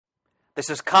This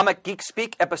is Comic Geek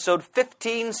Speak, episode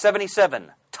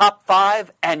 1577, Top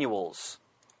 5 Annuals.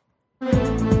 All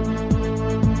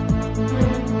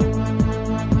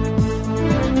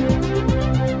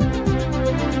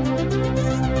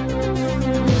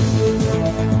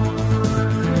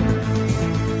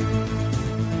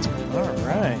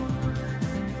right.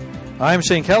 I'm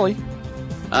Shane Kelly.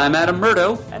 I'm Adam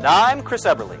Murdo. And I'm Chris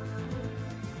Eberly.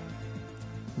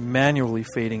 Manually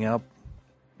fading out,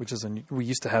 which is we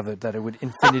used to have it that it would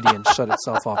infinity and shut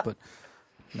itself off, but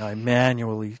now I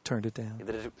manually turned it down. You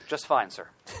did it just fine, sir.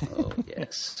 Oh,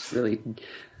 yes. Really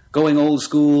going old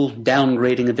school,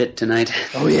 downgrading a bit tonight.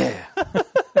 Oh, yeah.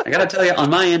 I gotta tell you, on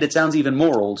my end, it sounds even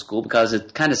more old school because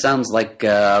it kind of sounds like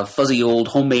a fuzzy old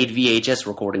homemade VHS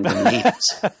recording from the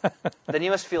 80s. Then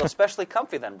you must feel especially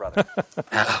comfy then, brother.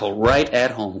 Right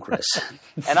at home, Chris.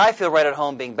 And I feel right at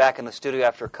home being back in the studio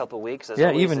after a couple of weeks.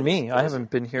 Yeah, even me. I haven't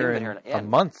been here in a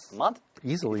month. A month?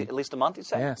 Easily. At least a month, you'd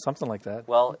say? Yeah, something like that.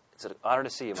 Well, it's an honor to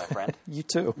see you, my friend. You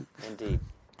too. Indeed.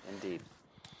 Indeed.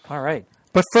 All right.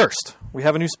 But first, we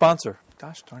have a new sponsor.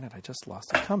 Gosh darn it, I just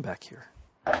lost it. Come back here.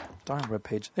 Darn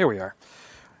webpage. There we are.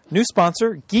 New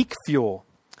sponsor, Geek Fuel.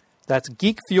 That's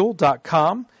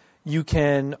geekfuel.com. You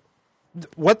can,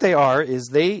 what they are is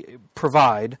they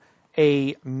provide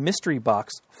a mystery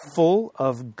box full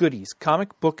of goodies,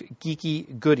 comic book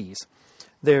geeky goodies.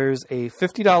 There's a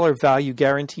 $50 value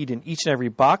guaranteed in each and every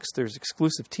box. There's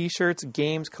exclusive t-shirts,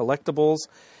 games, collectibles,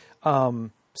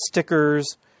 stickers,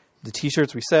 the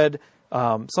t-shirts we said,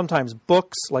 sometimes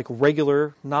books, like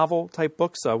regular novel-type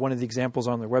books. One of the examples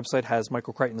on their website has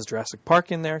Michael Crichton's Jurassic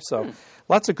Park in there, so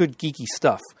lots of good geeky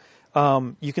stuff.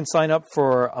 You can sign up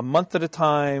for a month at a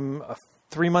time,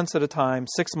 3 months at a time,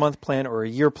 6-month plan, or a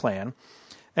year plan,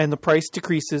 and the price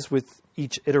decreases with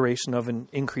each iteration of an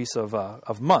increase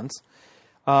of months.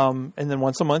 And then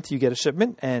once a month you get a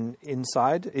shipment, and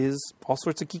inside is all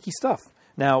sorts of geeky stuff.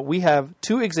 Now, we have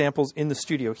 2 examples in the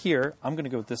studio here. I'm going to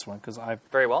go with this one because I've...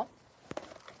 Very well.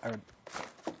 I'll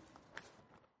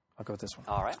go with this one.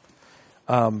 All right.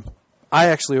 I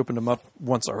actually opened them up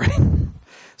once already.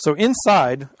 So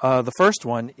inside, the first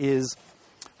one is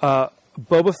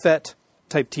Boba Fett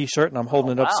type T-shirt, and I'm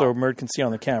holding it up so Murd can see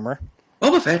on the camera.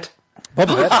 Boba Fett?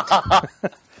 Boba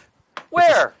Fett.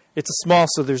 Where? It's a small,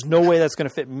 so there's no way that's going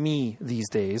to fit me these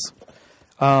days.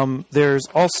 There's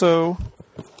also,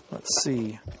 let's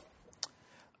see,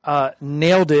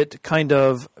 Nailed It kind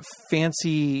of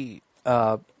fancy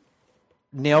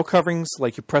nail coverings,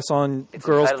 like you press on,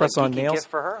 girls press on nails. Gift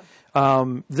for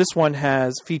her? This one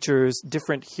features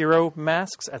different hero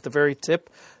masks at the very tip.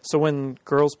 So when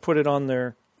girls put it on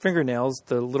their fingernails,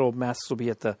 the little masks will be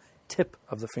at the tip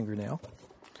of the fingernail.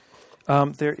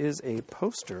 There is a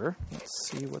poster. Let's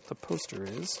see what the poster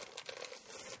is.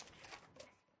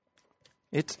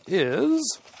 It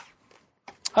is,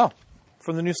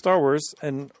 from the new Star Wars,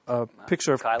 and a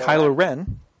picture of Kylo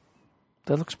Ren.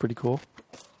 That looks pretty cool.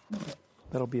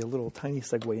 That'll be a little tiny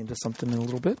segue into something in a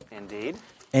little bit. Indeed.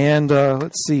 And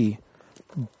let's see.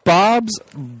 Bob's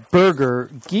Burger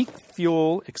Geek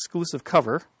Fuel exclusive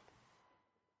cover.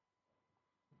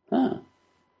 Huh.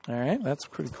 All right, that's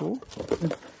pretty cool.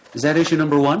 Is that issue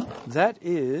number 1? That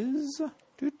is...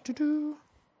 It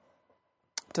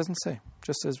doesn't say.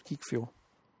 Just says Geek Fuel.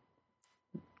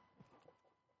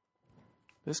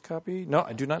 This copy... No,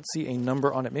 I do not see a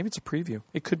number on it. Maybe it's a preview.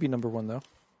 It could be number 1, though.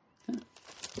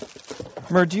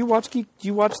 Mer, do you watch Geek? Do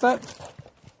you watch that?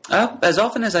 As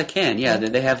often as I can, yeah.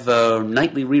 They have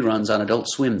nightly reruns on Adult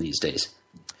Swim these days.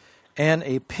 And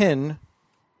a pin,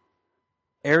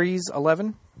 Aries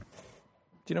 11. Do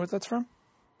you know what that's from?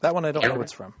 That one I don't know what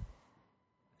it's from.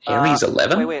 Aries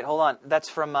 11? Wait, hold on. That's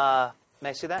from, may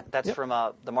I see that? That's from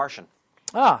The Martian.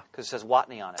 Ah. Because it says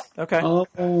Watney on it. Okay. Oh,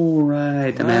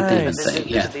 right. The Matt Damon thing,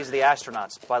 yeah. These are the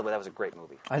astronauts. By the way, that was a great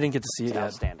movie. I didn't get to see it yet.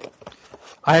 Outstanding.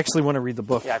 I actually want to read the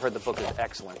book. Yeah, I've heard the book is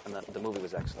excellent, and the movie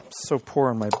was excellent. So poor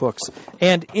on my books.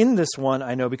 And in this one,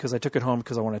 I know because I took it home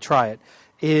because I want to try it,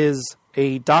 is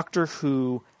a Doctor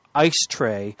Who ice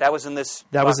tray. That was in this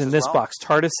That box was in as this well? box.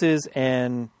 TARDISes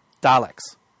and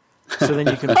Daleks. So then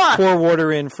you can pour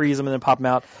water in, freeze them, and then pop them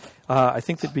out. I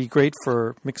think that'd be great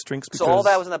for mixed drinks. Because, so all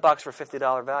that was in that box for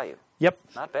 $50 value. Yep.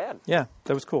 Not bad. Yeah,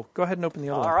 that was cool. Go ahead and open the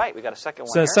other one. All right, we got a second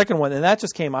one So here. the second one, and that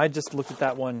just came. I just looked at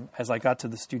that one as I got to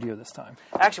the studio this time.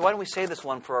 Actually, why don't we save this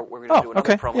one for we're going to do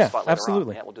another promo spot later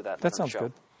absolutely. on. Yeah, we'll do that. That sounds show.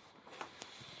 good.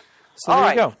 So there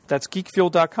you go. That's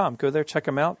geekfuel.com. Go there, check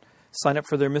them out, sign up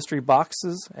for their mystery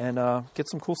boxes, and get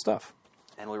some cool stuff.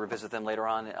 And we'll revisit them later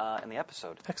on in the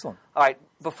episode. Excellent. All right,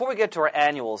 before we get to our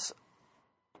annuals,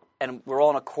 and we're all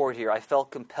in accord here, I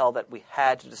felt compelled that we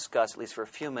had to discuss, at least for a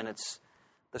few minutes,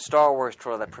 the Star Wars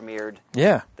trailer that premiered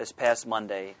Yeah. this past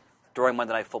Monday during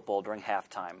Monday Night Football during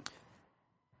halftime.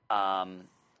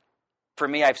 For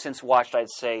me, I've since watched, I'd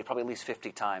say, probably at least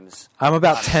 50 times. I'm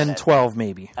about 10, 12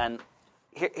 maybe. And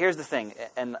here's the thing,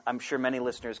 and I'm sure many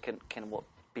listeners will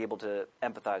be able to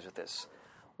empathize with this.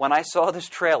 When I saw this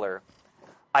trailer,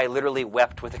 I literally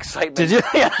wept with excitement. Did you?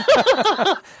 Yeah.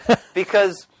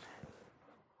 Because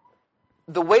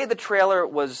the way the trailer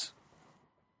was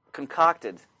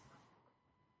concocted,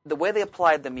 the way they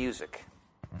applied the music,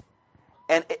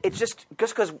 and it's just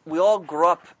because we all grew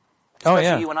up,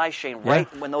 especially you and I, Shane,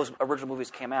 right when those original movies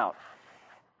came out.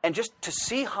 And just to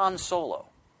see Han Solo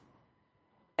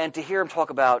and to hear him talk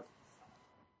about,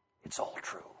 it's all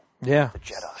true. Yeah. The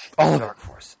Jedi, All the of Dark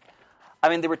Force. I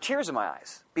mean, there were tears in my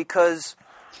eyes because,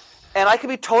 and I could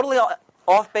be totally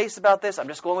off base about this. I'm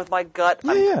just going with my gut.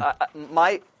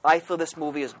 I feel this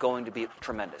movie is going to be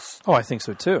tremendous. Oh, I think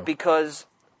so too. Because,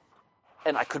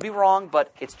 and I could be wrong,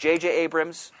 but it's J.J.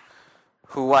 Abrams,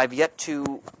 who I've yet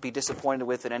to be disappointed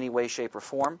with in any way, shape, or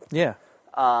form. Yeah.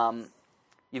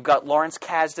 You've got Lawrence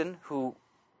Kasdan, who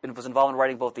was involved in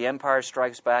writing both The Empire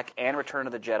Strikes Back and Return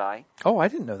of the Jedi. Oh, I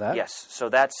didn't know that. Yes, so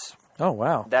that's... Oh,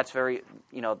 wow. That's very,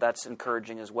 that's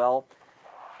encouraging as well.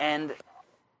 And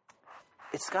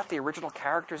it's got the original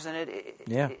characters in it.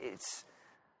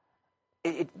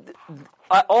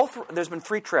 There's been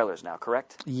 3 trailers now,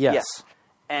 correct? Yes.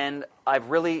 And I've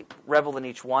really reveled in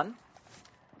each one.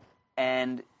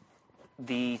 And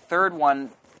the third one,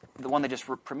 the one that just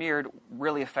premiered,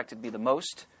 really affected me the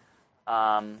most.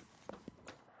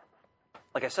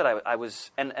 Like I said, I was,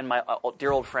 and my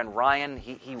dear old friend Ryan,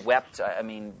 he wept. I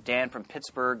mean, Dan from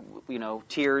Pittsburgh,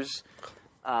 tears.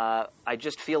 I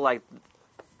just feel like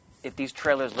if these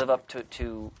trailers live up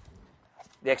to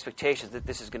the expectations, that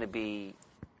this is going to be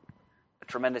a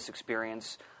tremendous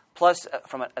experience. Plus,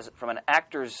 from an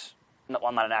actor's,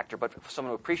 I'm not an actor, but for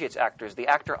someone who appreciates actors, the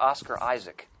actor Oscar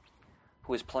Isaac,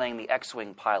 who is playing the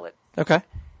X-Wing pilot. Okay.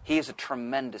 He is a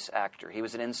tremendous actor. He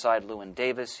was in Inside Llewyn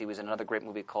Davis. He was in another great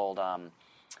movie called, what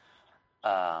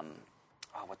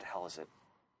the hell is it?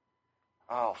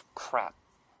 Oh, crap.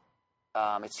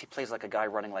 He plays like a guy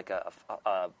running like a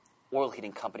oil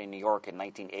heating company in New York in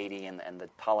 1980 and the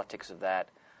politics of that.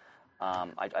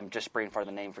 I'm just brain farting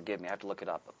the name, forgive me. I have to look it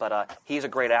up. But he's a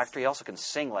great actor. He also can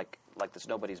sing like this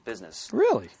nobody's business.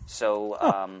 Really? So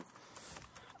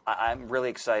I'm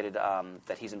really excited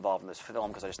that he's involved in this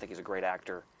film because I just think he's a great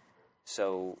actor.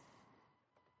 So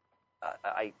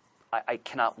I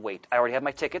cannot wait. I already have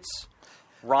my tickets.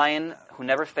 Ryan, who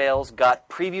never fails, got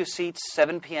preview seats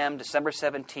 7 p.m. December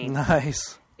 17th.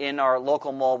 Nice. In our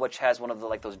local mall, which has one of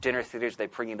the those dinner theaters they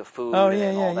bring you the food all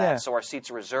that. Yeah. So our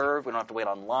seats are reserved. We don't have to wait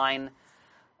online.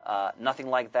 Nothing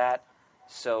like that.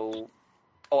 So,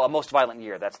 A Most Violent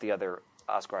Year. That's the other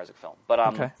Oscar Isaac film. But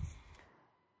okay.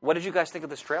 What did you guys think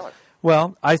of this trailer?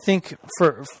 Well, I think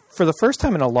for the first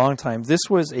time in a long time, this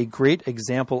was a great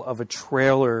example of a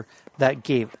trailer that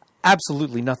gave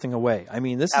absolutely nothing away. I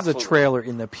mean, this is a trailer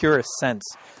in the purest sense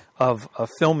of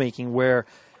filmmaking where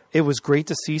it was great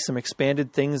to see some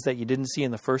expanded things that you didn't see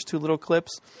in the first 2 little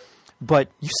clips, but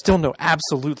you still know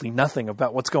absolutely nothing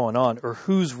about what's going on or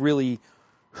who's really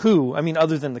who. I mean,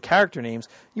 other than the character names,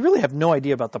 you really have no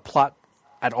idea about the plot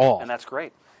at all. And that's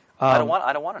great. I don't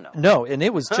want to know. No, and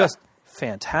it was just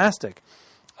fantastic.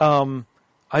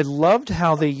 I loved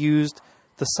how they used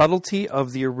the subtlety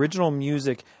of the original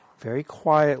music very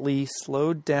quietly,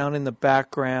 slowed down in the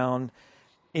background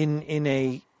in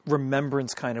a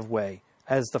remembrance kind of way.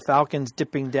 As the Falcon's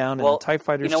dipping down and the TIE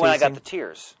Fighters chasing. When I got the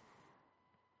tears?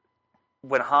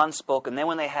 When Han spoke, and then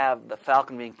when they have the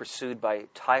Falcon being pursued by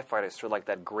TIE Fighters through like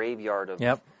that graveyard of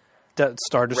that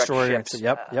Star Destroyer. Ships,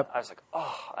 Yep. I was like,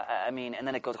 I mean, and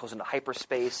then it goes into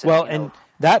hyperspace. And,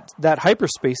 that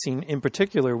hyperspace scene in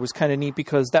particular was kind of neat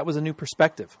because that was a new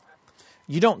perspective.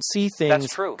 You don't see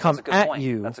things come at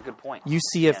you. That's a good point. You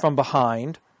see it from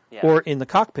behind or in the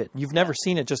cockpit. You've never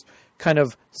seen it just kind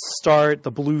of start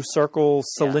the blue circle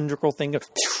cylindrical thing,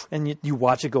 and you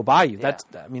watch it go by you. That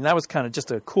was kind of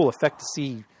just a cool effect to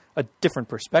see a different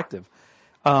perspective.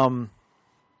 No,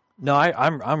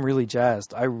 I'm really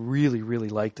jazzed. I really, really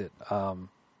liked it. And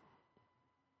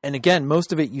again,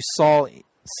 most of it you saw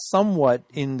somewhat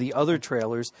in the other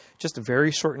trailers, just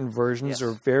very shortened versions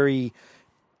or very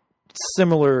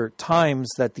similar times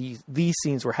that these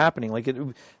scenes were happening. Like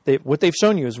what they've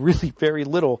shown you is really very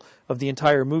little of the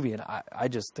entire movie, and I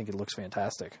just think it looks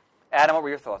fantastic. Adam, what were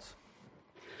your thoughts?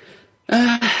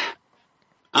 Honestly,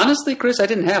 Honestly, Chris, I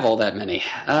didn't have all that many.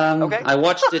 Okay. I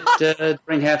watched it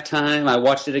during halftime. I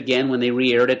watched it again when they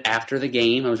re-aired it after the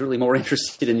game. I was really more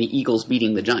interested in the Eagles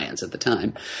beating the Giants at the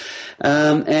time.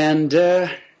 Well,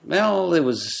 it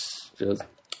was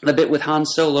the bit with Han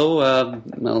Solo,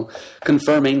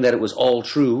 confirming that it was all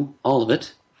true, all of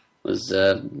it. Was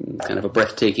kind of a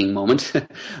breathtaking moment.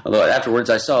 Although afterwards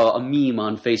I saw a meme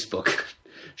on Facebook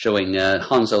showing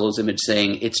Han Solo's image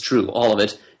saying, "It's true, all of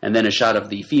it," and then a shot of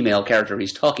the female character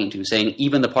he's talking to saying,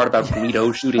 "Even the part about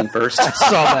Greedo shooting first." I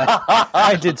saw that.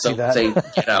 I did see that. Saying,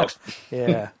 "Get out."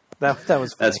 Yeah, that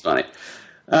was funny. That's funny.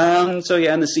 And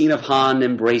the scene of Han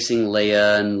embracing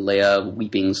Leia and Leia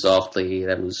weeping softly,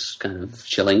 that was kind of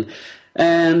chilling.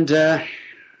 And the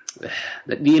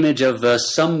image of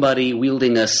somebody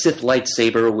wielding a Sith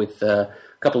lightsaber with a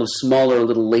couple of smaller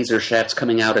little laser shafts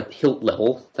coming out at hilt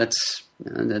level, that's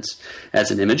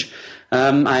an image.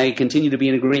 I continue to be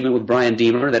in agreement with Brian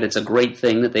Deemer that it's a great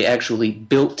thing that they actually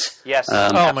built Yes.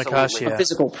 Oh my gosh, a yeah.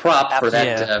 physical prop for that.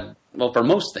 Yeah. For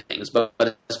most things,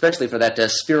 but especially for that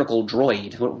spherical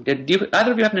droid.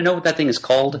 Either of you happen to know what that thing is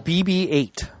called?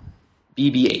 BB-8.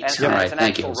 BB-8. And All right, it's an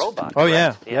thank actual you. robot. Oh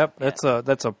yeah, correct? yep.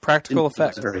 That's a practical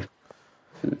effect.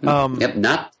 Yep,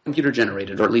 not computer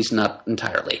generated, or at least not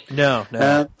entirely. No.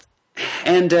 The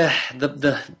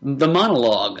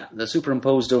monologue, the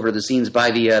superimposed over the scenes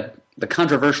by the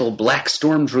controversial black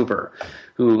stormtrooper,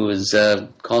 who is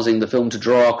causing the film to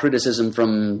draw criticism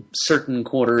from certain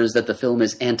quarters that the film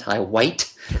is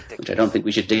anti-white, which I don't think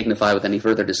we should dignify with any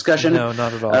further discussion. No,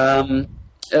 not at all.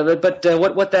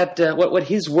 What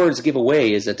his words give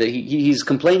away is that he's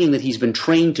complaining that he's been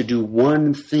trained to do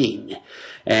one thing,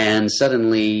 and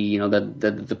suddenly,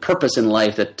 the purpose in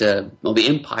life that the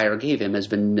Empire gave him has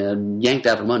been yanked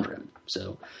out from under him.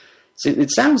 So it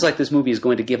sounds like this movie is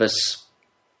going to give us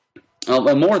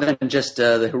more than just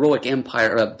the heroic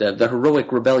empire, the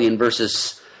heroic rebellion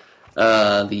versus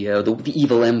the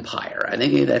evil empire.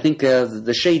 I think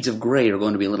the shades of gray are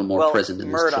going to be a little more present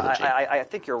in this trilogy. I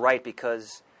think you're right,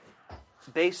 because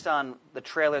based on the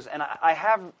trailers, and I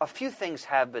have a few things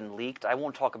have been leaked. I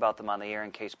won't talk about them on the air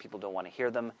in case people don't want to hear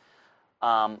them.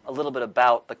 A little bit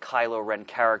about the Kylo Ren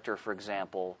character, for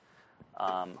example.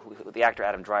 The actor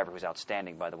Adam Driver, who's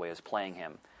outstanding, by the way, is playing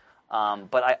him.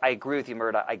 But I agree with you,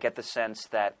 Mert. I get the sense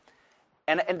that,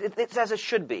 and it's as it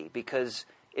should be, because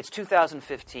it's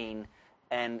 2015,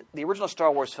 and the original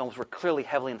Star Wars films were clearly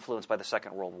heavily influenced by the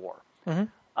Second World War.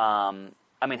 Mm-hmm.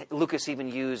 Lucas even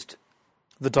used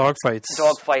the dogfights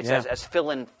as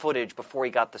fill-in footage before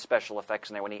he got the special effects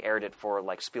in there when he aired it for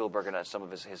Spielberg and some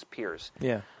of his peers.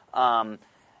 Yeah. I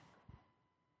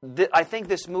think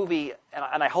this movie,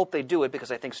 and I hope they do it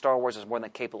because I think Star Wars is more than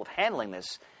capable of handling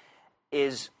this,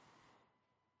 is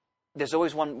there's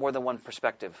always more than one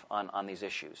perspective on these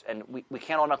issues. And we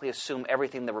can't automatically assume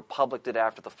everything the Republic did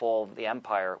after the fall of the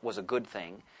Empire was a good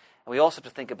thing. And we also have to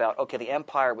think about, okay, the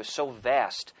Empire was so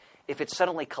vast, if it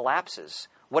suddenly collapses,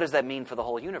 what does that mean for the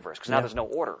whole universe? Because now there's no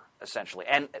order, essentially.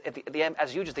 And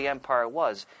as huge as the Empire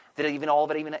was, did all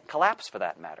of it even collapse, for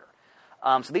that matter?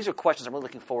 So these are questions I'm really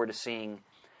looking forward to seeing.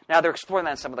 Now, they're exploring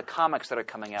that in some of the comics that are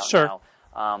coming out now,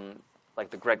 like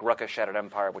the Greg Rucka Shattered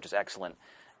Empire, which is excellent.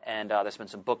 And there's been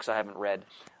some books I haven't read.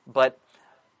 But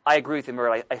I agree with you,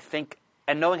 Murray. I think,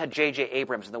 and knowing how J.J.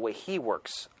 Abrams and the way he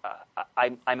works,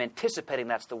 I'm anticipating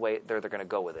that's the way they're going to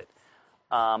go with it.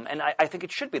 And I think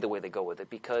it should be the way they go with it,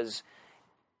 because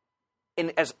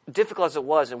as difficult as it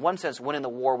was, in one sense, winning the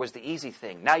war was the easy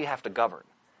thing. Now you have to govern.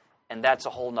 And that's a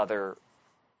whole other,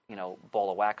 ball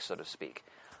of wax, so to speak.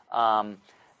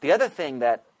 The other thing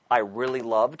that I really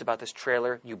loved about this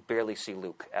trailer, you barely see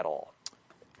Luke at all.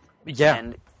 Yeah.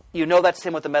 And that's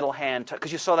him with the metal hand,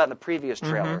 because you saw that in the previous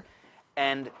trailer. Mm-hmm.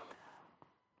 And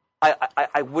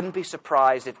I wouldn't be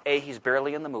surprised if, A, he's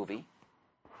barely in the movie,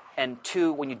 and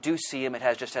 2, when you do see him,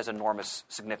 it just has enormous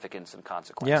significance and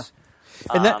consequence.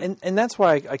 Yeah. And that's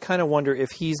why I kind of wonder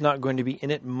if he's not going to be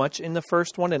in it much in the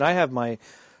first one. And I have my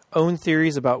own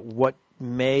theories about what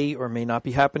may or may not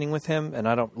be happening with him. And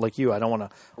I don't, like you, I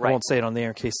won't say it on the air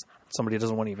in case somebody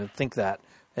doesn't want to even think that.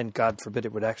 And God forbid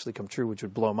it would actually come true, which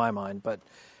would blow my mind. But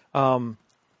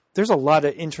there's a lot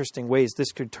of interesting ways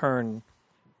this could turn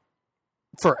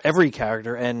for every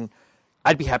character, and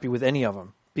I'd be happy with any of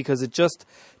them, because it just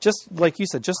like you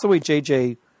said, just the way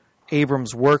J.J.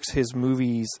 Abrams works his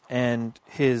movies and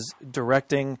his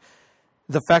directing,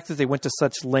 the fact that they went to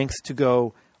such lengths to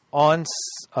go on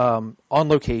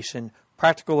location,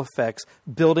 practical effects,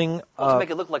 building to make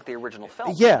it look like the original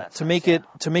film. To make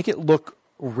it look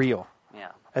real.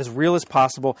 Yeah. As real as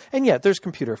possible. And there's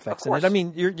computer effects in it. I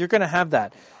mean, you're going to have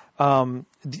that.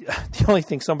 The only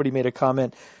thing, somebody made a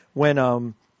comment when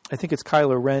I think it's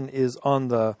Kylo Ren is on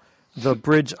the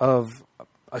bridge of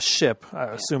a ship, I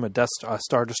assume a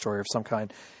Star Destroyer of some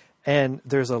kind, and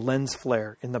there's a lens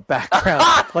flare in the background.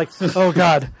 Like, oh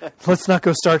God, let's not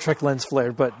go Star Trek lens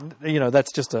flare. But,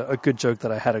 that's just a good joke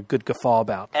that I had a good guffaw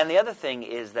about. And the other thing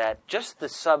is that just the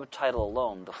subtitle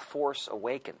alone, The Force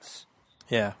Awakens,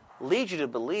 leads you to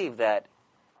believe that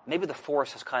maybe the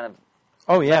Force has kind of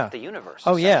left the universe.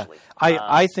 Oh, yeah.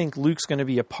 I think Luke's going to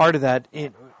be a part of that,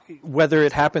 whether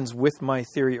it happens with my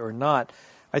theory or not.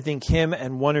 I think him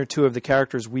and one or two of the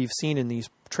characters we've seen in these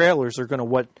trailers are going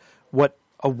to what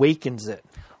awakens it.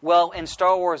 Well, in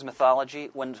Star Wars mythology,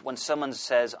 when someone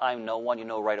says "I'm no one," you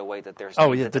know right away that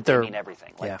that they mean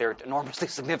everything. Like they're enormously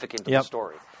significant to the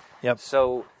story. Yep.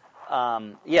 So,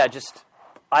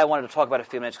 I wanted to talk about it a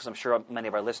few minutes because I'm sure many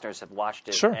of our listeners have watched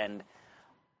it, and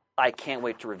I can't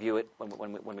wait to review it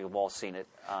when we've all seen it.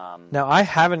 Now, I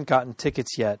haven't gotten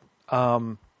tickets yet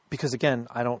because, again,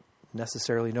 I don't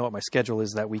necessarily know what my schedule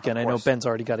is that weekend. I know Ben's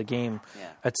already got a game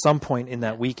at some point in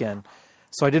that weekend.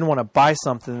 So I didn't want to buy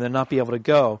something and then not be able to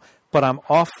go. But I'm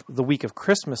off the week of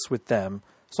Christmas with them,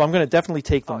 so I'm going to definitely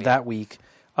take them that week.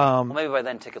 Well, maybe by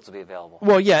then tickets will be available.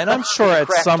 Well, yeah, and I'm sure at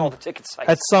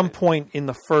some point in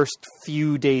the first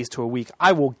few days to a week,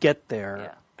 I will get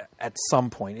there at some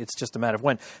point. It's just a matter of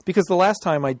when. Because the last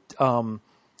time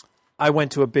I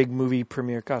went to a big movie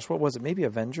premiere, gosh, what was it? Maybe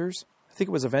Avengers? I think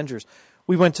it was Avengers.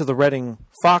 We went to the Reading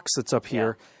Fox that's up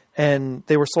here, and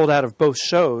they were sold out of both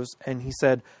shows, and he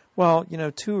said, well,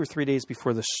 2 or 3 days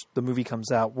before the movie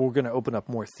comes out, we're going to open up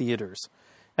more theaters.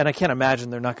 And I can't imagine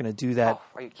they're not going to do that. Oh,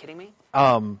 are you kidding me?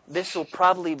 This will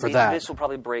probably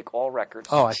break all records.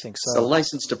 Oh, I think so. It's a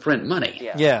license to print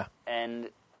money. Yeah. And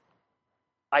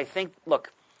I think,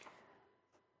 look,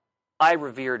 I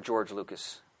revere George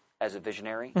Lucas as a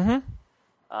visionary.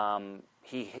 Mm-hmm.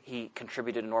 He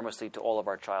contributed enormously to all of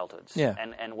our childhoods. Yeah.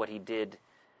 And what he did,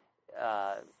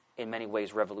 in many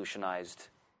ways, revolutionized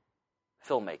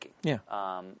filmmaking. Yeah.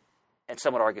 And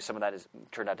some would argue some of that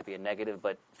turned out to be a negative,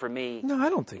 but for me, no, I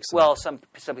don't think so. Well, some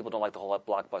people don't like the whole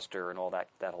blockbuster and all that.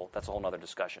 That's a whole other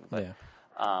discussion. But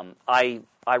I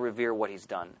revere what he's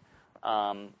done.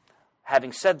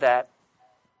 Having said that,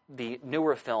 the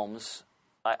newer films,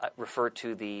 I refer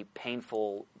to the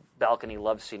painful balcony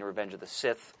love scene in Revenge of the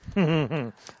Sith.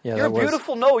 You're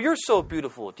beautiful. No, you're so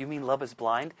beautiful. Do you mean Love is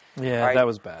Blind? Yeah, right? That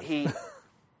was bad.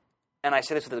 And I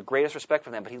say this with the greatest respect for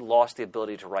them, but he lost the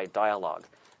ability to write dialogue.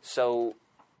 So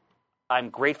I'm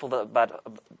grateful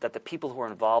that the people who are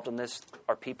involved in this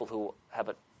are people who have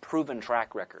a proven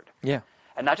track record. Yeah.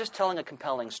 And not just telling a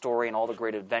compelling story and all the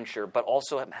great adventure, but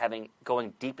also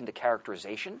going deep into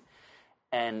characterization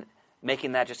and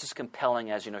making that just as compelling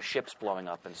as, ships blowing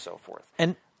up and so forth.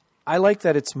 And I like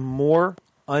that it's more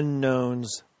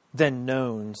unknowns than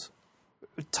knowns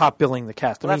top billing the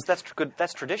cast. Well, that's good.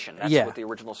 That's tradition. That's what the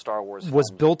original Star Wars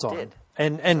was built on. Did.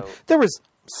 And there was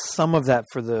some of that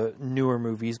for the newer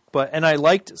movies, and I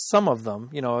liked some of them.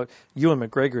 Ewan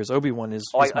McGregor's Obi-Wan is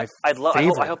my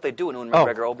favorite. I hope they do an Ewan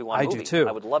McGregor Obi-Wan movie. I do too.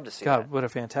 I would love to see that. God, what a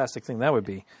fantastic thing that would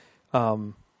be.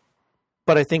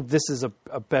 But I think this is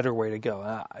a better way to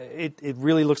go. It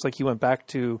really looks like he went back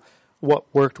to what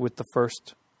worked with the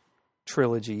first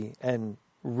trilogy and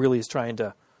really is trying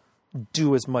to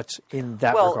do as much in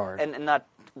that regard. And not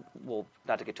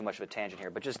to get too much of a tangent here,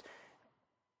 but just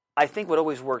I think what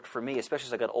always worked for me, especially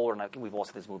as I got older, and we've all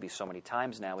seen this movie so many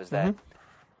times now, is that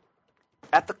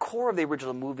at the core of the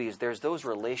original movies, there's those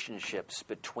relationships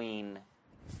between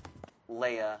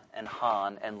Leia and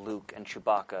Han and Luke and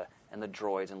Chewbacca and the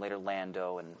droids and later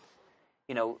Lando and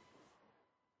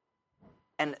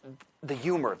and the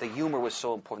humor was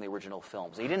so important in the original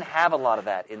films. You didn't have a lot of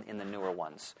that in the newer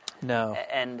ones. No.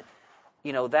 And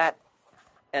that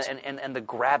and the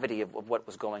gravity of what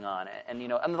was going on. And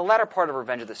and the latter part of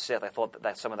Revenge of the Sith, I thought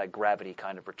that some of that gravity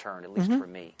kind of returned, at least for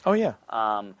me. Oh yeah.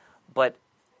 But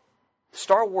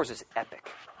Star Wars is epic.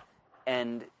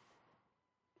 And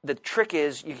the trick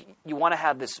is you want to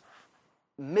have this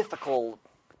mythical,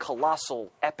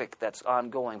 colossal epic that's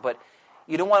ongoing, but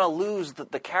you don't want to lose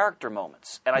the character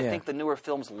moments. And I think the newer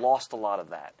films lost a lot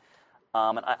of that.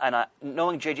 And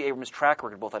knowing J.J. Abrams' track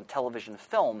record both on television and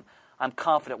film, I'm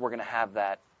confident we're going to have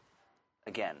that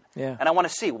again. Yeah. And I want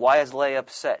to see, why is Leia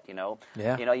upset?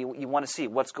 Yeah. You want to see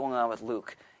what's going on with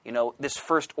Luke. This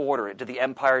First Order, did the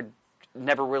Empire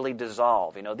never really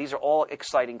dissolve? These are all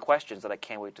exciting questions that I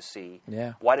can't wait to see.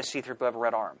 Yeah. Why does C-3PO have a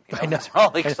red arm? I know. These are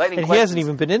all exciting and questions. He hasn't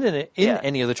even been in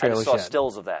any of the trailers I yet. just saw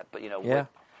stills of that, but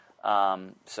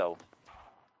so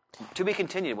to be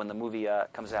continued when the movie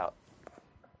comes out.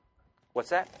 What's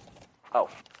that? Oh.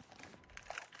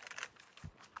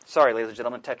 Sorry, ladies and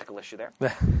gentlemen, technical issue there.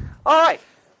 All right.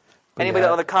 Anybody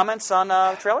other comments on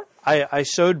the trailer? I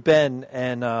showed Ben,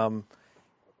 and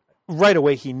right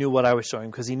away he knew what I was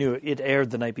showing because he knew it aired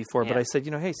the night before. But I said,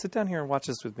 hey, sit down here and watch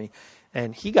this with me.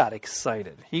 And he got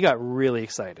excited. He got really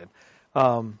excited.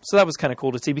 So that was kind of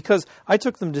cool to see because I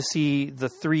took them to see the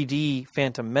 3D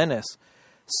Phantom Menace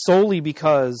solely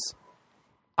because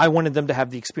I wanted them to have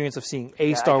the experience of seeing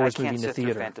a Star Wars movie in the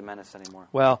theater. I can't sit through Phantom Menace anymore.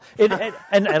 Well,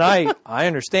 and I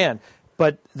understand.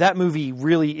 But that movie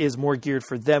really is more geared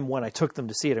for them when I took them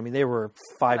to see it. I mean, they were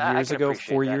 5 years ago,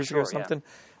 4 years ago, something.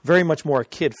 Yeah. Very much more a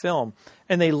kid film.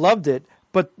 And they loved it.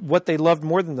 But what they loved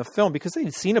more than the film, because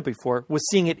they'd seen it before, was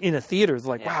seeing it in a theater. They're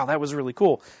like, wow, that was really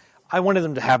cool. I wanted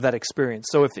them to have that experience.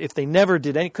 So if they never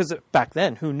did any, because back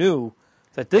then, who knew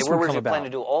that this would come about? They were planning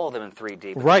to do all of them in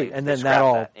 3D. Right, and then that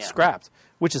all scrapped,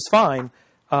 which is fine.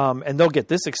 And they'll get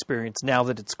this experience now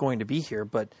that it's going to be here.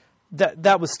 But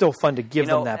that was still fun to give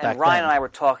them that back then. Ryan and I were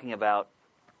talking about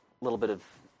a little bit of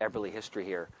Eberly history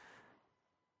here.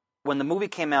 When the movie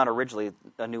came out originally,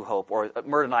 A New Hope, or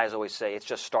Mert and I always say, it's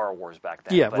just Star Wars back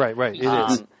then. Yeah, but, right. It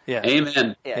is. Yeah.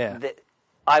 Amen.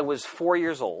 I was 4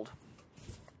 years old.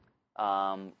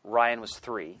 Ryan was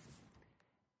 3.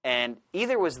 And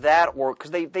either was that or... Because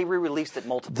they re-released it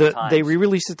multiple times. They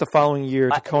re-released it the following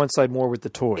year to coincide more with the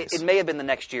toys. It may have been the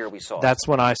next year we saw it. That's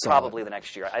when I saw Probably the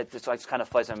next year. It's kind of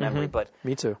fuzzy in memory. But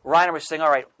me too. Ryan and I were saying, all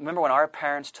right, remember when our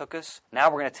parents took us? Now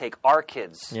we're going to take our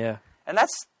kids. Yeah. And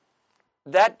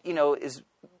that is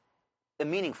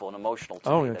meaningful and emotional to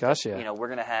me. Oh, gosh, yeah. We're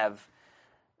going to have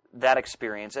that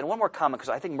experience. And one more comment, because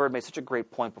I think Mert made such a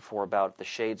great point before about the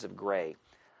shades of gray.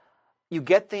 You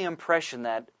get the impression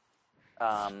that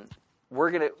they're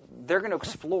going to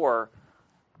explore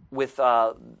with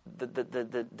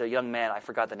the young man. I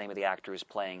forgot the name of the actor who's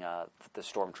playing the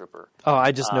stormtrooper. Oh,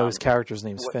 I just know his character's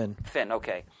name's Finn. Finn,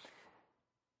 okay.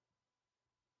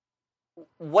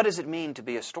 What does it mean to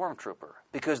be a stormtrooper?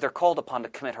 Because they're called upon to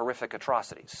commit horrific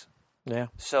atrocities. Yeah.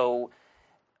 So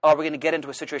are we going to get into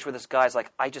a situation where this guy's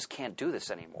like, I just can't do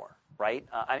this anymore, right?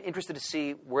 I'm interested to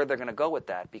see where they're going to go with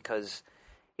that because,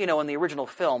 in the original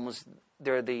films,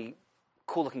 they're the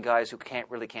cool-looking guys who can't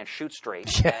shoot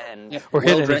straight. Yeah. And or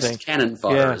hit well-dressed anything. cannon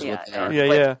fodder is what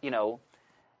they are.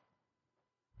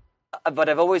 But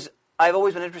I've always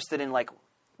been interested in, like,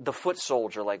 the foot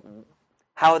soldier, like,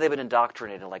 how have they been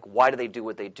indoctrinated? Like, why do they do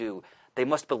what they do? They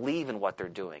must believe in what they're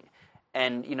doing.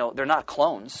 And, they're not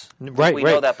clones. Right, we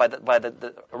know that by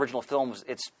the original films.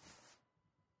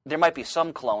 There might be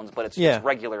some clones, but it's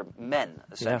regular men,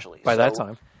 essentially. Yeah, by that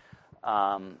time.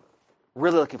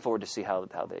 Really looking forward to see how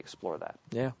they explore that.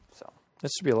 Yeah. So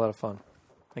this should be a lot of fun.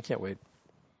 I can't wait.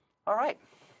 All right.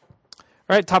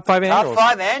 All right, top 5 annuals. Top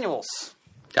 5 annuals.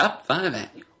 Top 5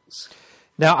 annuals.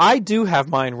 Now, I do have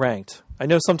mine ranked. I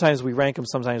know sometimes we rank them,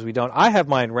 sometimes we don't. I have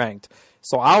mine ranked,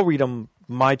 so I'll read them,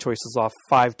 my choices off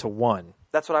 5 to 1.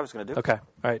 That's what I was going to do. Okay.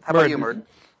 All right. How about you, Mert?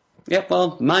 Yeah,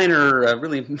 well, mine are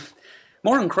really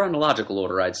more in chronological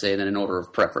order, I'd say, than in order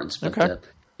of preference. But, okay.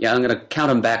 I'm going to count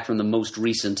them back from the most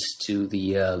recent to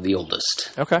the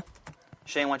oldest. Okay.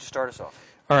 Shane, why don't you start us off?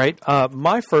 All right.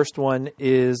 My first one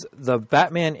is the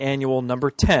Batman Annual number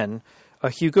 10,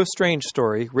 a Hugo Strange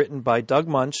story written by Doug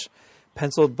Munch,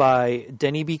 penciled by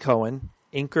Denny B. Cohen.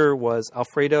 Inker was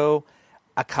Alfredo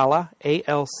Acala,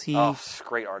 A-L-C... Oh,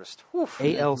 great artist.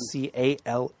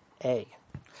 A-L-C-A-L-A.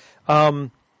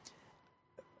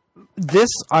 This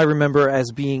I remember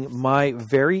as being my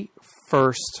very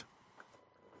first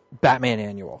Batman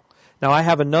annual. Now, I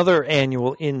have another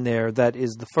annual in there that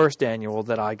is the first annual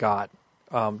that I got.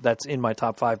 That's in my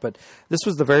top 5, but this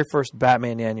was the very first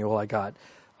Batman annual I got.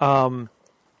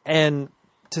 And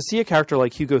to see a character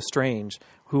like Hugo Strange,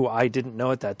 who I didn't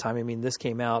know at that time, I mean, this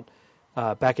came out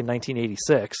back in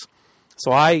 1986.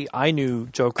 So I knew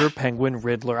Joker, Penguin,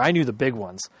 Riddler. I knew the big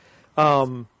ones.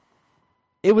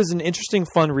 It was an interesting,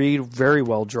 fun read, very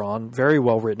well drawn, very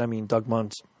well written. I mean, Doug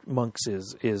Monk's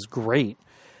is great.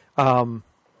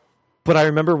 But I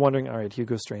remember wondering, all right,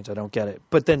 Hugo Strange, I don't get it.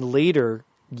 But then later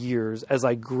years, as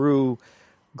I grew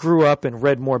up and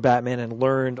read more Batman and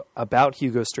learned about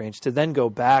Hugo Strange, to then go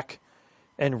back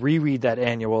and reread that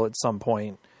annual at some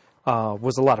point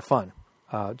was a lot of fun.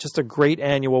 Just a great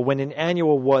annual, when an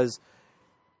annual was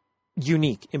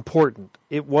unique, important.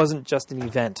 It wasn't just an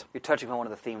event. You're touching on one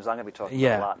of the themes I'm going to be talking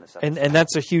about a lot in this episode. And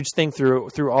that's a huge thing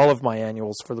through all of my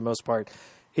annuals for the most part,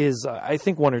 is I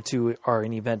think 1 or 2 are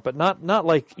an event, but not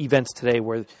like events today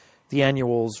where the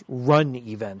annuals run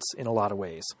events in a lot of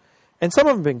ways. And some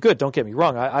of them have been good, don't get me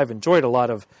wrong. I've enjoyed a lot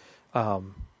of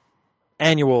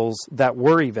annuals that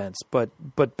were events, but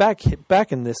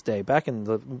back in this day, back in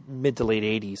the mid to late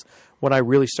 80s, when I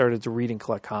really started to read and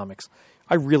collect comics,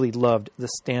 I really loved the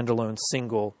standalone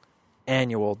single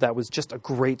annual that was just a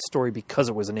great story because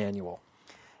it was an annual.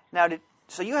 Now,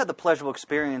 so you had the pleasurable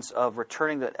experience of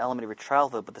returning to that element of your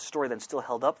childhood, but the story then still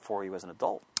held up for you as an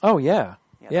adult. Oh, yeah.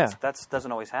 That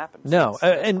doesn't always happen. So No,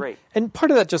 that's great. And part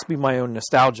of that just be my own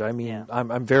nostalgia. I mean, Yeah.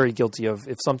 I'm very guilty of,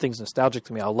 if something's nostalgic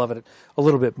to me, I'll love it a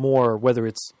little bit more, whether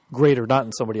it's great or not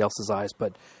in somebody else's eyes.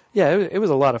 But yeah, it was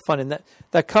a lot of fun. And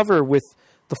that cover with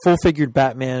the full-figured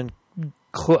Batman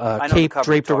cape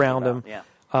draped around him,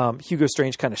 Hugo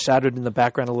Strange kind of shadowed in the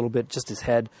background a little bit, just his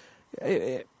head.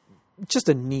 Just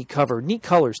a neat cover. Neat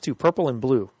colors, too, purple and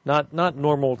blue. Not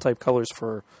normal type colors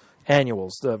for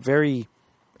annuals. The very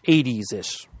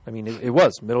 80s-ish. I mean, it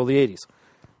was middle of the 80s.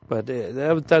 But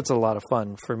that's a lot of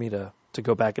fun for me to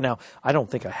go back. And now, I don't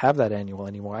think I have that annual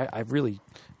anymore. I really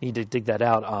need to dig that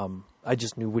out. I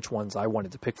just knew which ones I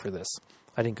wanted to pick for this.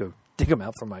 I didn't go dig them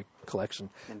out from my collection.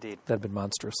 Indeed. That'd been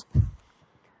monstrous.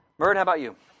 Murd, how about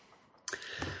you?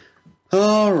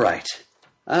 All right.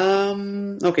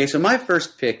 Okay, so my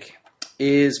first pick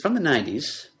is from the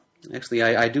 90s. Actually,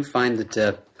 I do find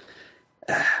that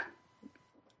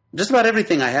just about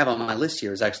everything I have on my list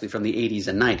here is actually from the 80s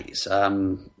and 90s.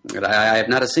 I have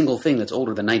not a single thing that's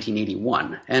older than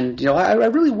 1981. And, I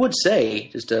really would say,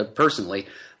 just personally,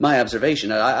 my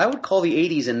observation, I would call the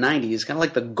 80s and 90s kind of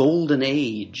like the golden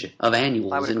age of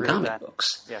annuals in comic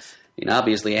books. Yes.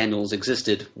 Obviously, annuals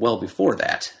existed well before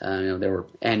that. There were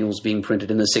annuals being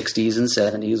printed in the 60s and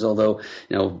 70s, although,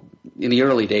 in the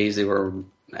early days they were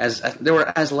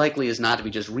as likely as not to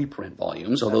be just reprint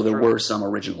volumes, although there were some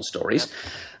original stories.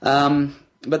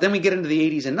 But then we get into the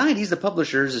 80s and 90s, the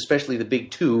publishers, especially the big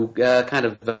two, kind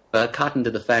of cottoned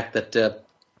to the fact that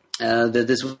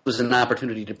this was an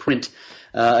opportunity to print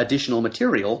additional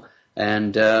material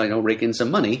and rake in some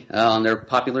money on their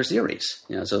popular series.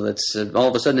 So that's all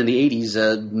of a sudden in the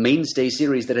 80s, mainstay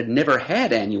series that had never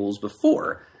had annuals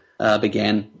before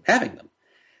began having them.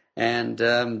 And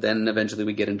then eventually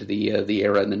we get into the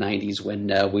era in the 90s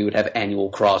when we would have annual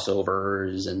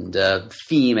crossovers and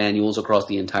theme annuals across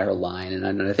the entire line.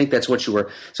 And I think that's what you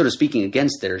were sort of speaking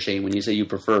against there, Shane, when you say you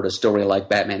preferred a story like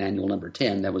Batman Annual number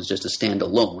 10 that was just a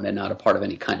standalone and not a part of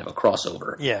any kind of a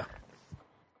crossover. Yeah.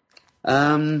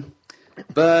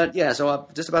 But yeah, so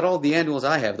just about all the annuals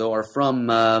I have, though, are from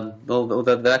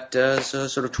that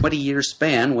sort of 20-year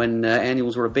span when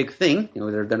annuals were a big thing.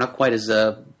 They're not quite as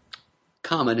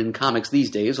common in comics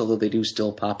these days, although they do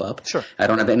still pop up. Sure. I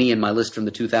don't have any in my list from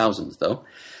the 2000s, though.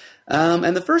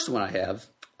 And the first one I have,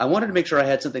 I wanted to make sure I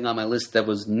had something on my list that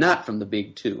was not from the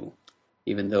big two,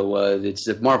 even though it's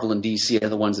Marvel and DC are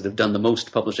the ones that have done the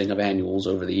most publishing of annuals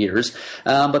over the years.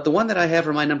 But the one that I have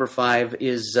for my number 5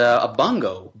 is a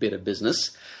Bongo bit of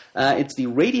business. It's the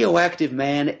Radioactive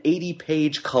Man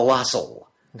 80-page Colossal.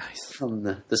 Nice. From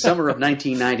the summer of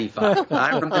 1995.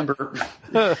 I remember...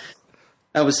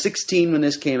 I was 16 when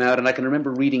this came out, and I can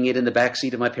remember reading it in the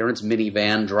backseat of my parents'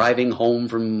 minivan, driving home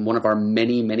from one of our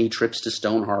many, many trips to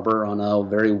Stone Harbor on a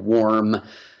very warm,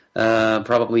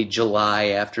 probably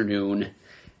July afternoon.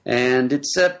 And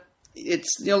it's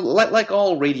like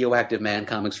all Radioactive Man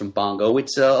comics from Bongo,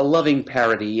 it's a loving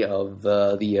parody of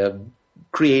the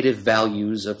creative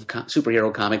values of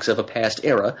superhero comics of a past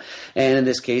era. And in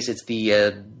this case, it's the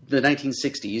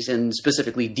 1960s, and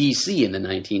specifically DC in the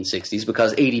 1960s,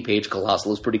 because 80-page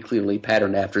Colossal is pretty clearly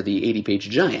patterned after the 80-page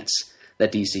Giants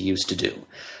that DC used to do.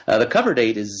 The cover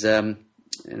date is, I'm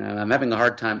having a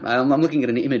hard time. I'm looking at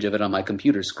an image of it on my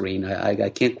computer screen. I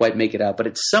can't quite make it out, but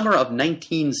it's summer of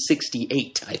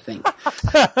 1968, I think.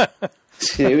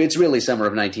 It's really summer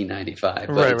of 1995.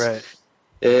 Right.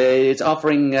 It's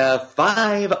offering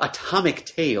 5 atomic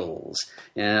tales,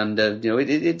 and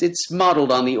it's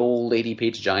modeled on the old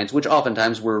 80-page Giants, which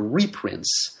oftentimes were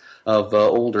reprints of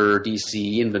older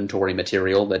DC inventory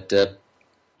material that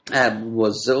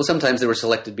sometimes they were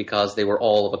selected because they were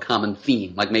all of a common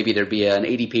theme. Like maybe there'd be an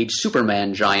 80-page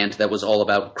Superman giant that was all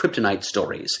about kryptonite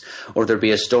stories, or there'd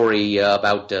be a story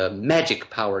about an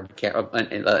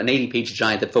 80-page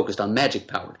giant that focused on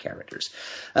magic-powered characters.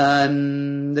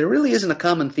 There really isn't a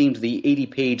common theme to the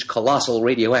 80-page Colossal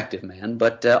Radioactive Man,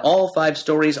 but all 5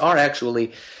 stories are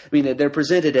actually, they're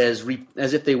presented as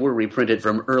if they were reprinted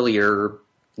from earlier,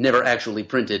 never actually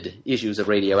printed issues of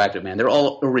Radioactive Man. They're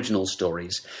all original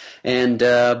stories. And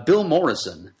Bill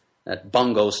Morrison, that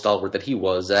Bongo stalwart that he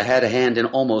was, had a hand in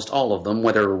almost all of them,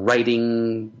 whether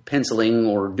writing, penciling,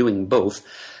 or doing both.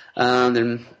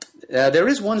 There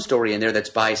is one story in there that's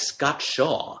by Scott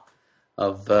Shaw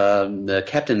of the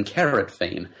Captain Carrot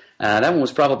fame. That one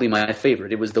was probably my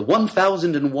favorite. It was the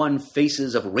 1001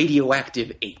 Faces of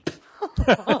Radioactive Ape.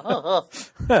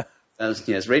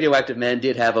 Yes, Radioactive Man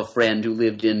did have a friend who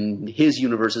lived in his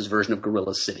universe's version of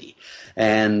Gorilla City.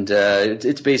 And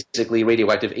it's basically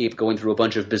Radioactive Ape going through a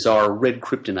bunch of bizarre red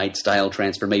kryptonite-style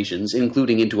transformations,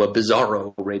 including into a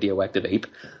bizarro Radioactive Ape.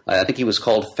 I think he was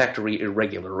called Factory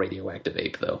Irregular Radioactive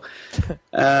Ape, though.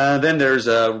 Then there's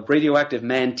Radioactive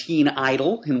Man Teen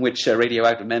Idol, in which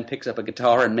Radioactive Man picks up a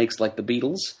guitar and makes like the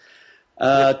Beatles.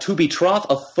 To Betroth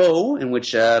a Foe, in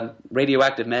which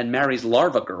Radioactive Man marries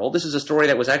Larva Girl. This is a story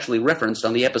that was actually referenced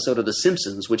on the episode of The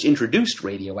Simpsons, which introduced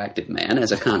Radioactive Man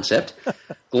as a concept.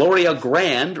 Gloria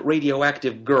Grand,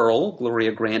 Radioactive Girl.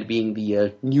 Gloria Grand being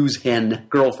the news hen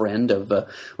girlfriend of,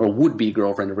 or would-be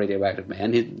girlfriend of Radioactive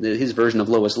Man, his version of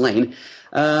Lois Lane.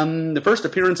 The first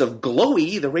appearance of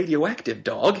Glowy, the radioactive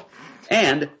dog.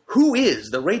 And who is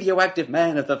the radioactive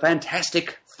man of the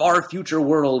fantastic far future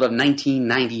world of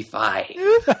 1995?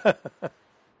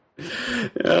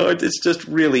 It's just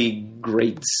really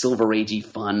great Silver Agey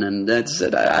fun, and that's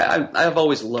it. I've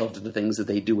always loved the things that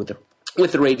they do with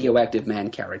the radioactive man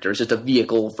character. It's just a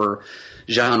vehicle for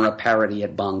genre parody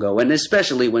at Bongo, and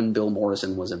especially when Bill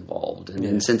Morrison was involved.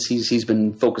 And since he's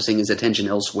been focusing his attention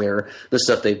elsewhere, the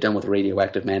stuff they've done with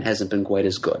Radioactive Man hasn't been quite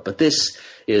as good. But this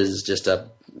is just a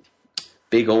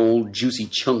big old juicy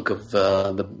chunk of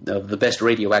the best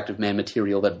Radioactive Man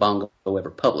material that Bongo ever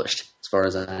published, as far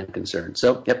as I'm concerned.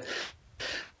 So, yep.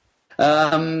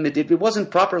 It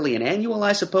wasn't properly an annual,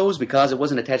 I suppose, because it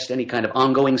wasn't attached to any kind of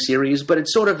ongoing series, but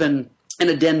it's sort of an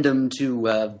addendum to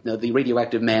the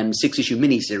Radioactive Man 6-issue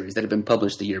miniseries that had been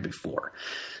published the year before.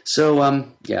 So,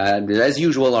 as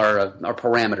usual, our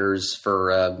parameters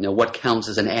for what counts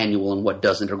as an annual and what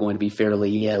doesn't are going to be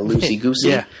fairly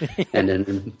loosey-goosey.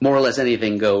 And more or less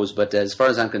anything goes. But as far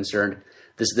as I'm concerned,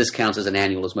 this counts as an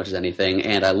annual as much as anything,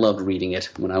 and I loved reading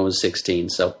it when I was 16.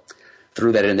 So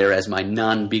threw that in there as my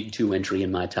non-Big Two entry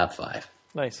in my top 5.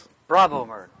 Nice. Bravo,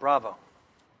 Merd. Bravo.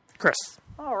 Chris.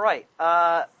 All right.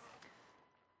 I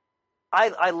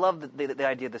love the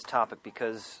idea of this topic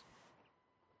because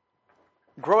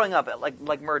growing up, like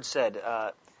Merd said,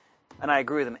 and I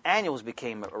agree with him, annuals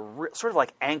became sort of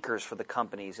like anchors for the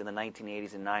companies in the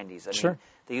 1980s and 90s. I mean,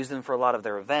 they used them for a lot of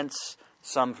their events,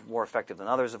 some more effective than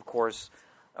others, of course,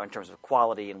 in terms of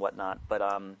quality and whatnot. But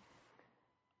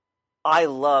I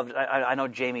loved, I know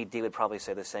Jamie D would probably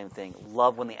say the same thing,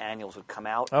 loved when the annuals would come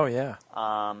out. Oh, yeah.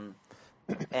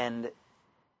 And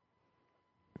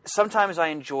sometimes I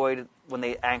enjoyed when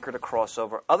they anchored a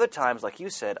crossover. Other times, like you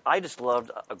said, I just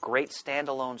loved a great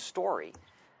standalone story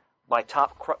by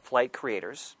top flight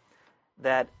creators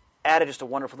that added just a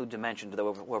wonderful new dimension to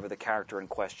whoever the character in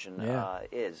question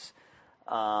is.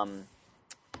 And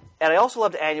I also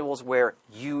loved annuals where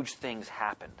huge things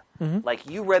happened. Mm-hmm. Like,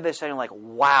 you read this and you're like,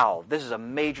 wow, this is a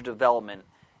major development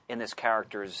in this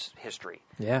character's history.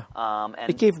 Yeah. And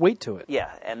it gave weight to it.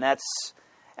 Yeah, and that's...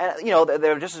 And,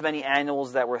 there were just as many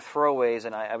annuals that were throwaways,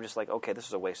 and I was just like, okay, this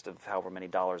is a waste of however many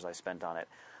dollars I spent on it.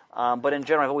 But in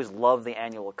general, I've always loved the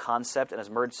annual concept, and as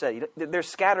Merd said, they're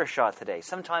scattershot today.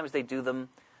 Sometimes they do them,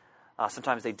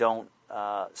 sometimes they don't.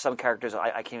 Some characters,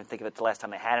 I can't even think of it the last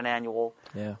time they had an annual.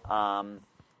 Yeah. I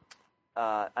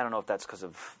don't know if that's because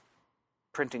of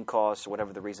printing costs or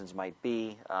whatever the reasons might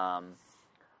be.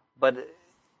 But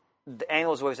the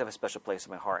annuals always have a special place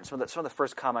in my heart. And some of the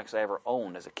first comics I ever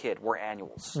owned as a kid were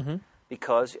annuals. Mm-hmm.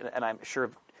 Because, and I'm sure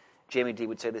Jamie D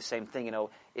would say the same thing,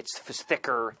 it's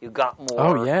thicker, you got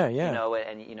more. Oh, yeah.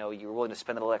 And you were willing to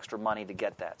spend a little extra money to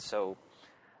get that. So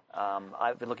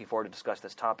I've been looking forward to discuss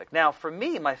this topic. Now, for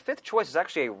me, my fifth choice is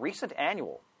actually a recent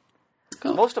annual.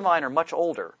 Most of mine are much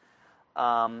older.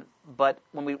 But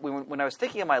when I was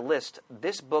thinking of my list,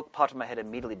 this book popped in my head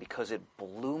immediately because it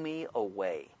blew me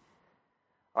away.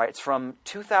 All right, it's from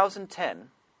 2010,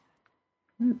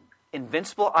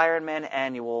 Invincible Iron Man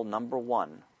Annual #1,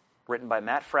 written by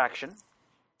Matt Fraction,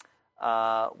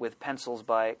 with pencils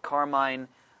by Carmine,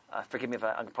 forgive me if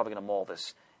I'm probably going to maul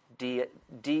this,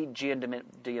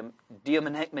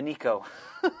 Diomenico.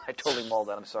 I totally mauled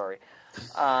that, I'm sorry.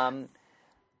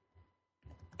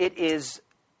 It is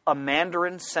a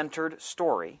Mandarin-centered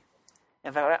story.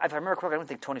 In fact, if I remember correctly, I don't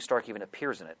think Tony Stark even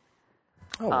appears in it.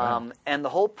 Oh, wow. And the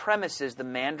whole premise is the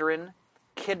Mandarin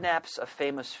kidnaps a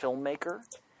famous filmmaker,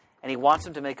 and he wants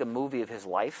him to make a movie of his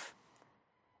life.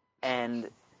 And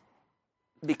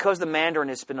because the Mandarin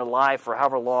has been alive for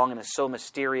however long and is so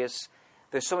mysterious,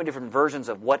 there's so many different versions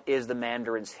of what is the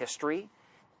Mandarin's history.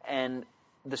 And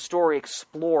the story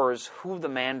explores who the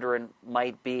Mandarin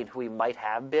might be and who he might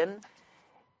have been.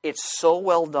 It's so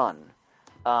well done.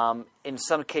 In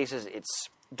some cases, it's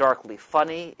darkly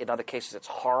funny. In other cases, it's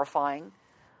horrifying.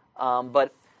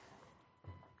 But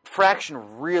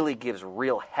Fraction really gives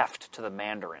real heft to the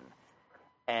Mandarin.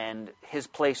 and his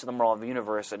place in the Marvel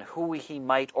Universe and who he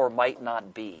might or might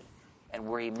not be and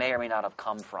where he may or may not have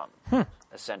come from,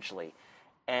 essentially.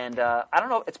 And I don't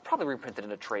know, it's probably reprinted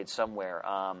in a trade somewhere.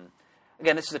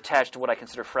 Again, this is attached to what I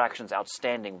consider Fraction's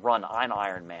outstanding run on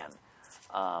Iron Man.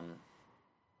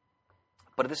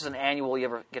 But if this is an annual you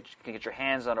ever can get your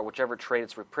hands on, or whichever trade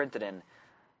it's reprinted in,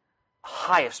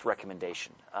 highest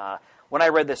recommendation. When I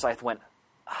read this, I went,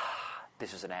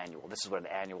 this is an annual. This is what an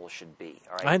annual should be.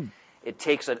 All right? It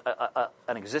takes an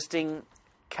existing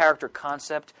character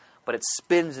concept, but it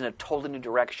spins in a totally new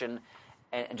direction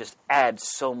and just adds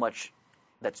so much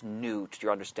that's new to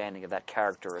your understanding of that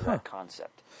character or that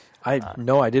concept. I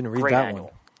didn't read that annual.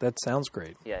 one. That sounds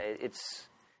great. Yeah, it's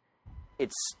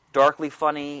darkly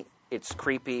funny. It's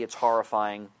creepy. It's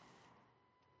horrifying.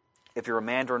 If you're a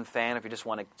Mandarin fan, if you just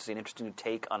want to see an interesting new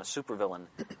take on a supervillain,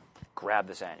 grab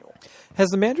this annual. Has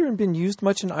the Mandarin been used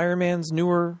much in Iron Man's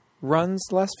newer runs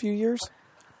the last few years?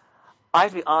 I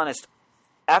have to be honest.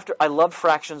 I loved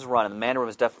Fraction's run, and the Mandarin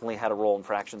has definitely had a role in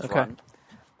Fraction's run.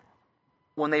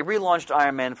 When they relaunched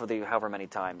Iron Man for the however many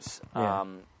times, a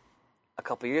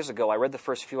couple of years ago, I read the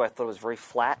first few. I thought it was very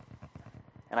flat,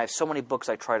 and I have so many books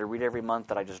I try to read every month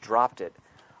that I just dropped it.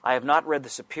 I have not read the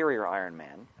Superior Iron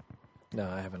Man. No,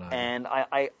 I haven't either. And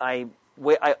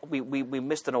we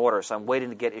missed an order, so I'm waiting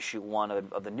to get issue 1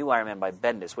 of the new Iron Man by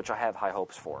Bendis, which I have high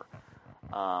hopes for.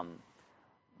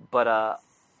 But I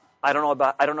don't know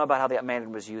about how the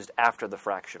Mandarin was used after the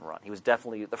Fraction run. He was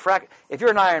definitely if you're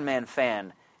an Iron Man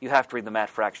fan, you have to read the Matt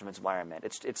Fraction's Iron Man.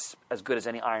 It's as good as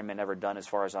any Iron Man ever done, as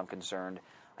far as I'm concerned.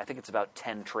 I think it's about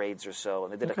 10 trades or so,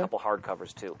 and they did a couple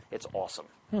hardcovers too. It's awesome.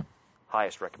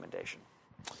 Highest recommendation.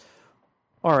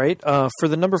 All right. For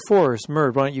the number 4s,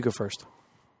 Murd, why don't you go first?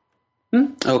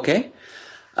 Okay.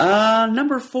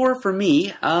 Number 4 for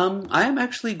me, I'm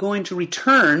actually going to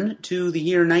return to the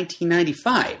year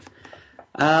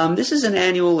 1995. This is an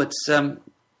annual. It's kind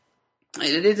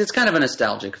of a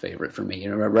nostalgic favorite for me,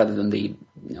 rather than the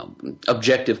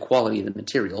objective quality of the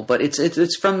material. But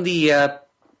it's from the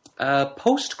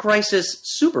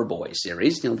post-crisis Superboy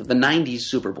series, the 90s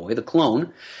Superboy, the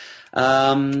clone.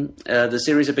 The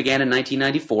series that began in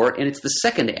 1994, and it's the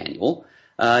second annual.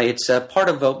 It's part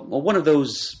of one of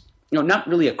those, not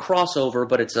really a crossover,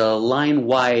 but it's a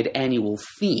line-wide annual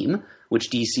theme, which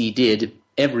DC did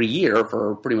every year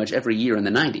for pretty much every year in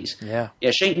the 90s. Yeah,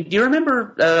 Shane, do you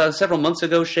remember several months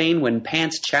ago, Shane, when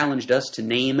Pants challenged us to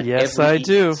name Yes, I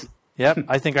do. Yep,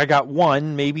 I think I got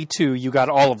 1, maybe 2. You got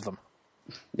all of them.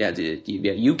 Yeah,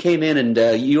 you came in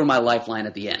and you were my lifeline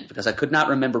at the end, because I could not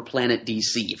remember Planet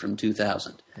DC from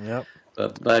 2000. Yep.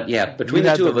 But yeah, between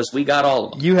the two of us, we got all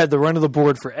of them. You had the run of the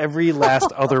board for every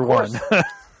last other one.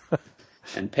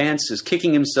 And Pants is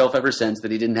kicking himself ever since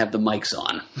that he didn't have the mics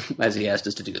on, as he asked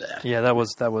us to do that. Yeah, that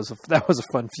was a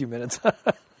fun few minutes.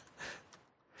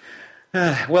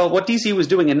 Well, what DC was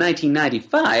doing in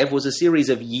 1995 was a series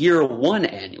of Year 1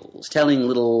 annuals, telling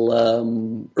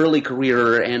little early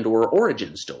career and or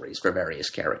origin stories for various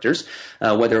characters,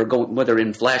 whether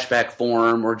in flashback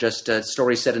form or just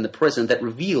stories set in the present that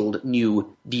revealed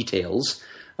new details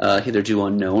hitherto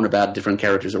unknown about different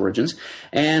characters' origins.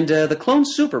 And the clone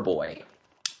Superboy,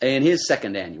 in his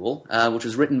second annual, which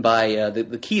was written by the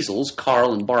Kiesels,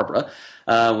 Carl and Barbara,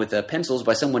 with pencils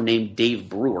by someone named Dave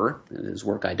Brewer. His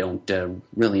work I don't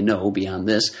really know beyond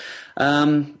this.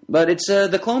 But it's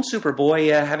the clone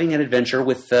Superboy having an adventure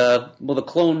with the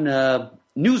clone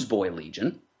Newsboy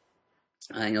Legion.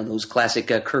 Those classic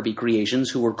Kirby creations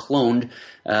who were cloned,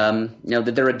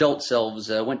 that their adult selves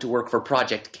went to work for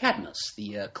Project Cadmus,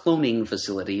 the cloning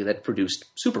facility that produced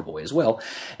Superboy as well.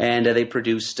 And they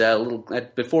produced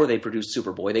before they produced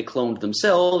Superboy, they cloned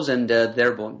themselves and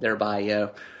thereby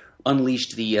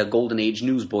unleashed the Golden Age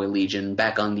Newsboy Legion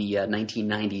back on the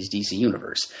 1990s DC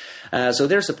Universe. So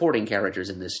they're supporting characters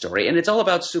in this story. And it's all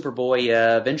about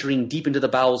Superboy venturing deep into the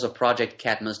bowels of Project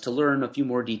Cadmus to learn a few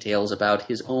more details about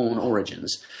his own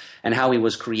origins and how he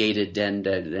was created and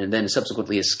then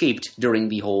subsequently escaped during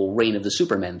the whole reign of the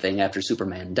Superman thing after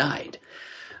Superman died.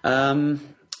 And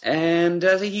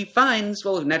he finds,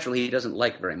 well, naturally he doesn't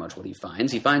like very much what he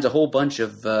finds. He finds a whole bunch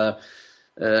of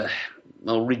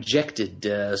rejected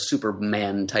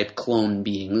Superman-type clone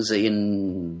beings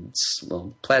in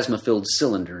plasma-filled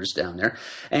cylinders down there.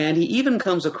 And he even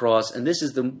comes across, and this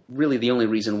is really the only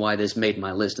reason why this made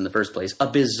my list in the first place, a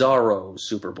Bizarro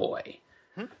Superboy.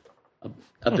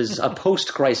 A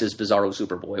post-crisis Bizarro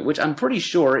Superboy, which I'm pretty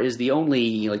sure is the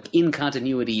only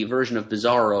in-continuity version of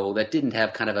Bizarro that didn't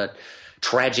have kind of a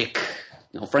tragic,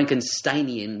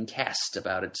 Frankensteinian cast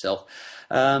about itself.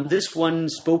 This one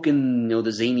spoke in,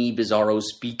 the zany Bizarro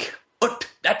speak. But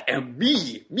that am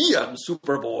me. Me am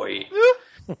Superboy.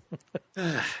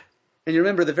 And you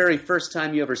remember the very first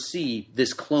time you ever see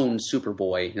this clone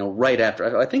Superboy, right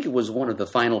after, I think it was one of the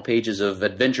final pages of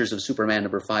Adventures of Superman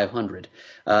number 500.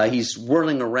 He's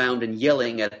whirling around and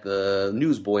yelling at the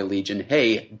Newsboy Legion,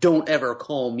 "Hey, don't ever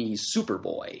call me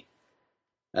Superboy."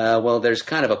 Well, there's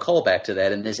kind of a callback to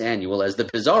that in this annual, as the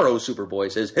Bizarro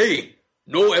Superboy says, "Hey,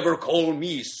 no ever call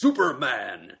me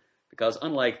Superman." Because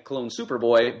unlike Clone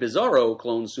Superboy, Bizarro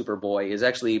Clone Superboy is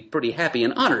actually pretty happy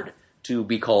and honored to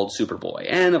be called Superboy.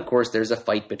 And, of course, there's a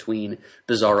fight between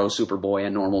Bizarro Superboy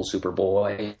and normal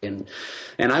Superboy. And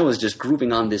I was just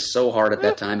grooving on this so hard at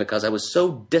that time because I was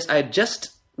so... I had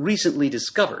just recently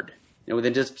discovered,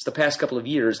 within just the past couple of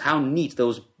years, how neat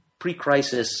those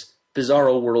pre-crisis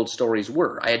Bizarro World stories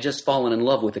were. I had just fallen in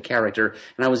love with the character,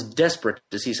 and I was desperate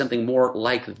to see something more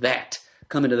like that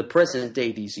come into the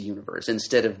present-day DC universe,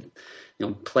 instead of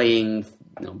playing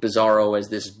Bizarro as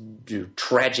this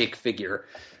tragic figure.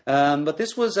 But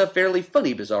this was a fairly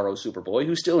funny Bizarro Superboy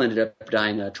who still ended up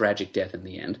dying a tragic death in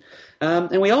the end.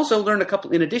 And we also learned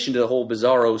in addition to the whole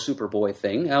Bizarro Superboy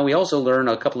thing, we also learned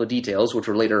a couple of details which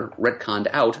were later retconned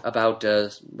out about,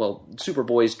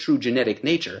 Superboy's true genetic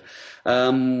nature.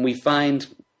 We find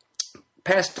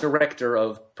past director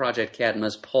of Project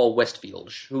Cadmus, Paul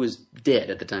Westfield, who is dead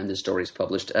at the time this story is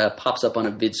published, pops up on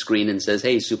a vid screen and says,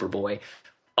 "Hey, Superboy,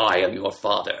 I am your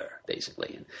father,"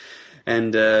 basically.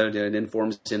 And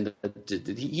informs him that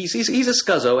he's a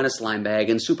scuzzo and a slime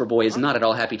bag, and Superboy is not at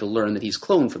all happy to learn that he's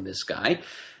cloned from this guy.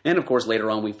 And, of course,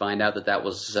 later on we find out that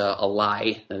was a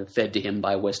lie fed to him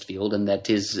by Westfield, and that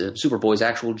his Superboy's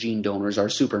actual gene donors are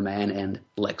Superman and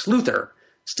Lex Luthor.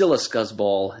 Still a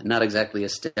scuzzball, not exactly a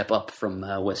step up from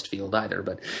Westfield either.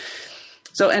 But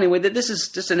so anyway, this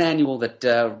is just an annual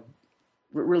that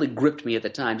really gripped me at the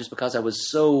time, just because I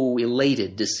was so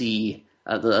elated to see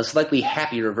a slightly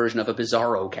happier version of a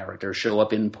Bizarro character show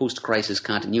up in post-crisis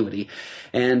continuity.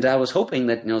 And I was hoping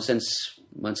that, since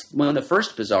when the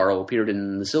first Bizarro appeared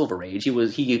in the Silver Age,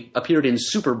 he appeared in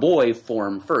Superboy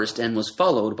form first and was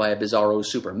followed by a Bizarro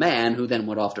Superman, who then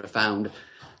went off to found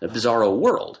the Bizarro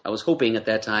world. I was hoping at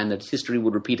that time that history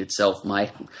would repeat itself.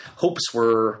 My hopes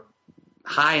were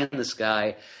high in the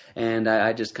sky, and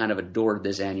I just kind of adored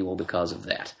this annual because of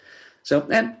that. So,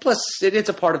 and plus, it's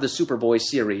a part of the Superboy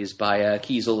series by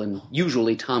Kiesel and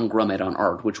usually Tom Grummett on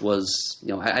art, which was,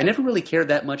 I never really cared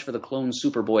that much for the clone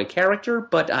Superboy character,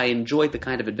 but I enjoyed the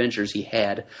kind of adventures he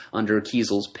had under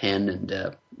Kiesel's pen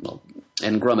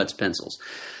and Grummett's pencils.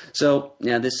 So,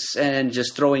 and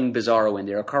just throwing Bizarro in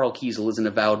there. Carl Kiesel is an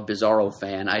avowed Bizarro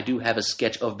fan. I do have a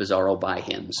sketch of Bizarro by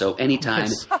him. So anytime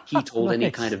he told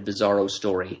any kind of Bizarro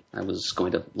story, I was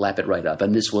going to lap it right up.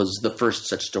 And this was the first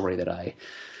such story that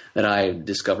I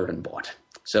discovered and bought.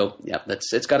 So,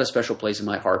 it's got a special place in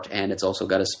my heart, and it's also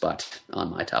got a spot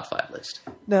on my top 5 list.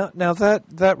 Now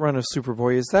that run of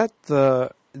Superboy, is that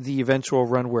the eventual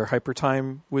run where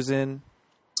Hypertime was in?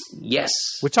 Yes.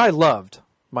 Which I loved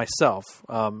myself,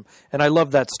 and I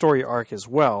love that story arc as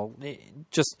well.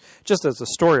 Just as a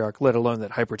story arc, let alone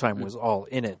that Hypertime was all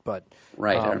in it. But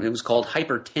right, it was called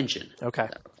Hypertension. Okay.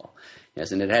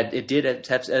 Yes, and it did,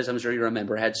 as I'm sure you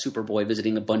remember, had Superboy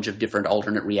visiting a bunch of different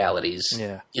alternate realities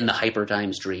in the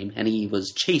Hypertime stream, and he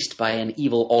was chased by an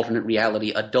evil alternate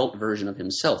reality adult version of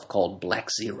himself called Black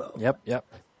Zero. Yep.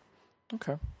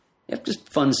 Okay. Yep, just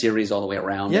fun series all the way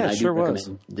around. Yeah, and I sure do recommend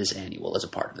was. this annual as a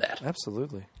part of that.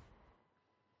 Absolutely.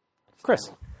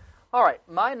 Chris. All right,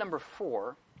 my number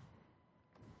 4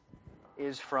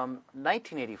 is from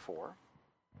 1984,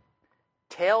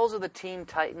 Tales of the Teen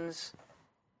Titans,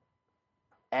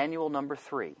 annual number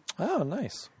 3. Oh,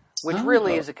 nice. Which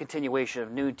really is a continuation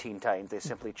of New Teen Titans. They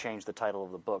simply changed the title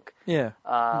of the book. Yeah.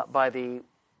 By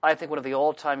I think one of the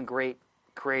all-time great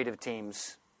creative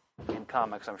teams in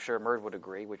comics, I'm sure Murd would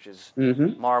agree, which is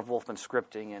Marv Wolfman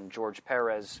scripting and George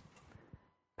Perez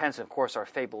Pence. Of course, our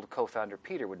fabled co-founder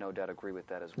Peter would no doubt agree with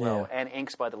that as well. Yeah. And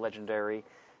inks by the legendary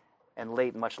and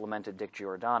late much lamented Dick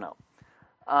Giordano.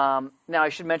 Now, I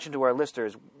should mention to our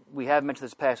listeners, we have mentioned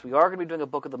this past, we are going to be doing a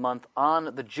book of the month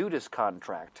on the Judas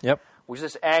Contract, which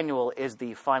this annual is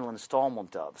the final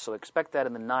installment of. So expect that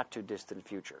in the not-too-distant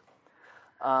future.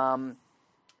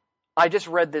 I just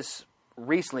read this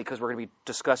recently because we're going to be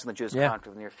discussing the Judas Contract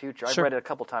in the near future. I've read it a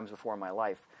couple times before in my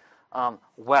life.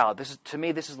 Wow, this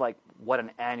is like what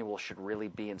an annual should really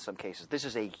be in some cases. This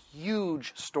is a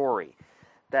huge story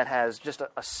that has just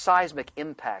a seismic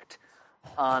impact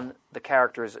on the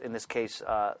characters, in this case,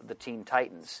 the Teen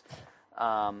Titans.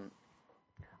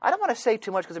 I don't want to say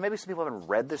too much because maybe some people haven't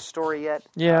read this story yet.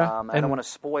 Yeah. I don't want to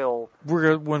spoil.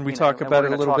 When we talk about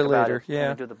it a little bit later. When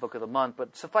we do the book of the month.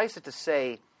 But suffice it to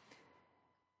say,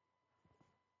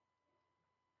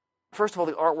 first of all,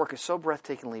 the artwork is so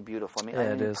breathtakingly beautiful. I mean,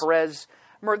 it is. Perez.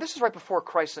 Remember, this is right before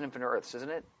Crisis on Infinite Earths, isn't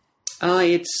it?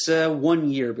 It's 1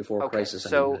 year before Crisis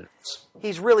on Infinite Earths.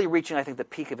 He's really reaching, I think, the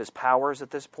peak of his powers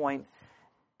at this point.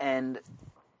 And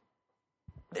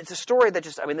it's a story that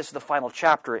just, I mean, this is the final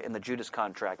chapter in the Judas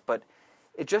contract, but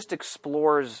it just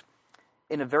explores,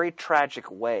 in a very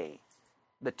tragic way,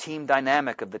 the team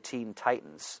dynamic of the Teen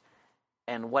Titans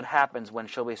and what happens when,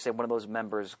 shall we say, one of those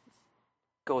members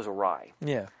goes awry.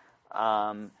 Yeah.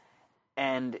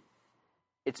 And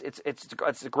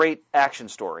it's a great action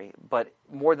story, but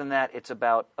more than that, it's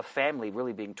about a family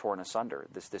really being torn asunder,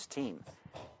 this team,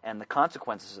 and the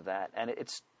consequences of that, and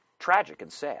it's tragic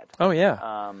and sad. Oh,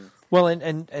 yeah. Well,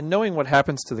 and knowing what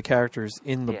happens to the characters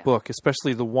in the book,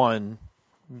 especially the one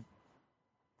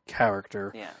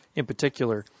character in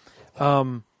particular,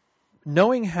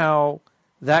 knowing how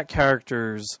that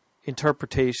character's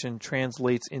interpretation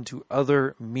translates into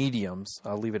other mediums,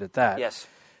 I'll leave it at that. Yes.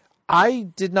 I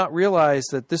did not realize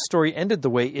that this story ended the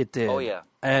way it did. Oh, yeah.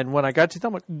 And when I got to it,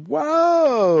 I'm like,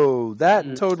 whoa,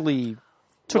 that totally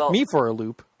took me for a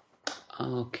loop.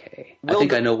 Okay. I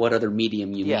think I know what other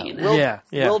medium you mean.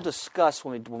 We'll discuss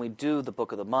when we do the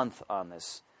Book of the Month on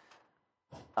this.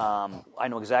 I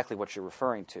know exactly what you're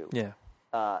referring to. Yeah.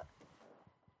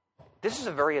 This is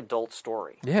a very adult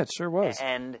story. Yeah, it sure was.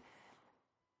 And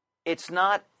it's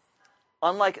not...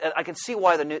 Unlike, I can see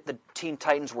why the Teen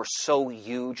Titans were so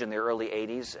huge in the early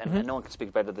 80s, and no one can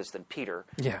speak better to this than Peter.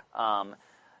 Yeah.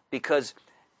 Because,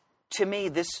 to me,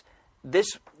 this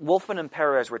Wolfman and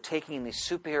Perez were taking the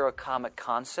superhero comic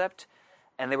concept,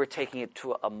 and they were taking it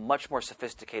to a much more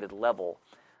sophisticated level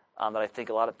that I think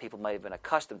a lot of people might have been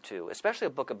accustomed to, especially a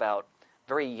book about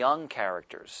very young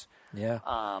characters. Yeah.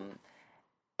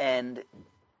 And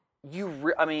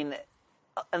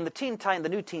and the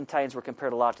new Teen Titans were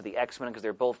compared a lot to the X-Men because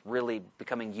they're both really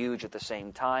becoming huge at the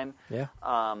same time. Yeah.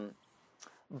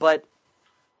 But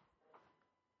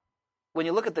when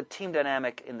you look at the team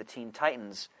dynamic in the Teen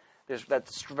Titans,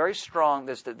 that's very strong.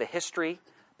 There's the history,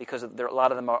 because a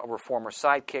lot of them were former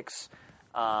sidekicks,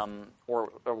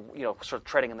 or sort of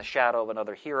treading in the shadow of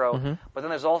another hero. But then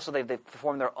there's also they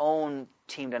formed their own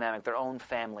team dynamic, their own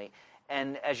family.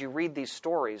 And as you read these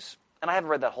stories, and I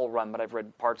haven't read that whole run, but I've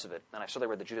read parts of it, and I certainly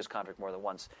read the Judas Contract more than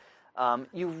once.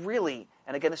 You really,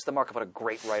 and again, this is the mark of what a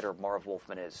great writer Marv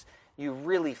Wolfman is, you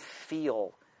really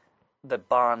feel the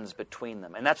bonds between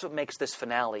them. And that's what makes this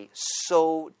finale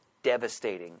so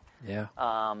devastating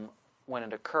when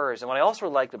it occurs. And what I also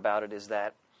liked about it is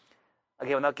that,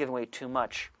 again, without giving away too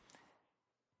much,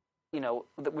 we talk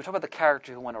about the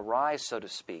character who went awry, so to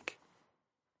speak.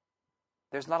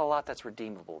 There's not a lot that's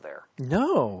redeemable there.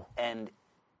 No. And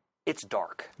it's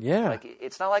dark. Yeah. Like,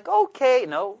 it's not like, okay,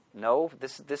 no,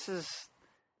 this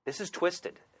is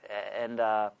twisted. And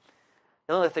the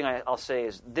only other thing I'll say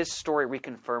is this story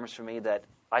reconfirms for me that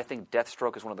I think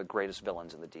Deathstroke is one of the greatest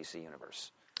villains in the DC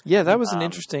universe. Yeah, that was an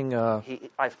interesting...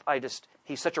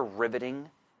 He's such a riveting,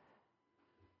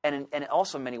 and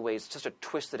also in many ways, just a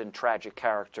twisted and tragic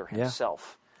character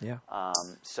himself. Yeah.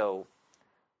 So,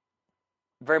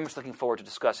 very much looking forward to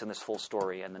discussing this full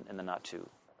story in the not too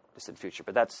distant future.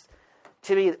 But that's,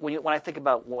 to me, when I think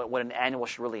about what an annual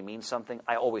should really mean something,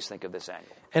 I always think of this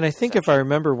annual. And I think if I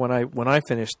remember when I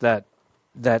finished that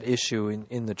issue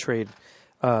in the trade,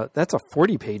 that's a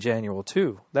 40-page annual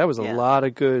too. That was a lot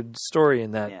of good story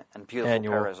in that and beautiful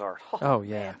annual. Perez art. Oh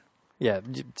yeah, man. Yeah.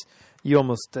 You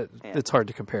almost it's hard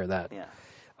to compare that. Yeah.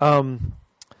 All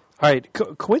right.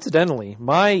 Coincidentally,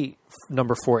 my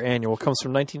number 4 annual comes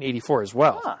from 1984 as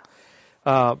well.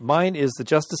 Mine is the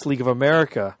Justice League of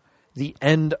America, the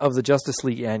end of the Justice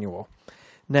League annual.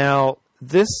 Now,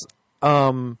 this,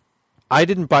 I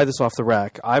didn't buy this off the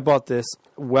rack. I bought this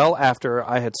well after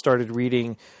I had started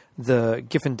reading the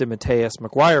Giffen de Mateus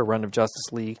McGuire run of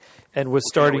Justice League and was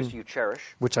starting... Which you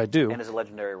cherish. Which I do. And is a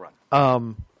legendary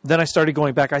run. Then I started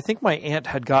going back. I think my aunt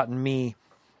had gotten me,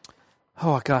 I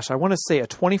want to say a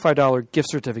 $25 gift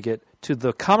certificate to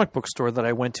the comic book store that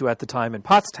I went to at the time in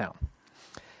Pottstown.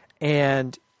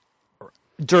 And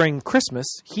during Christmas,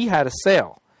 he had a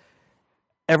sale.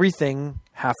 Everything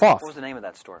half off. What was the name of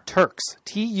that store? Turks.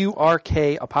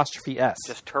 TURK''S.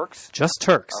 Just Turks? Just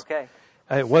Turks. Okay.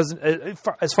 It wasn't,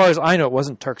 as far as I know, it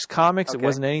wasn't Turks Comics. Okay. It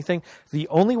wasn't anything. The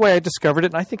only way I discovered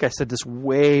it, and I think I said this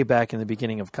way back in the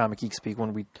beginning of Comic Geek Speak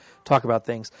when we talk about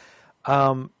things,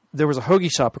 there was a hoagie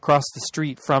shop across the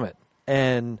street from it,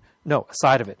 a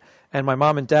side of it. And my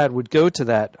mom and dad would go to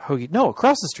that hoagie. No,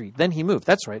 across the street. Then he moved.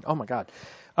 That's right. Oh, my God.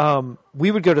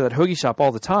 We would go to that hoagie shop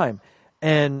all the time.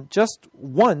 And just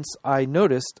once I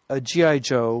noticed a G.I.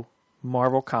 Joe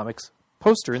Marvel Comics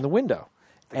poster in the window.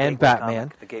 and Gateway Batman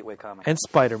comic, the Gateway comic. and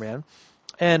Spider-Man.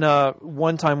 And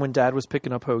one time when Dad was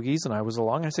picking up hoagies and I was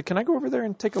along, I said, can I go over there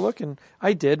and take a look? And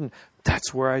I did, and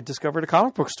that's where I discovered a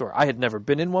comic book store. I had never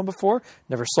been in one before,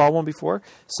 never saw one before.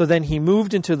 So then he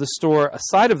moved into the store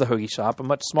aside of the hoagie shop, a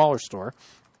much smaller store,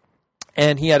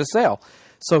 and he had a sale.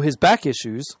 So his back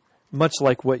issues, much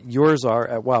like what yours are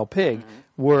at Wild Pig,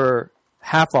 were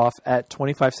half off at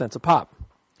 25 cents a pop.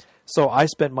 So I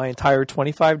spent my entire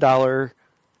 $25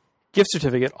 gift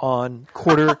certificate on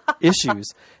quarter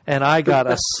issues, and I got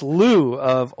a slew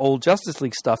of old Justice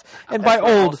League stuff. And That's by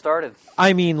where it all old, started.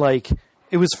 I mean like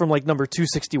it was from like number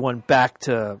 261 back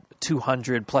to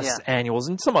 200 plus annuals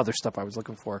and some other stuff I was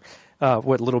looking for,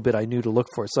 what little bit I knew to look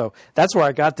for. So that's where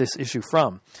I got this issue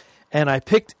from. And I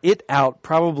picked it out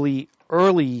probably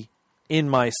early in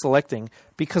my selecting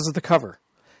because of the cover.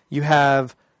 You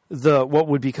have what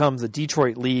would become the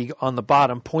Detroit League on the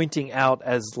bottom pointing out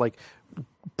as like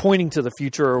pointing to the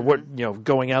future or what,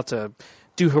 going out to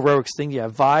do heroics thing. You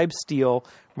have Vibe, Steel,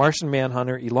 Martian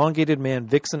Manhunter, Elongated Man,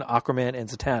 Vixen, Aquaman, and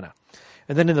Zatanna.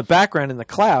 And then in the background in the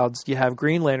clouds, you have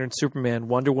Green Lantern, Superman,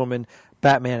 Wonder Woman,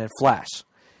 Batman, and Flash.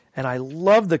 And I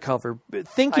love the cover,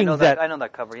 thinking I know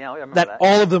that cover. Yeah, I remember that.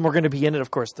 All of them were going to be in it.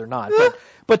 Of course, they're not.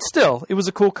 But still, it was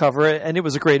a cool cover, and it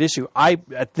was a great issue. I,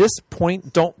 at this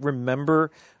point, don't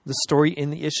remember the story in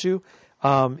the issue.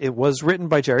 It was written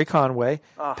by Jerry Conway,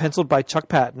 penciled by Chuck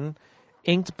Patton,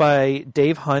 inked by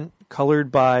Dave Hunt, colored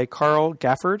by Carl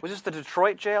Gafford. Was this the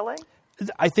Detroit JLA?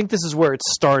 I think this is where it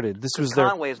started. This was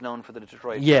Conway is known for the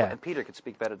Detroit. Yeah. And Peter could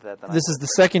speak better to that than This is the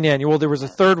second annual. There was a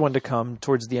third one to come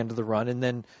towards the end of the run, and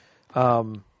then, I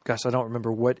don't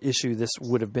remember what issue this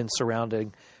would have been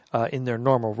surrounding in their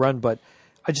normal run, but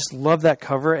I just love that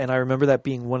cover, and I remember that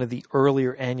being one of the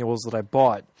earlier annuals that I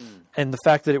bought. And the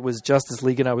fact that it was Justice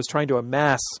League, and I was trying to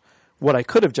amass what I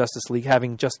could of Justice League,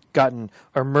 having just gotten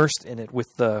immersed in it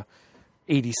with the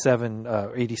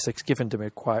 86 Giffen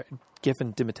DeMatteis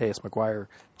McGuire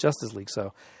Justice League.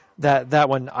 So that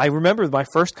one, I remember my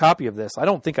first copy of this. I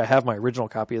don't think I have my original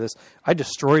copy of this. I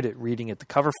destroyed it reading it. The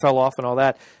cover fell off and all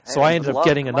that. So I ended up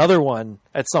getting another one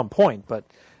at some point. But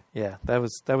yeah, that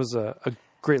was a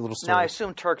great little story. Now, I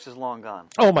assume Turks is long gone.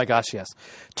 Oh, my gosh, yes.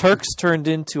 Turks turned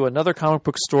into another comic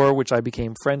book store, which I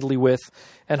became friendly with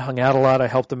and hung out a lot. I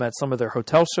helped them at some of their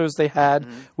hotel shows they had,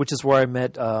 which is where I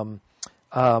met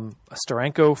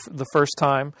Steranko the first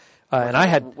time.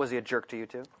 Was he a jerk to you,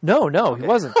 too? No, he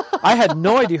wasn't. I had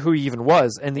no idea who he even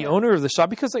was. And the owner of the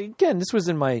shop, because, again, this was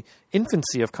in my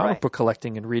infancy of comic book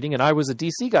collecting and reading, and I was a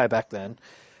DC guy back then.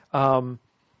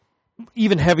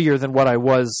 Even heavier than what I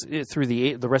was through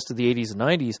the rest of the 80s and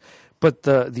 90s. But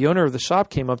the owner of the shop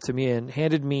came up to me and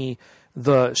handed me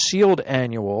the S.H.I.E.L.D.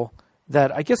 annual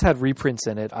that I guess had reprints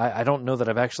in it. I don't know that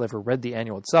I've actually ever read the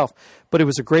annual itself, but it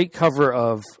was a great cover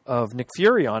of Nick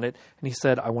Fury on it. And he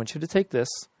said, I want you to take this,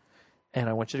 and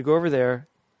I want you to go over there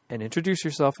and introduce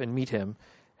yourself and meet him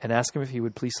and ask him if he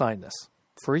would please sign this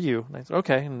for you. And I said,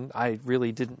 okay. And I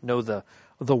really didn't know the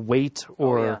weight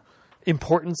or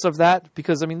importance of that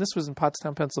because, this was in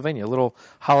Pottstown, Pennsylvania, a little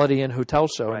Holiday Inn hotel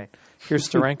show. Right. And here's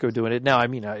Steranko doing it. Now,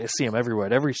 I see him everywhere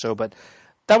at every show, but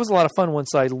that was a lot of fun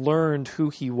once I learned who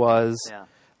he was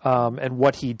and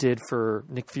what he did for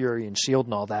Nick Fury and S.H.I.E.L.D.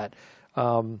 and all that.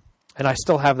 And I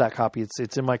still have that copy.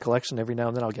 It's in my collection. Every now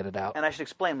and then I'll get it out. And I should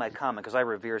explain my comment because I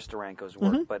revere Steranko's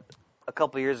work, but a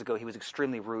couple of years ago he was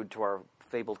extremely rude to our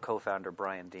fabled co-founder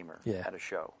Brian Deemer at a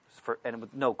show, and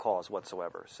with no cause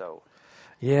whatsoever. So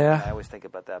I always think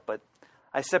about that. But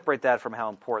I separate that from how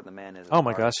important the man is. Oh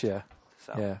my gosh, yeah.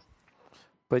 So. Yeah.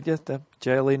 But yeah, that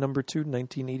JLA number 2,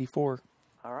 1984.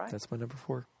 All right. That's my number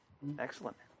 4.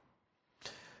 Excellent.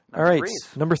 All right,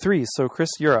 number 3. So Chris,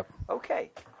 you're up.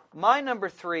 Okay. My number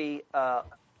 3,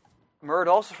 Murd,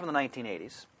 also from the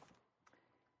 1980s.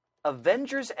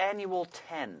 Avengers Annual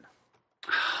 10.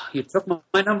 You took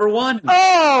my number 1.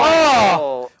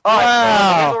 Oh!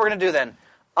 Wow. Here's what we're going to do then.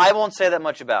 I won't say that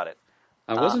much about it.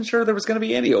 I wasn't sure there was going to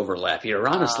be any overlap here,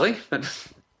 honestly. But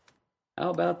how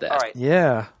about that? All right.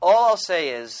 Yeah. All I'll say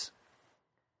is,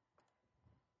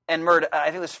 and Murd, I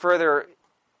think this further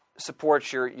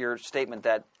supports your statement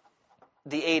that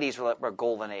the 80s were a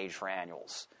golden age for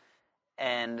annuals.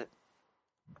 And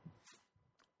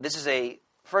this is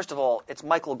first of all, it's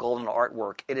Michael Golden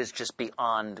artwork. It is just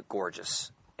beyond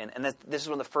gorgeous. And this is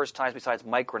one of the first times, besides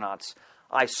Micronauts,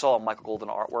 I saw Michael Golden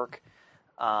artwork.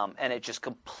 And it just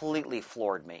completely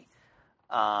floored me.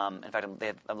 In fact,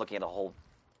 I'm looking at a whole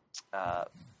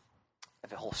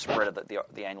spread of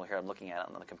the annual here. I'm looking at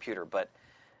it on the computer. But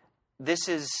this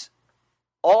is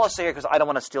all I'll say here because I don't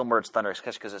want to steal Murd's thunder,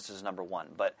 because this is number 1.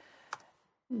 But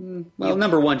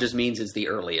number 1 just means it's the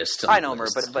earliest. I know,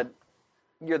 Murd, but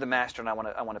you're the master, and I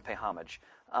want to pay homage.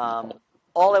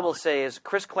 All I will say is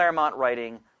Chris Claremont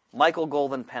writing, Michael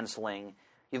Golden penciling.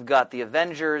 You've got the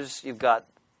Avengers. You've got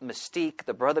Mystique,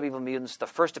 the Brother of Evil Mutants, the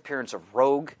first appearance of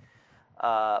Rogue,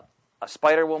 a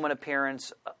Spider-Woman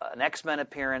appearance, an X-Men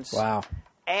appearance. Wow.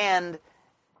 And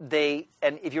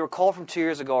if you recall from 2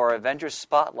 years ago, our Avengers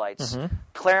Spotlights,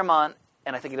 Claremont,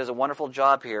 and I think he does a wonderful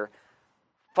job here,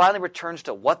 finally returns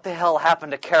to what the hell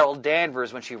happened to Carol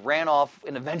Danvers when she ran off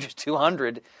in Avengers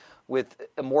 200 with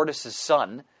Immortus'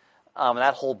 son.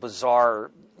 That whole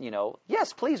bizarre,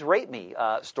 yes, please rape me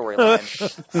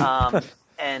storyline.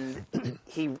 And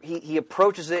he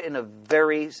approaches it in a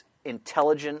very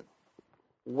intelligent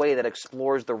way that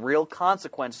explores the real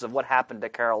consequences of what happened to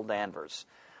Carol Danvers.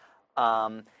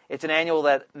 It's an annual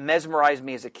that mesmerized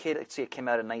me as a kid. Let's see, it came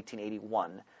out in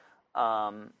 1981.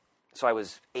 So I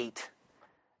was 8.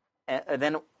 And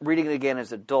then reading it again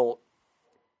as an adult,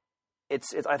 I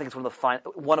think it's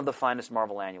one of the finest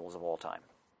Marvel annuals of all time.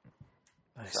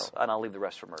 Nice. So, and I'll leave the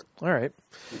rest for Mert. All right.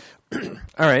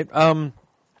 All right.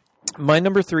 My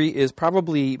number 3 is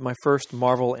probably my first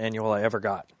Marvel annual I ever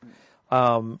got.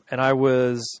 And I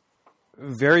was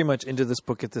very much into this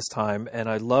book at this time, and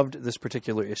I loved this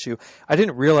particular issue. I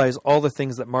didn't realize all the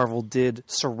things that Marvel did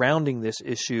surrounding this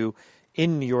issue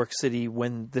in New York City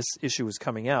when this issue was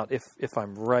coming out, if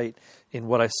I'm right in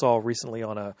what I saw recently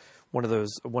on one of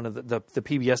the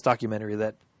PBS documentary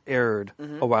that aired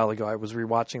a while ago. I was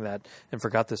rewatching that and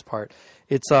forgot this part.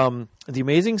 It's The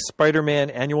Amazing Spider-Man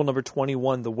Annual Number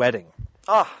 21, The Wedding.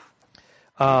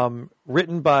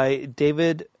 Written by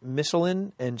David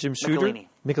Michelin and Jim Shooter.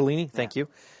 Michelini, thank you.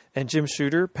 And Jim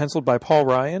Shooter, penciled by Paul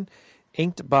Ryan,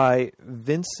 inked by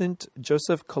Vincent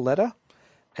Joseph Coletta,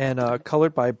 and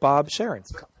colored by Bob Sharon.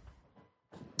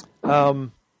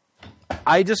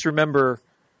 I just remember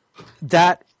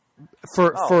that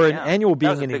for an annual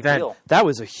being an event, deal. That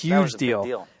was a huge deal.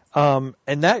 Big deal.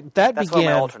 And that That's began. That's one of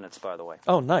my alternates, by the way.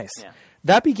 Oh, nice. Yeah.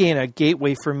 That began a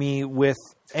gateway for me with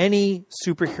any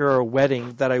superhero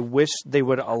wedding that I wish they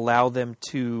would allow them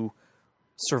to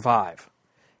survive,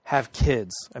 have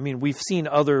kids. I mean, we've seen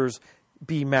others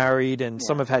be married and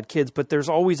some have had kids, but there's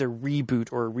always a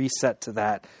reboot or a reset to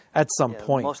that at some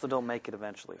point. Most of them don't make it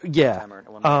eventually. Yeah. One way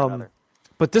or another.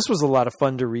 But this was a lot of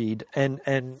fun to read, and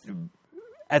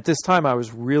at this time I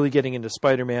was really getting into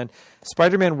Spider-Man.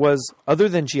 Spider-Man was, other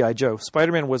than G.I. Joe,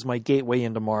 Spider-Man was my gateway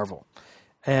into Marvel.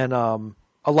 And a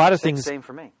lot of things... Same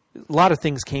for me. A lot of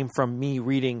things came from me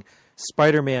reading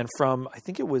Spider-Man from, I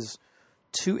think it was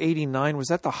 289. Was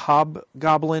that the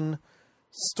Hobgoblin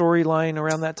storyline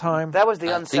around that time? That was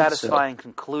the unsatisfying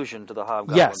conclusion to the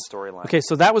Hobgoblin storyline. Okay,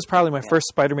 so that was probably my first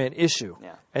Spider-Man issue.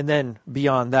 Yeah. And then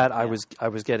beyond that, I was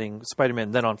getting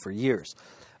Spider-Man then on for years.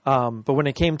 But when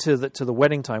it came to the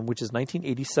wedding time, which is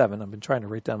 1987, I've been trying to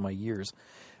write down my years,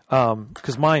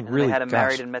 because mine and really... They had him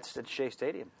married in Met Shea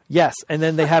Stadium. Yes, and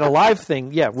then they had a live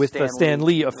thing, with Stan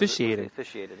Lee officiating.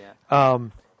 Officiated, yeah.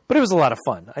 But it was a lot of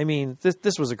fun. I mean,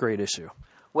 this was a great issue.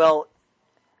 Well,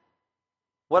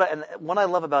 what I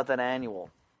love about that annual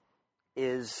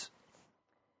is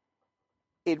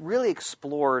it really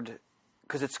explored,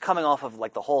 because it's coming off of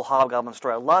like the whole Hobgoblin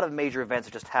story. A lot of major events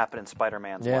that just happened in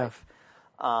Spider-Man's life,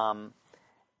 and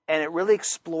it really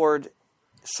explored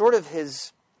sort of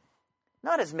his,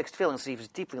 not his mixed feelings. He was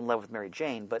deeply in love with Mary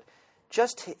Jane, but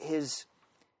just his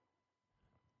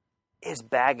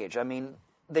baggage. I mean,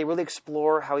 they really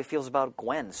explore how he feels about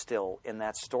Gwen still in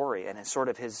that story, and it's sort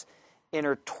of his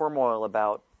inner turmoil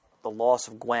about the loss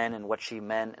of Gwen and what she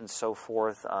meant and so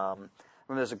forth. Remember,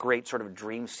 there's a great sort of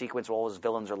dream sequence where all his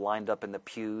villains are lined up in the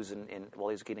pews and while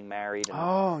he's getting married.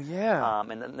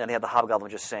 And, and then they have the Hobgoblin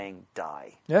just saying,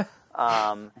 die. Yeah.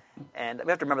 And we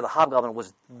have to remember the Hobgoblin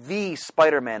was the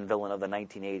Spider-Man villain of the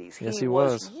 1980s. Yes, he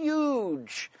was.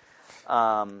 Huge.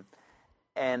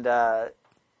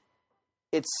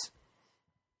 It's...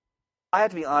 I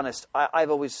have to be honest,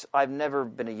 I've never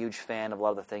been a huge fan of a lot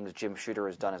of the things Jim Shooter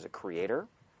has done as a creator.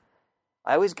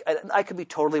 I could be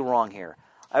totally wrong here.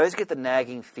 I always get the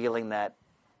nagging feeling that,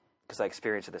 because I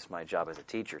experienced this in my job as a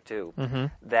teacher too,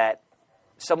 that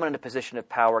someone in a position of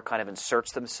power kind of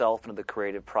inserts themselves into the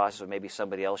creative process, or maybe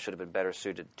somebody else should have been better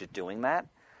suited to doing that,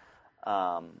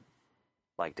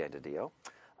 like Dan DiDio.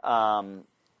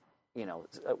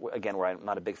 Again, where I'm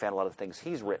not a big fan of a lot of the things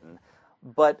he's written,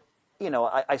 but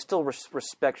I still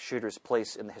respect Shooter's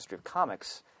place in the history of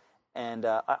comics, and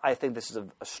I think this is a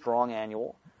strong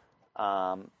annual.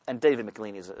 And David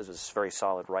McLean is a very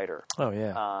solid writer. Oh,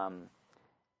 yeah.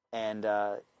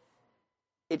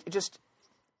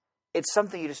 It's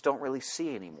something you just don't really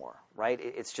see anymore, right?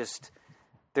 It's just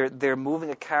they're moving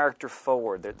a character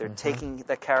forward. They're taking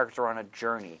the character on a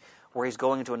journey. where he's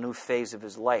going into a new phase of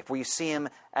his life, where you see him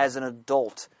as an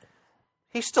adult.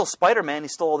 He's still Spider-Man,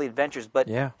 he's still all the adventures, but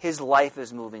his life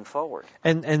is moving forward.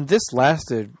 And this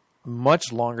lasted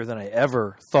much longer than I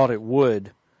ever thought it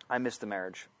would. I miss the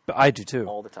marriage. I do too.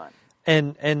 All the time.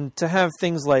 And to have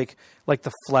things like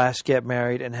the Flash get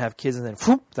married and have kids and then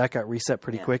whoop, that got reset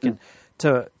pretty quick. And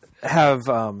to have,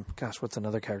 what's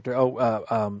another character?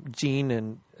 Jean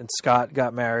and Scott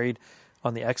got married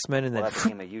on the X-Men, and then that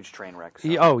became a huge train wreck. So.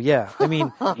 Oh yeah, I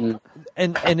mean,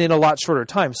 and in a lot shorter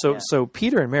time. So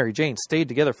Peter and Mary Jane stayed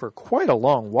together for quite a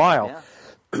long while. Yeah.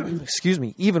 Excuse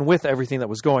me, even with everything that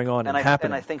was going on and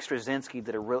happening. And I think Straczynski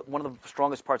did one of the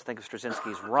strongest parts. I think of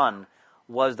Straczynski's run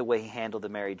was the way he handled the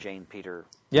Mary Jane Peter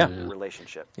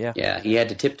relationship. Yeah, he had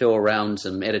to tiptoe around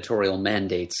some editorial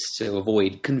mandates to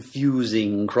avoid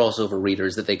confusing crossover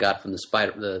readers that they got from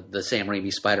the Sam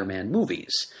Raimi Spider-Man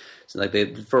movies. So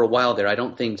for a while there, I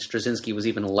don't think Straczynski was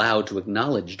even allowed to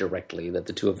acknowledge directly that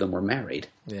the two of them were married.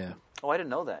 Yeah. Oh, I didn't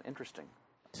know that. Interesting.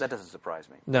 That doesn't surprise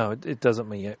me. No, it doesn't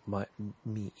me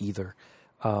either.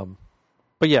 But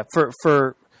yeah,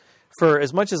 for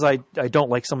as much as I don't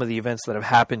like some of the events that have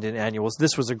happened in annuals,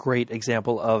 this was a great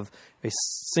example of a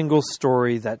single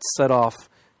story that set off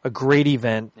a great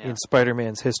event in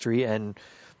Spider-Man's history and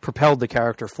propelled the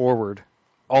character forward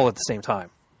all at the same time.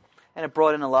 And it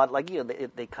brought in a lot,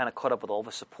 they kind of caught up with all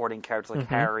the supporting characters like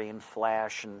Harry and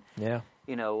Flash, and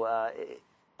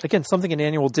again, something an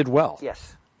annual did well.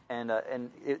 Yes, and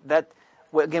again,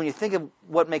 when you think of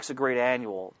what makes a great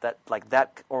annual,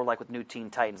 or like with New Teen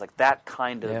Titans, like that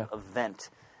kind of event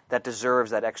that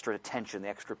deserves that extra attention, the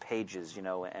extra pages,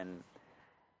 and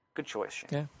good choice, Shane.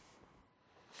 Yeah.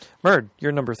 Murd,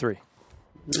 you're number 3.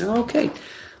 Okay.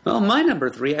 Well, my number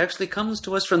 3 actually comes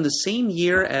to us from the same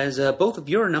year as both of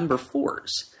your number 4s.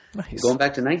 Nice. Going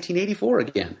back to 1984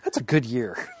 again. That's a good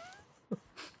year.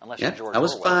 Unless you're George I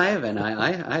was Orwell. 5, and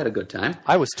I had a good time.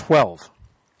 I was 12.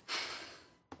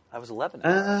 I was 11.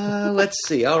 Let's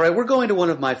see. All right, we're going to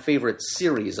one of my favorite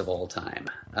series of all time,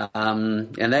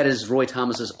 and that is Roy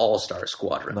Thomas's All-Star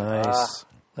Squadron. Nice.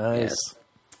 Yes.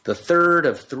 The third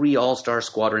of 3 All-Star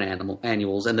Squadron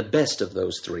annuals, and the best of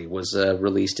those 3 was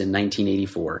released in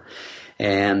 1984.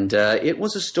 And it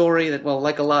was a story that, well,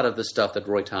 like a lot of the stuff that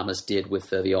Roy Thomas did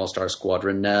with the All-Star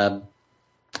Squadron,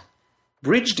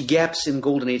 bridged gaps in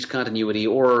Golden Age continuity,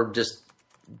 or just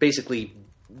basically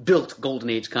built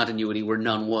Golden Age continuity where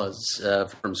none was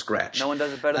from scratch. No one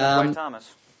does it better than Roy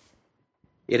Thomas.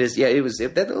 It is,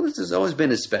 this has always been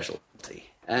his specialty.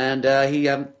 And he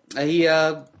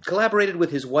collaborated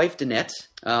with his wife, Danette,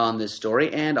 on this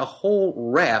story, and a whole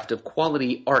raft of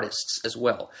quality artists as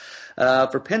well.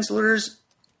 For pencilers,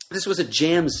 this was a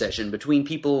jam session between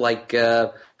people like,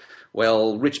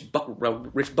 Rich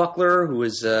Buckler, who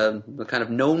is kind of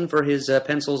known for his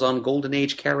pencils on Golden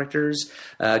Age characters,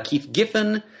 Keith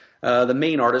Giffen. The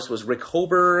main artist was Rick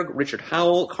Hoberg, Richard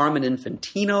Howell, Carmen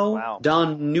Infantino,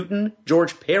 Don Newton,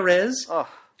 George Perez,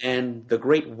 and the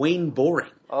great Wayne Boring.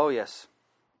 Oh, yes.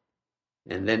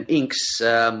 And then inks,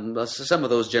 some of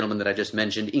those gentlemen that I just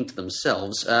mentioned inked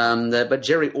themselves, but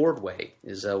Jerry Ordway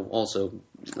is also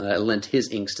lent his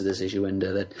inks to this issue, and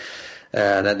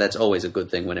that's always a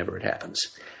good thing whenever it happens.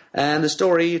 And the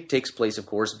story takes place, of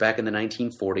course, back in the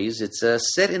 1940s. It's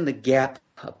set in the gap,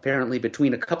 apparently,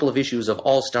 between a couple of issues of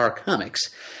All-Star Comics,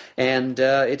 and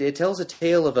it tells a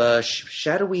tale of a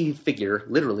shadowy figure,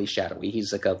 literally shadowy.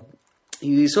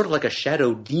 He's sort of like a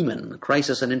shadow demon,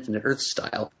 Crisis on Infinite Earth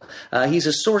style. He's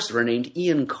a sorcerer named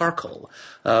Ian Carkle,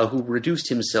 who reduced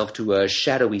himself to a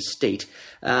shadowy state.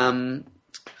 A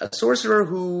sorcerer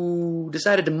who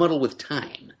decided to muddle with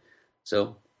time.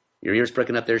 So, your ears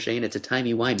pricking up there, Shane? It's a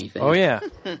timey-wimey thing. Oh, yeah.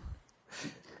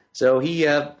 So he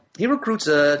recruits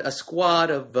a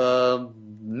squad of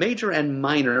major and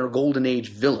minor Golden Age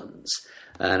villains.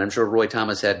 And I'm sure Roy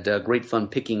Thomas had great fun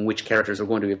picking which characters are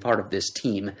going to be a part of this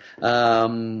team.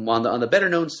 On the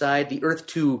better-known side, the Earth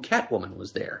 2 Catwoman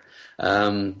was there.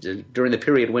 During the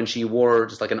period when she wore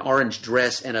just like an orange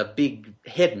dress and a big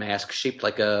head mask shaped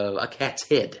like a cat's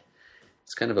head.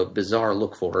 It's kind of a bizarre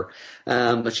look for her.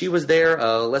 But she was there.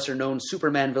 A lesser-known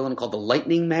Superman villain called the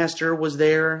Lightning Master was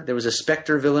there. There was a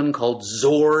Spectre villain called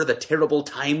Zor, the Terrible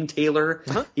Time Tailor.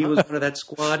 He was one of that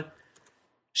squad.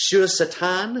 Shur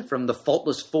Satan from the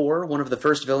Faultless Four, one of the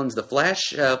first villains the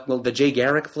Flash, the Jay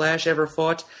Garrick Flash ever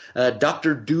fought.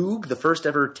 Dr. Doog, the first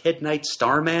ever Ted Knight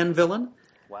Starman villain.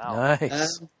 Wow.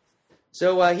 Nice.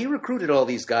 So he recruited all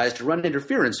these guys to run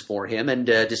interference for him and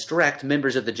distract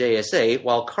members of the JSA,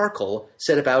 while Carkle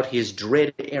set about his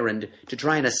dread errand to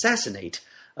try and assassinate.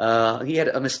 He had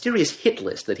a mysterious hit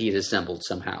list that he had assembled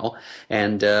somehow,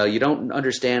 and you don't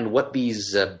understand what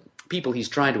these people he's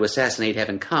trying to assassinate have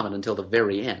in common until the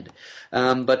very end.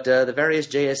 But the various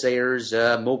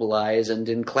JSAers mobilize, and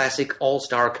in classic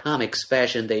all-star comics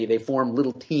fashion, they form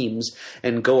little teams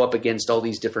and go up against all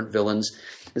these different villains.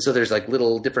 And so there's like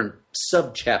little different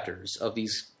sub-chapters of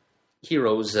these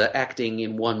heroes acting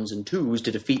in ones and twos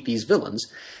to defeat these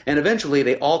villains. And eventually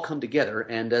they all come together,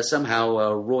 and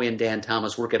somehow Roy and Dan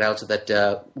Thomas work it out so that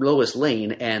Lois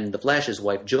Lane and the Flash's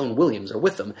wife, Joan Williams, are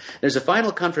with them. There's a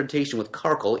final confrontation with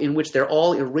Karkle in which they're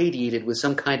all irradiated with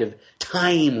some kind of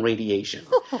time radiation.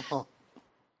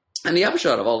 And the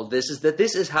upshot of all of this is that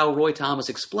this is how Roy Thomas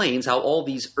explains how all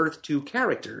these Earth 2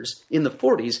 characters in the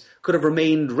 40s could have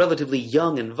remained relatively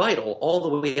young and vital all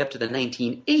the way up to the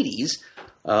 1980s,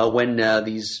 when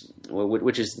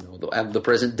which is the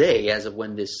present day as of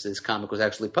when this comic was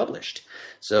actually published.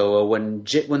 So when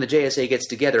the JSA gets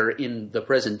together in the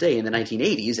present day in the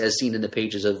 1980s, as seen in the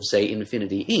pages of, say,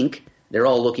 Infinity Inc., they're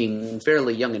all looking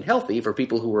fairly young and healthy for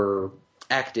people who were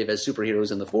active as superheroes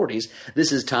in the 40s.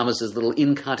 This is Thomas's little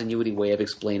in-continuity way of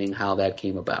explaining how that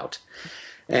came about.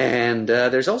 And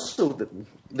there's also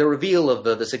the reveal of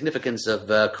the significance of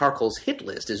Karkle's hit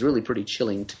list is really pretty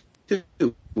chilling, too.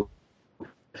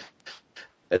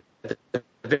 At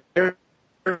the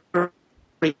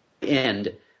very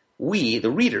end, we, the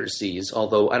reader, sees,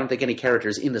 although I don't think any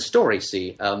characters in the story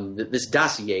see, this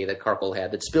dossier that Karkle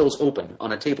had that spills open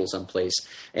on a table someplace,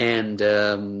 and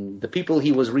the people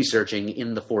he was researching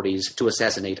in the 40s to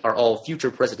assassinate are all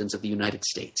future presidents of the United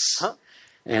States. Huh?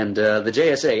 And the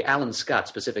JSA, Alan Scott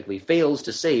specifically, fails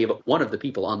to save one of the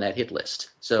people on that hit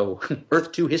list. So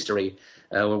Earth 2 history,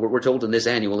 we're told in this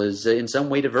annual, is in some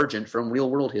way divergent from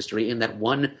real-world history in that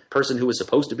one person who was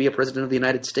supposed to be a president of the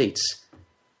United States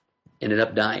ended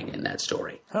up dying in that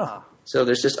story. Huh. So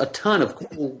there's just a ton of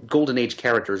cool Golden Age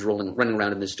characters running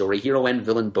around in this story, hero and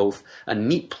villain both, a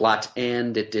neat plot,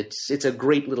 and it's a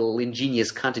great little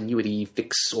ingenious continuity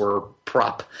fix or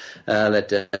prop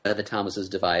that Thomas has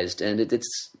devised, and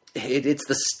it's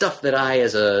the stuff that I,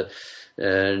 as a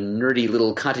nerdy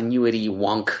little continuity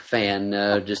wonk fan,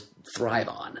 just thrive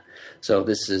on. So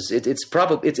this is it's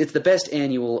the best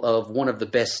annual of one of the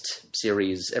best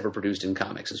series ever produced in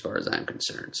comics, as far as I'm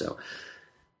concerned. So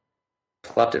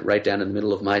plopped it right down in the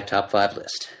middle of my top 5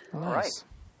 list. Nice.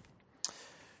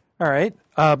 All right.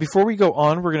 Before we go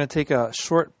on, we're going to take a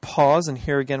short pause and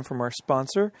hear again from our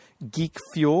sponsor, Geek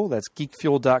Fuel. That's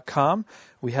geekfuel.com.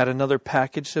 We had another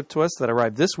package shipped to us that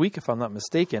arrived this week, if I'm not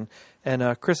mistaken,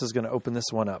 and Chris is going to open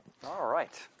this one up. All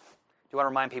right. Do you want to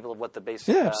remind people of what the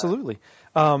basic absolutely.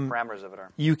 parameters of it are?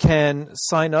 You can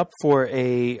sign up for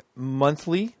a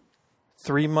monthly,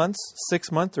 3 months,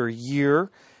 6 month, or year.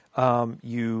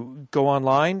 You go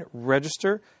online,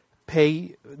 register,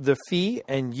 pay the fee,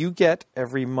 and you get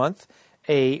every month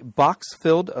a box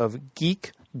filled of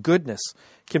geek goodness.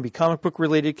 Can be comic book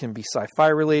related, can be sci-fi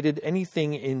related,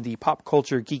 anything in the pop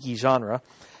culture geeky genre.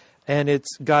 And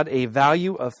it's got a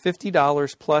value of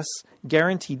 $50 plus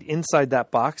guaranteed inside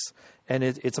that box. And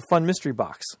it's a fun mystery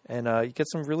box. And you get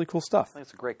some really cool stuff. I think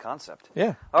it's a great concept.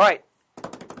 Yeah. All right.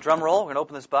 Drum roll. We're going to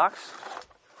open this box.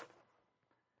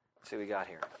 Let's see what we got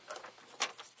here.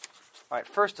 All right.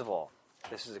 First of all,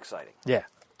 this is exciting. Yeah.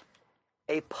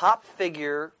 A pop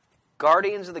figure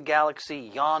Guardians of the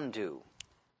Galaxy Yondu.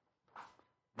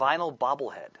 Vinyl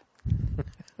bobblehead.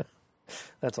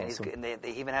 That's awesome. And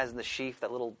he even has in the sheath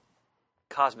that little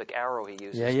cosmic arrow he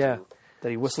uses that he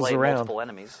to whistles slay around. multiple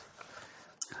enemies.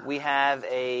 We have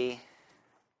a...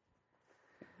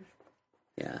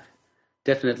 Yeah.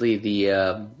 Definitely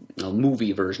the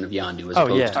movie version of Yondu as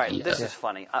opposed to All right, this is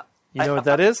funny. You know what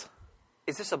that is?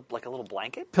 Is this like a little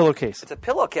blanket? Pillowcase. It's a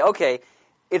pillowcase. Okay.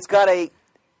 It's got a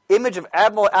image of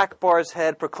Admiral Akbar's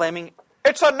head proclaiming,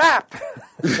 "It's a nap!"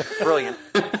 Brilliant.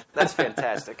 That's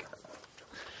fantastic.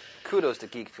 Kudos to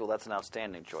Geek Fuel. That's an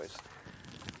outstanding choice.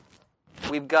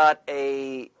 We've got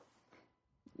a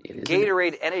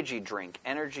Gatorade energy drink,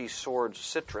 Energy Swords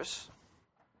Citrus,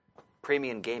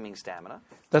 premium gaming stamina.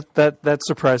 That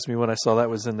surprised me when I saw that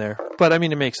was in there. But I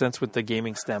mean, it makes sense with the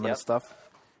gaming stamina stuff.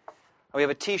 We have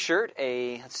a T-shirt,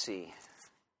 a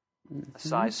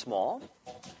size small.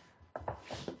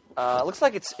 Looks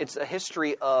like it's a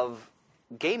history of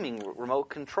gaming remote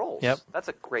controls. Yep. That's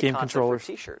a great Game concept controllers.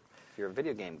 for a T-shirt if you're a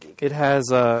video game geek. It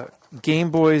has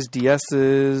Game Boys,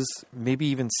 DS's, maybe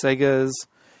even Sega's,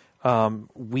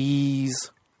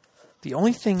 Wii's. The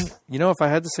only thing, if I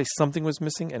had to say something was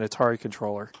missing, an Atari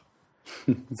controller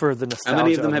for the nostalgia. How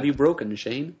many of them have you broken,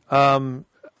 Shane? I'm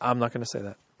not going to say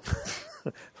that.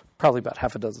 Probably about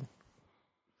half a dozen.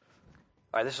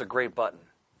 All right, this is a great button.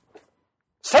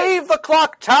 Save the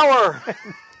clock tower!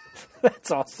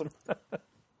 That's awesome.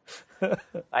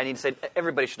 I need to say,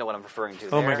 everybody should know what I'm referring to.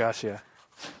 Oh there. my gosh, yeah.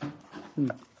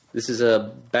 This is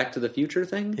a Back to the Future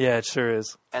thing? Yeah, it sure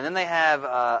is. And then they have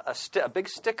a big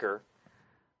sticker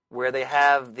where they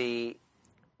have the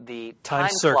time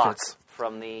clock circuits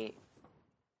from the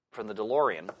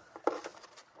DeLorean,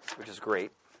 which is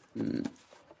great.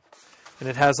 And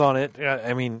it has on it,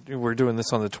 I mean, we're doing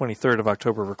this on the 23rd of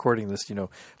October, recording this, a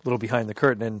little behind the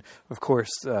curtain. And, of course,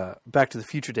 Back to the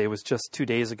Future Day was just 2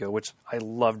 days ago, which I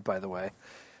loved, by the way.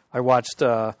 I watched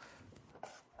enough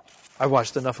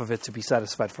of it to be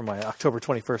satisfied for my October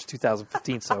 21st,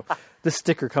 2015. So this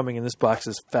sticker coming in this box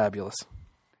is fabulous.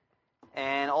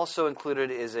 And also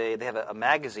included is they have a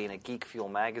magazine, a Geek Fuel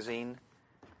magazine.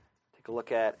 Take a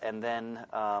look at, and then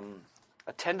a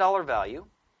 $10 value.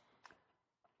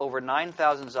 Over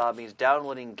 9,000 zombies,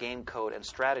 downloading game code and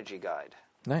strategy guide.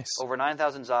 Nice. Over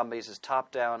 9,000 zombies is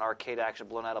top-down arcade action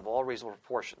blown out of all reasonable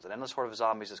proportions. An endless horde of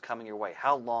zombies is coming your way.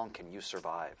 How long can you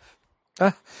survive?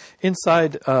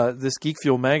 Inside this Geek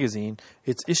Fuel magazine,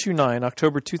 it's issue 9,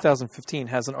 October 2015,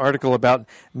 has an article about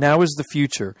Now is the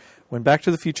Future. When Back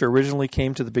to the Future originally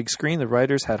came to the big screen, the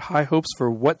writers had high hopes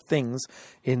for what things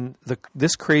in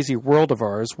this crazy world of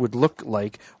ours would look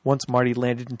like once Marty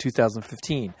landed in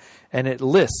 2015. And it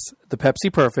lists the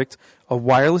Pepsi Perfect, a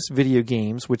wireless video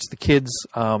games, which the kids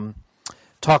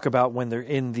talk about when they're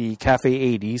in the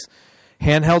Cafe 80s,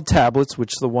 handheld tablets,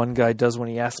 which the one guy does when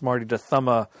he asks Marty to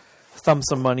thumb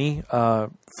some money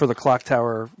for the clock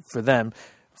tower for them.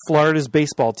 Florida's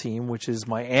baseball team, which is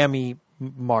Miami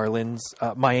Marlins.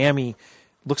 Miami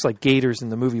looks like Gators in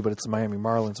the movie, but it's the Miami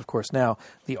Marlins, of course, now.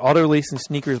 The auto lacing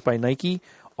sneakers by Nike.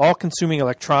 All-consuming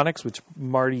electronics, which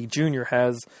Marty Jr.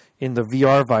 has in the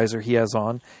VR visor he has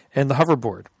on. And the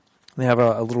hoverboard. They have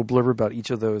a little blurb about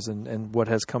each of those and what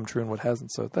has come true and what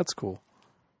hasn't. So that's cool.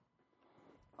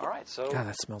 All right, so... God,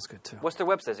 that smells good, too. What's their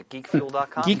website? Is it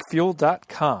geekfuel.com?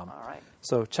 Geekfuel.com. All right.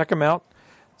 So check them out.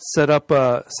 Set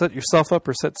yourself up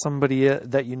or set somebody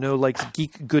that you know likes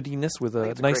geek goodiness with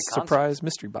a nice surprise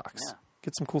mystery box. Yeah.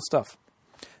 Get some cool stuff.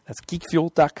 That's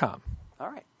geekfuel.com. All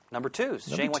right. Number 2.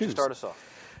 Shane, why don't you start us off?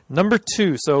 Number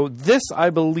 2. So this, I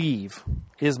believe,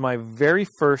 is my very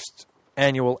first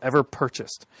annual ever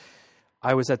purchased.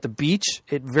 I was at the beach.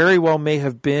 It very well may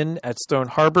have been at Stone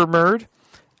Harbor Merd,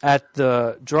 at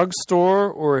the drugstore,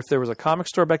 or if there was a comic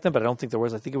store back then, but I don't think there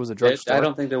was. I think it was a drugstore. I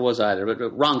don't think there was either,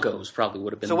 but Ronco's probably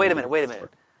would have been. So wait a minute.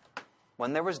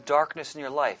 When there was darkness in your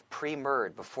life,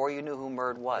 pre-Merd, before you knew who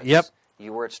Merd was, yep,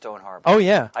 you were at Stone Harbor. Oh,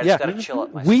 yeah. I just got to chill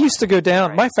at my We spot. used to go down.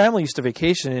 Right. My family used to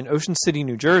vacation in Ocean City,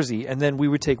 New Jersey, and then we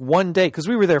would take one day, because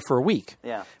we were there for a week.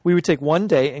 Yeah. We would take one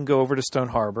day and go over to Stone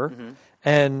Harbor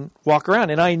and walk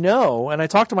around. And I know, and I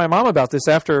talked to my mom about this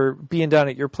after being down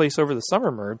at your place over the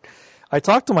summer, Merd. I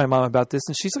talked to my mom about this,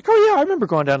 and she's like, oh, yeah, I remember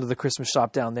going down to the Christmas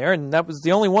shop down there, and that was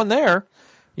the only one there,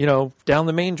 down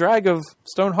the main drag of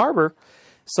Stone Harbor.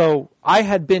 So I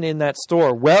had been in that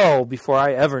store well before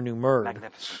I ever knew Merd.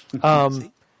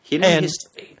 Magnificent. Hidden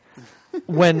history.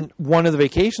 When one of the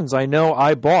vacations, I know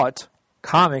I bought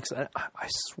comics. I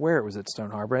swear it was at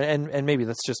Stone Harbor, and maybe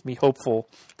that's just me hopeful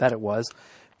that it was.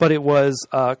 But it was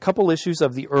a couple issues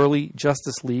of the early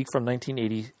Justice League from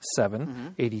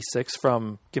 1987, 86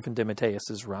 from Giffen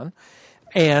DeMatteis' run,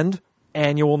 and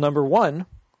annual number 1,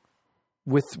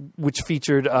 which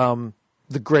featured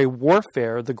the Grey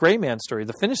Warfare, the Grey Man story,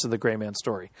 the finish of the Grey Man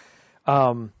story.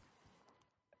 For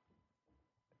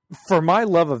my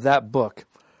love of that book,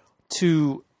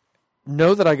 to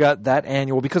know that I got that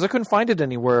annual, because I couldn't find it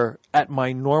anywhere at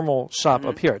my normal shop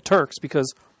up here at Turk's,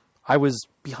 because I was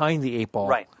behind the 8 ball,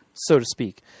 Right. so to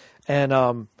speak. And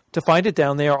to find it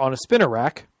down there on a spinner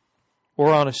rack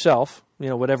or on a shelf,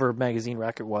 whatever magazine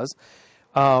rack it was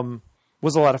a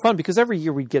lot of fun, because every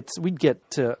year we'd get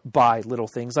to buy little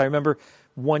things. I remember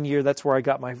one year that's where I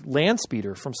got my land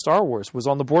speeder from Star Wars, was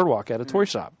on the boardwalk at a toy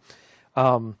shop.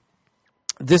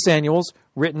 This annual's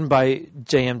written by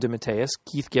J.M. DeMatteis,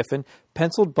 Keith Giffen,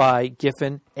 penciled by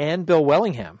Giffen and Bill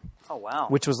Wellingham. Oh, wow.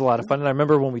 Which was a lot of fun. And I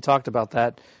remember when we talked about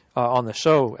that on the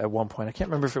show at one point. I can't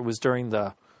remember if it was during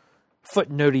the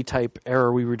footnotey type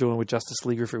era we were doing with Justice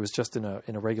League, or if it was just in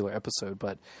a regular episode.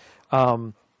 But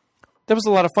that was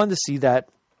a lot of fun to see that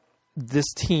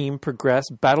this team progress.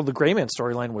 Battle the Gray Man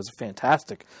storyline was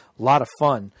fantastic. A lot of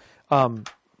fun.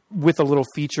 With a little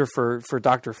feature for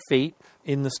Dr. Fate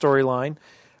in the storyline.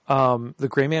 The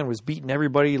Gray Man was beating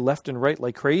everybody left and right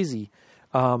like crazy.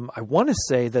 I want to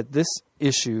say that this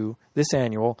issue, this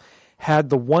annual, had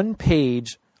the one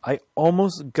page I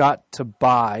almost got to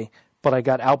buy, but I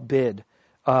got outbid,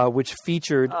 which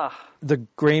featured the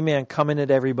Gray Man coming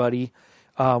at everybody.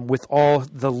 with all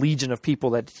the legion of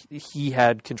people that he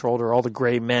had controlled, or all the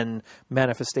Gray Men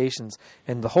manifestations,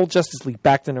 and the whole Justice League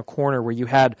backed in a corner where you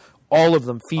had all of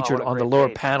them featured what a on the great lower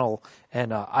page. panel.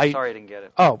 And Sorry I didn't get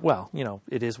it. Oh, well,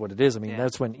 it is what it is. I mean,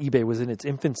 that's when eBay was in its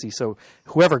infancy, so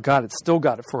whoever got it still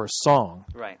got it for a song.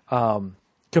 Right.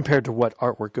 Compared to what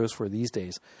artwork goes for these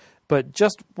days. But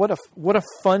just what a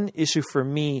fun issue for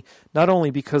me, not only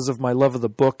because of my love of the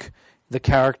book, the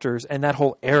characters, and that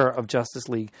whole era of Justice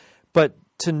League, but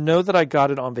to know that I got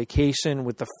it on vacation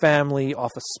with the family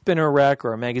off a spinner rack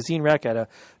or a magazine rack at a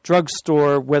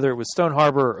drugstore, whether it was Stone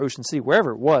Harbor or Ocean City,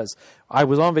 wherever it was. I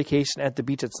was on vacation at the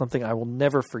beach. It's something I will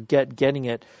never forget, getting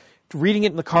it. Reading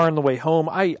it in the car on the way home,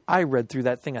 I read through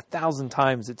that thing 1,000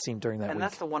 times, it seemed, during that week. And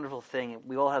that's the wonderful thing.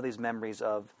 We all have these memories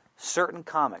of certain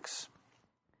comics.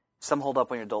 Some hold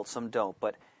up when you're adult, some don't.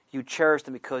 But you cherish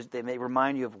them because they may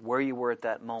remind you of where you were at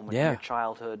that moment in your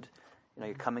childhood,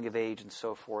 your coming of age and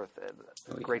so forth.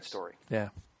 Great story. Yeah,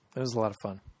 it was a lot of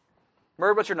fun.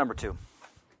 Murray, what's your number 2?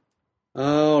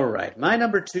 All right. My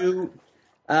number 2,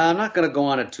 I'm not going to go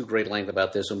on at too great length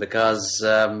about this one because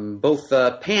both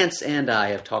Pants and I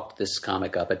have talked this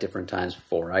comic up at different times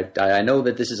before. I know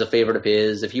that this is a favorite of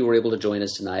his. If he were able to join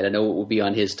us tonight, I know it would be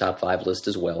on his top 5 list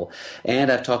as well.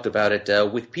 And I've talked about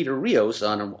it with Peter Rios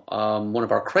on one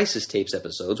of our Crisis Tapes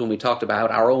episodes when we talked about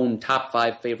our own top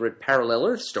 5 favorite parallel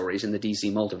Earth stories in the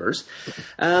DC multiverse.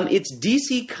 It's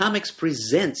DC Comics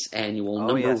Presents Annual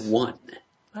number 1.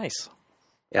 Nice.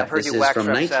 Yeah, I've heard this you is wax from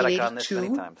upstatic on this 1982.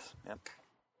 many times. Yep.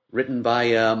 Written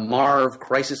by Marv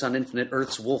Crisis on Infinite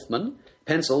Earths Wolfman.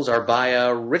 Pencils are by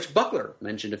Rich Buckler,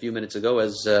 mentioned a few minutes ago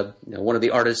as one of the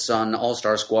artists on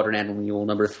All-Star Squadron Annual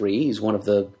number 3. He's one of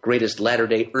the greatest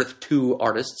latter-day Earth 2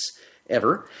 artists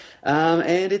ever.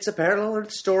 And it's a parallel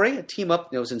Earth story, a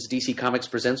team-up. Since DC Comics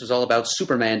Presents was all about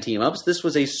Superman team-ups, this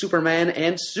was a Superman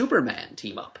and Superman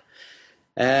team-up.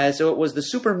 So it was the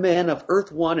Supermen of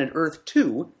Earth 1 and Earth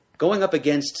 2 going up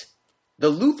against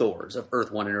the Luthors of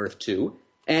Earth 1 and Earth 2.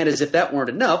 And as if that weren't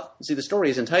enough, see, the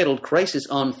story is entitled Crisis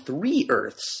on 3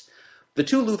 Earths. The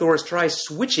two Luthors try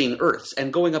switching Earths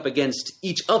and going up against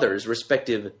each other's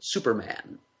respective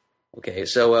Superman. Okay,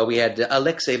 so we had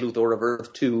Alexei Luthor of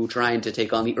Earth 2 trying to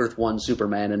take on the Earth 1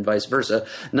 Superman and vice versa.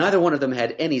 Neither one of them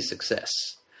had any success.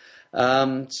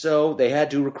 So they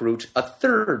had to recruit a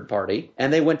third party,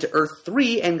 and they went to Earth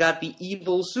 3 and got the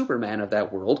evil Superman of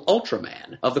that world,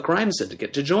 Ultraman, of the Crime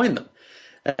Syndicate, to join them.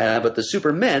 But the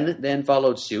Supermen then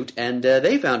followed suit, and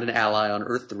they found an ally on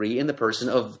Earth 3 in the person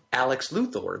of Alex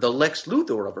Luthor, the Lex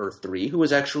Luthor of Earth 3, who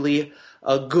was actually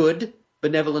a good,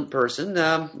 benevolent person,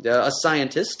 a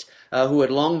scientist who had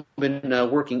long been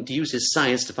working to use his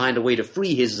science to find a way to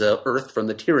free his Earth from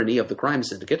the tyranny of the Crime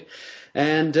Syndicate.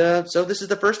 And so this is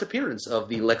the first appearance of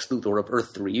the Lex Luthor of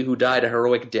Earth 3, who died a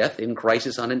heroic death in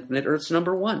Crisis on Infinite Earths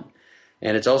number 1.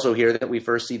 And it's also here that we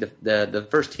first see the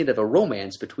first hint of a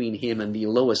romance between him and the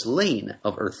Lois Lane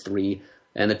of Earth 3.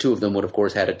 And the two of them would, of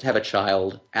course, have a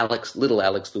child, little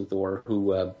Alex Luthor,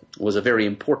 who was a very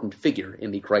important figure in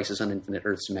the Crisis on Infinite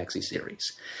Earths maxi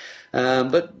series.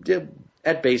 But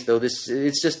at base, though,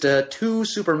 it's just 2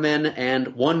 Supermen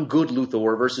and 1 good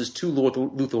Luthor versus 2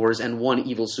 Luthors and 1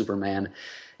 evil Superman.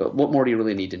 But what more do you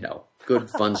really need to know?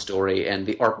 Good, fun story, and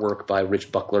the artwork by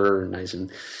Rich Buckler, nice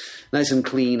and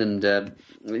clean, and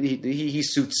he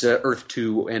suits Earth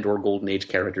 2 and or Golden Age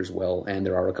characters well, and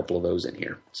there are a couple of those in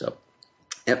here. So,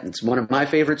 yep, it's one of my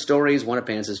favorite stories, one of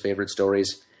Pants' favorite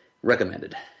stories.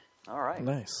 Recommended. All right.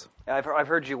 Nice. I've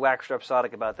heard you wax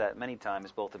rhapsodic about that many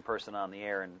times, both in person and on the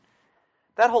air, and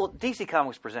that whole DC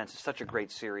Comics Presents is such a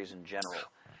great series in general.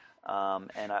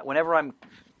 Whenever I'm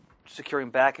securing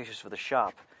back issues for the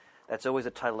shop, that's always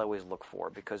a title I always look for,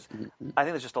 because I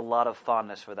think there's just a lot of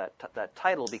fondness for that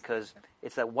title, because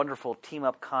it's that wonderful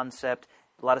team-up concept,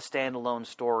 a lot of standalone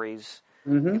stories.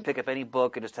 You can pick up any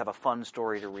book and just have a fun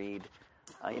story to read.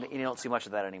 You don't see much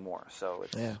of that anymore, so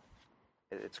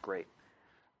it's great.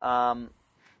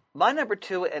 My number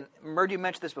 2, and Murd, you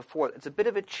mentioned this before, it's a bit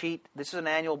of a cheat. This is an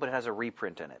annual, but it has a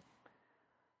reprint in it.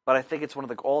 But I think it's one of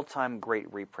the all-time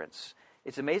great reprints.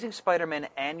 It's Amazing Spider-Man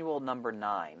Annual number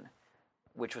 9,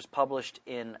 which was published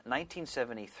in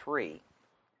 1973,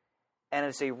 and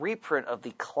it's a reprint of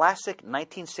the classic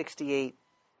 1968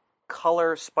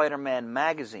 color Spider-Man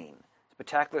magazine,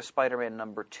 Spectacular Spider-Man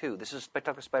number 2. This is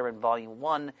Spectacular Spider-Man Volume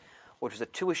 1, which was a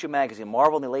 2-issue magazine.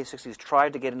 Marvel in the late 60s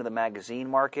tried to get into the magazine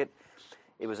market.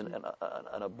 It was an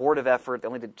abortive effort. They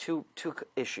only did two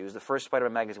issues. The first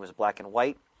Spider-Man magazine was black and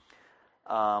white,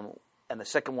 and the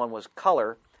second one was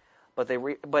color. But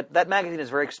that magazine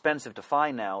is very expensive to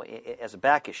find now as a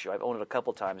back issue. I've owned it a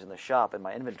couple times in the shop in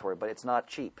my inventory, but it's not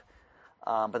cheap.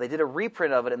 But they did a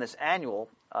reprint of it in this annual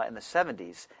in the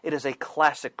 70s. It is a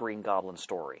classic Green Goblin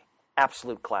story.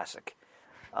 Absolute classic.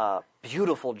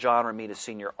 Beautiful John Romita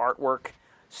Sr. artwork,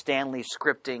 Stanley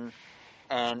scripting,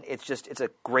 and it's a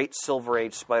great Silver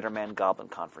Age Spider-Man Goblin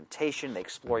confrontation. They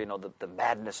explore, the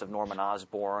madness of Norman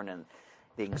Osborn and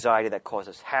the anxiety that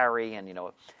causes Harry, and,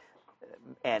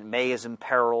 Aunt May is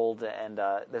imperiled, and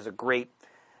there's a great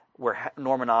where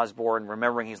Norman Osborn,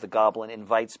 remembering he's the Goblin,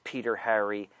 invites Peter,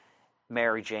 Harry,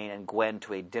 Mary Jane, and Gwen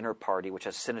to a dinner party, which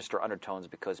has sinister undertones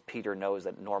because Peter knows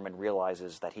that Norman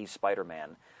realizes that he's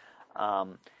Spider-Man.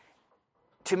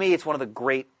 To me, it's one of the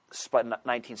great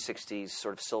 1960s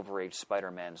sort of Silver Age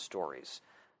Spider-Man stories,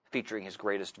 featuring his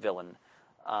greatest villain.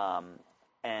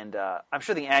 And I'm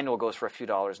sure the annual goes for a few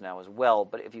dollars now as well,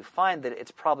 but if you find that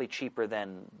it's probably cheaper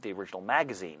than the original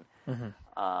magazine,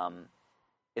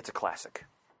 it's a classic.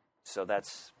 So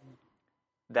that's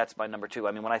my number 2.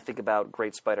 I mean, when I think about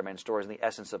great Spider-Man stories and the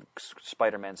essence of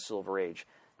Spider-Man's Silver Age,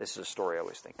 this is a story I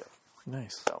always think of.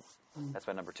 Nice. So that's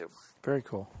my number 2. Very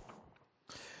cool.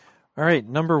 All right,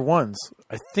 number 1s.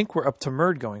 I think we're up to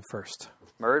Murd going first.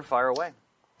 Murd, fire away.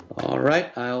 All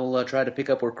right, I'll try to pick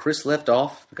up where Chris left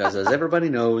off, because as everybody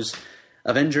knows,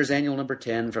 Avengers Annual number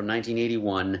 10 from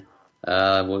 1981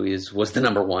 was the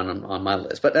number 1 on my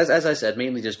list. But as I said,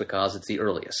 mainly just because it's the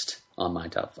earliest on my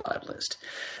top 5 list.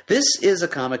 This is a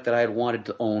comic that I had wanted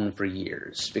to own for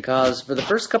years, because for the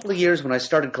first couple of years when I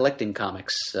started collecting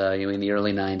comics, in the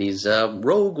early 90s,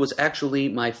 Rogue was actually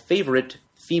my favorite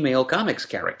female comics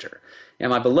character. And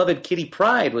my beloved Kitty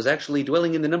Pryde was actually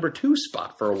dwelling in the number 2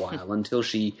 spot for a while until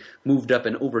she moved up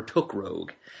and overtook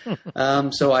Rogue.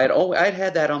 So I'd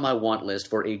had that on my want list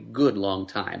for a good long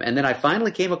time. And then I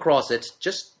finally came across it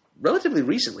just relatively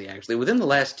recently, actually, within the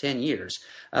last 10 years,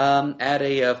 at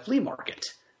a flea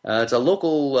market. It's a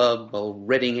local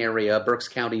Reading area, Berks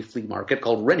County flea market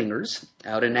called Renninger's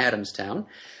out in Adamstown,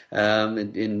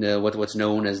 in what's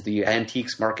known as the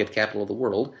antiques market capital of the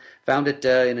world. Found it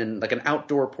in an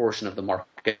outdoor portion of the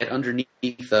market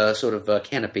underneath a sort of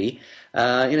canopy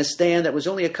in a stand that was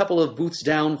only a couple of booths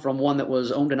down from one that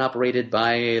was owned and operated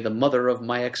by the mother of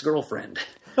my ex-girlfriend.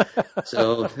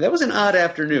 So that was an odd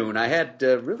afternoon. I had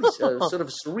really sort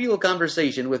of surreal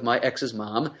conversation with my ex's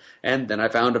mom, and then I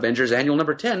found Avengers Annual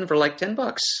number 10 for like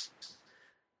 $10.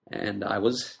 And I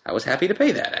was happy to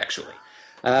pay that, actually.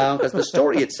 Because the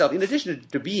story itself, in addition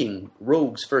to being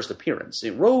Rogue's first appearance,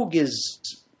 Rogue is...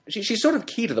 She's sort of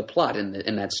key to the plot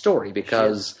in that story,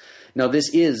 because this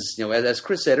is, as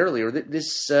Chris said earlier,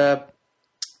 this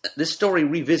story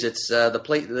revisits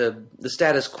the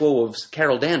status quo of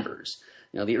Carol Danvers,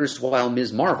 the erstwhile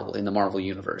Ms. Marvel in the Marvel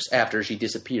Universe, after she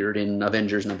disappeared in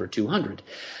Avengers number 200.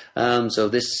 So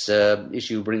this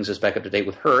issue brings us back up to date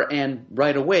with her, and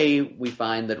right away we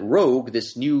find that Rogue,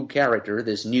 this new character,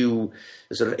 this new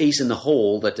sort of ace in the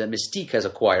hole that Mystique has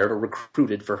acquired or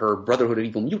recruited for her Brotherhood of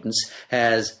Evil Mutants,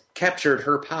 has captured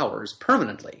her powers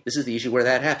permanently. This is the issue where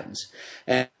that happens.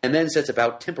 And then sets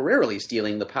about temporarily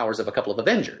stealing the powers of a couple of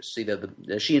Avengers. See,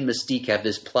 she and Mystique have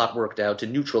this plot worked out to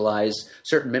neutralize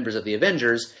certain members of the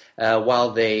Avengers,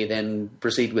 while they then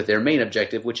proceed with their main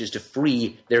objective, which is to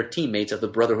free their teammates of the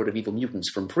Brotherhood of Evil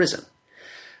Mutants from prison.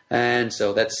 And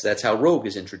so that's how Rogue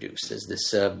is introduced, as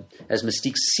this as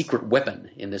Mystique's secret weapon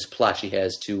in this plot she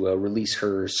has to release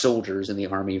her soldiers in the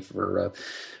army for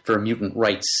mutant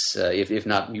rights, if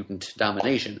not mutant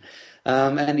domination.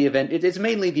 And the event, it's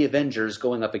mainly the Avengers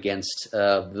going up against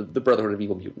the Brotherhood of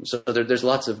Evil Mutants. So there's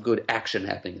lots of good action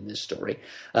happening in this story.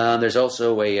 There's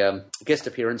also a guest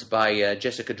appearance by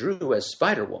Jessica Drew as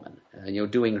Spider-Woman,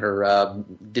 doing her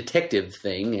detective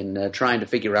thing and trying to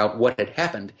figure out what had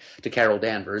happened to Carol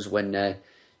Danvers when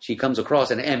she comes across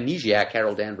an amnesiac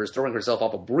Carol Danvers throwing herself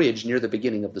off a bridge near the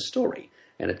beginning of the story.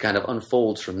 And it kind of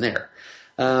unfolds from there.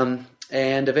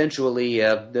 And eventually,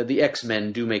 the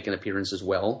X-Men do make an appearance as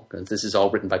well, because this is all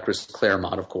written by Chris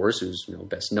Claremont, of course, who's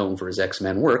best known for his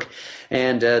X-Men work.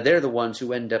 And they're the ones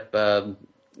who end up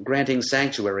granting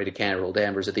sanctuary to Carol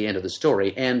Danvers at the end of the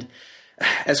story. And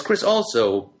as Chris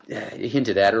also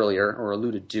hinted at earlier, or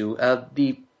alluded to,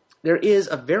 there is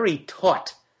a very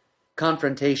taut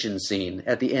confrontation scene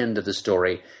at the end of the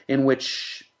story in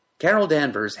which Carol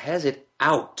Danvers has it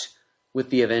out with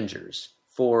the Avengers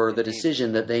for the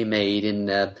decision that they made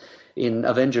in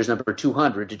Avengers number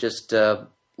 200 to just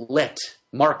let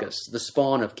Marcus, the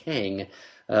spawn of Kang,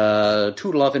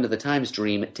 tootle off into the time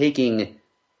stream, taking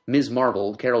Ms.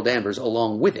 Marvel, Carol Danvers,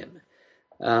 along with him.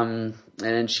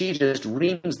 And she just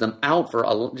reams them out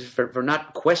for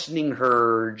not questioning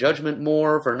her judgment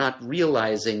more, for not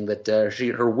realizing that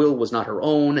her will was not her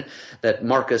own, that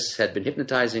Marcus had been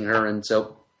hypnotizing her. And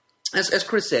so, as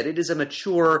Chris said, it is a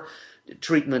mature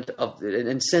treatment of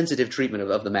and sensitive treatment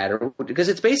of the matter, because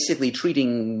it's basically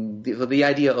treating the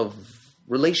idea of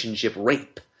relationship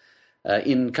rape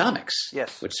in comics,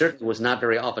 yes, which certainly was not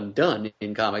very often done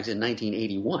in comics in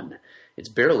 1981. It's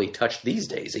barely touched these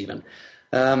days, even.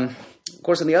 Of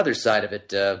course, on the other side of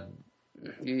it,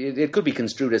 it could be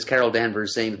construed as Carol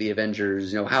Danvers saying to the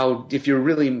Avengers, how, if you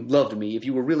really loved me, if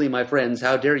you were really my friends,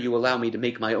 how dare you allow me to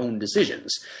make my own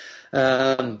decisions?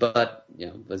 But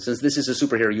since this is a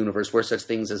superhero universe where such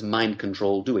things as mind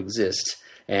control do exist,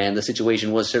 and the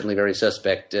situation was certainly very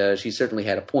suspect, she certainly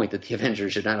had a point that the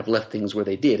Avengers should not have left things where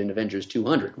they did in Avengers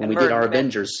 200, when we did our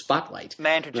Avengers Spotlight.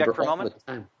 May I interject for a moment?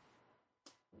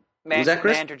 May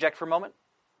I interject for a moment?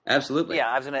 Absolutely. Yeah,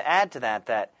 I was going to add to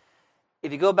that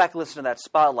if you go back and listen to that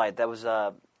Spotlight, that was,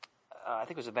 I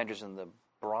think it was Avengers in the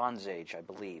Bronze Age, I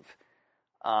believe.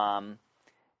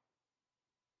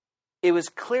 It was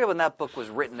clear when that book was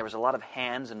written, there was a lot of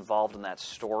hands involved in that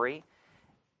story.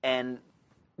 And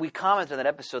we commented in that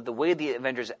episode, the way the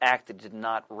Avengers acted did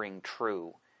not ring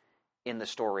true in the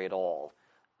story at all.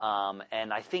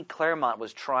 And I think Claremont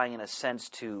was trying, in a sense,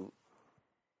 to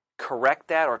correct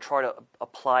that or try to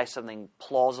apply something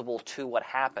plausible to what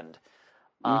happened.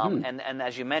 And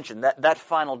as you mentioned, that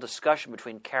final discussion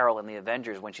between Carol and the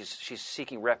Avengers when she's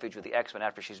seeking refuge with the X-Men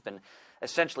after she's been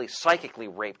essentially psychically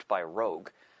raped by Rogue,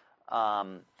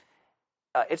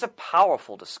 it's a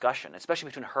powerful discussion, especially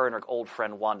between her and her old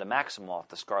friend Wanda Maximoff,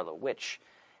 the Scarlet Witch.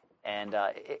 And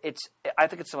I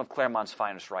think it's some of Claremont's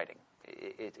finest writing.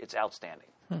 It's outstanding.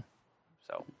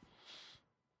 So.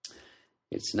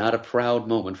 It's not a proud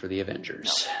moment for the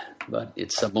Avengers, but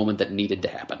it's a moment that needed to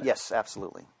happen. Yes,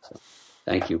 absolutely. So,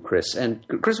 thank you, Chris. And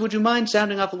Chris, would you mind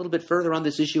sounding off a little bit further on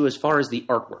this issue as far as the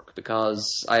artwork?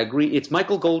 Because I agree, it's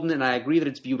Michael Golden, and I agree that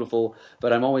it's beautiful,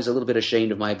 but I'm always a little bit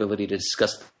ashamed of my ability to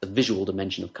discuss the visual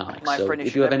dimension of comics. My friend,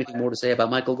 if you have anything more to say about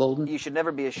Michael Golden? You should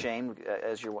never be ashamed,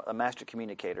 as you're a master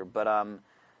communicator. But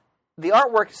the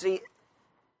artwork, see,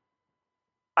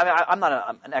 I mean, I'm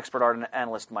not an expert art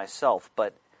analyst myself,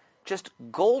 but just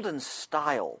Golden's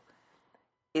style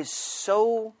is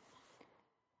so,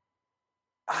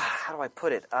 how do I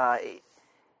put it?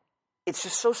 It's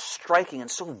just so striking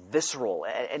and so visceral.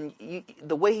 And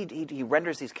the way he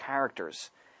renders these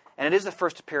characters, and it is the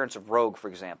first appearance of Rogue, for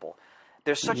example,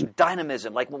 there's such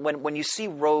dynamism. Like when you see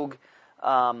Rogue,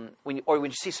 when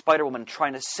you see Spider-Woman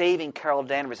saving Carol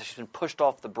Danvers as she's been pushed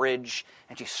off the bridge,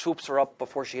 and she swoops her up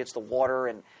before she hits the water,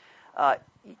 and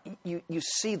you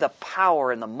see the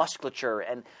power and the musculature,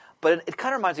 but it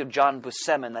kind of reminds me of John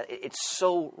Buscema, that it's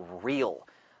so real,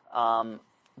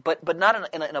 but not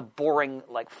in a boring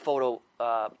like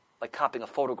copying a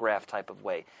photograph type of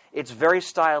way. It's very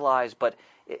stylized, but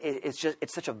it's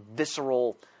such a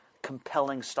visceral,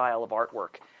 compelling style of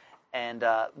artwork, and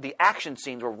the action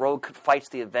scenes where Rogue fights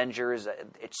the Avengers,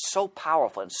 it's so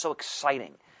powerful and so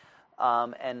exciting,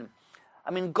 and. I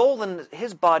mean, Golden,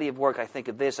 his body of work, I think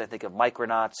of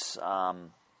Micronauts.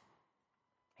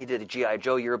 He did a G.I.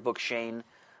 Joe yearbook, Shane.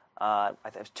 I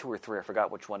think it was 2 or 3. I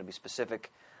forgot which one to be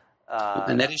specific.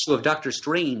 And that issue of Doctor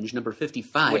Strange, number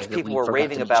 55. Which people were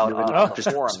raving about on the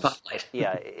forums. Spotlight.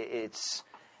 Yeah, it's...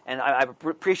 And I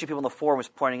appreciate people in the forums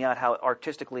pointing out how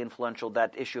artistically influential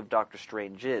that issue of Doctor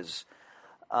Strange is.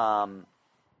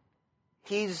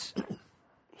 He's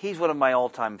one of my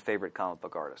all-time favorite comic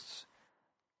book artists.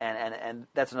 And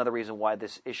that's another reason why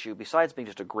this issue, besides being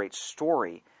just a great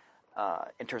story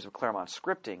in terms of Claremont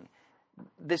scripting,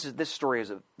 this story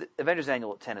is Avengers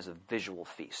Annual 10 is a visual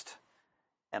feast,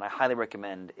 and I highly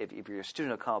recommend if you're a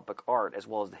student of comic book art as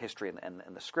well as the history and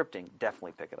the scripting,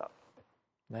 definitely pick it up.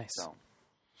 Nice. So,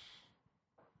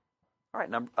 all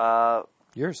right,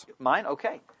 yours, mine,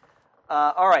 okay.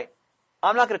 All right,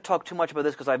 I'm not going to talk too much about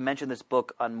this because I've mentioned this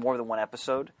book on more than one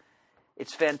episode.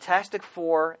 It's Fantastic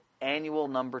Four. Annual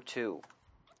number 2.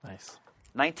 Nice.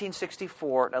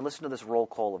 1964. Now listen to this roll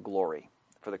call of glory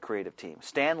for the creative team.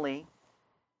 Stan Lee,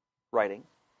 writing.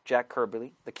 Jack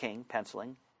Kirby, the King,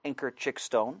 penciling. Inker Chick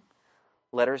Stone.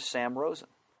 Letters Sam Rosen.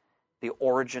 The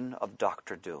origin of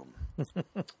Dr. Doom.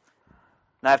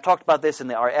 Now I've talked about this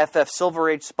in our FF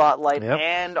Silver Age Spotlight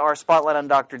and our Spotlight on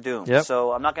Dr. Doom. Yep.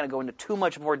 So I'm not going to go into too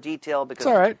much more detail because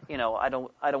it's all right. I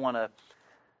don't want to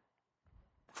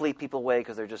fleet people away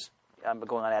because I'm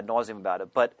going on ad nauseum about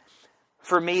it. But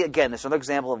for me, again, this is another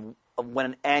example of when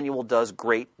an annual does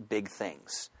great big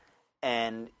things.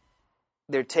 And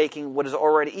they're taking what is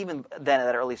already, even then at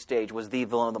that early stage, was the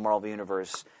villain of the Marvel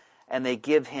Universe, and they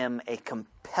give him a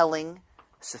compelling,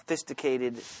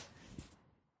 sophisticated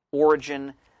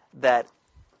origin that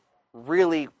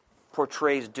really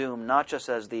portrays Doom not just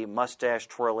as the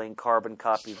mustache-twirling, carbon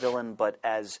copy villain, but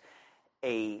as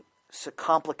a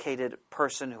complicated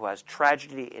person who has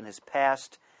tragedy in his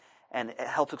past, and it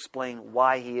helps explain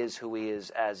why he is who he is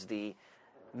as the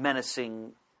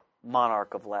menacing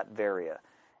monarch of Latveria.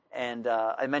 And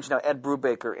I mentioned now Ed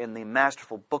Brubaker in the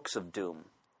masterful Books of Doom,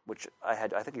 which I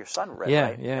think your son read,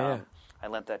 right? Yeah. I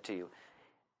lent that to you.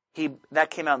 That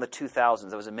came out in the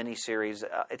 2000s. It was a mini-series.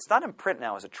 It's not in print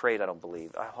now as a trade, I don't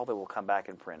believe. I hope it will come back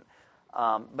in print.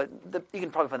 But you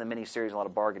can probably find the mini-series in a lot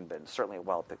of bargain bins, certainly at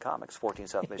Wild Pig Comics, 14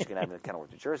 South Michigan Avenue,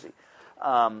 Kenilworth, New Jersey.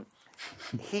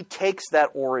 He takes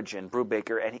that origin,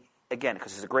 Brubaker, and again,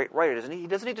 because he's a great writer, he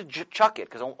doesn't need to chuck it,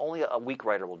 because only a weak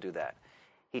writer will do that.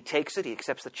 He takes it, he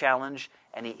accepts the challenge,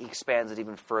 and he expands it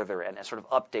even further and sort of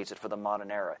updates it for the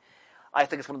modern era. I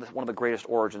think it's one of the greatest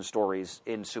origin stories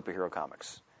in superhero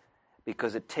comics,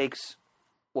 because it takes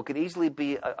what could easily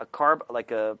be a kind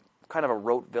of a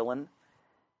rote villain,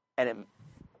 and it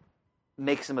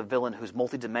makes him a villain who's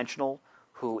multidimensional,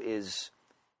 who is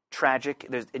tragic,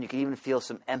 and you can even feel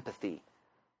some empathy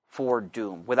for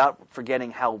Doom without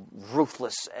forgetting how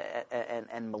ruthless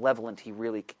and malevolent he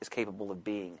really is capable of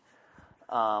being.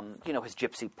 His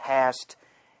gypsy past,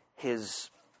 his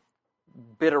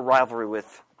bitter rivalry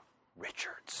with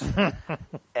Richards,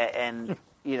 and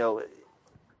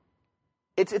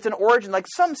it's an origin. Like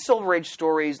some Silver Age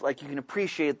stories, like you can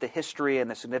appreciate the history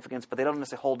and the significance, but they don't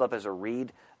necessarily hold up as a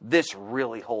read. This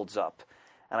really holds up,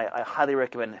 and I highly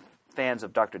recommend fans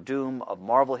of Dr. Doom, of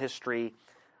Marvel history,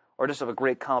 or just of a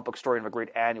great comic book story and of a great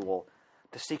annual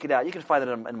to seek it out. You can find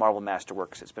it in Marvel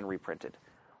Masterworks. It's been reprinted.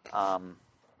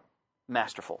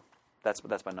 Masterful. That's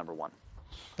my number one.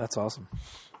 That's awesome.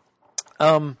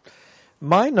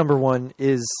 My number one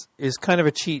is kind of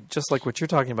a cheat, just like what you're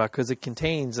talking about, because it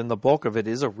contains, and the bulk of it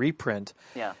is a reprint.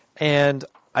 Yeah. And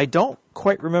I don't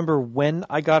quite remember when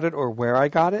I got it or where I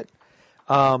got it,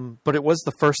 but it was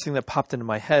the first thing that popped into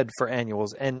my head for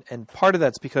annuals. And part of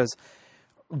that's because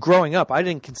growing up, I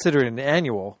didn't consider it an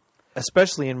annual,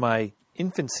 especially in my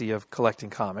infancy of collecting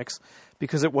comics,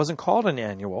 because it wasn't called an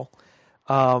annual.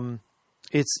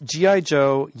 It's G.I.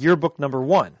 Joe Yearbook number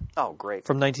 1. Oh, great.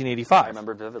 From 1985. I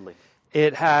remember vividly.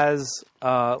 It has,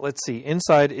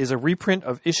 inside is a reprint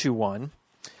of issue 1,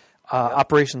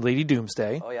 Operation Lady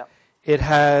Doomsday. Oh, yeah. It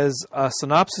has a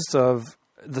synopsis of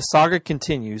the saga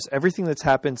continues, everything that's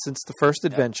happened since the first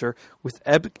adventure, with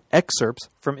excerpts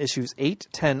from issues 8,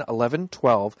 10, 11,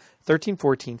 12, 13,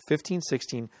 14, 15,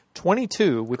 16,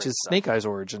 22, which is Snake Eyes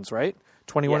Origins, right?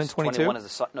 21 and 22?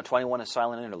 21 is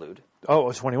Silent Interlude. Oh,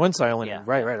 it's 21 Silent. Yeah.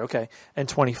 Right, okay. And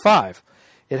 25.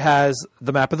 It has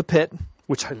the map of the pit,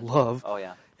 which I love. Oh,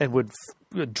 yeah. And would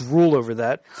drool over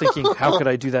that, thinking, how could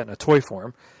I do that in a toy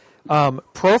form?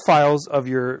 Profiles of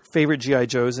your favorite G.I.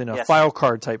 Joes in a file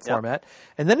card type format.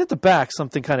 And then at the back,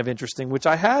 something kind of interesting, which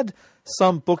I had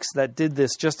some books that did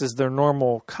this just as their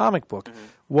normal comic book,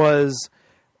 was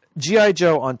G.I.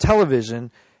 Joe on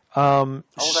television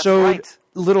showed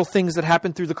little things that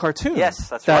happened through the cartoon. Yes,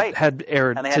 that's that right. had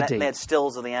aired and they to had, date. They had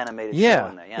stills of the animated show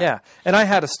in there. Yeah. And I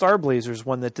had a Star Blazers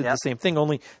one that did the same thing,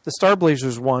 only the Star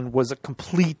Blazers one was a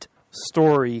complete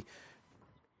story,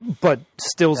 but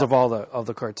stills of all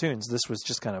the cartoons. This was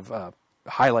just kind of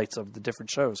highlights of the different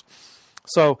shows.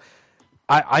 So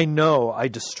I know I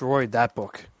destroyed that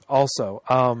book also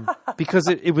because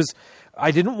it was –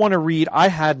 I didn't want to read – I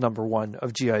had number 1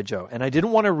 of G.I. Joe, and I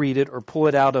didn't want to read it or pull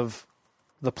it out of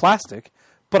the plastic,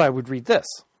 but I would read this,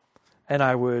 and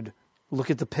I would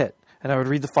look at the pit, and I would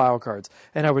read the file cards,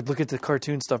 and I would look at the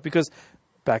cartoon stuff, because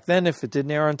back then, if it didn't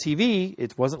air on TV,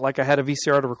 it wasn't like I had a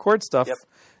VCR to record stuff. Yep.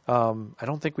 I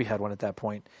don't think we had one at that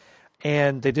point.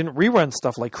 And they didn't rerun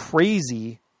stuff like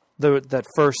crazy, that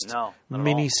first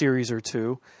mini-series or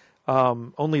two.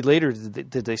 Only later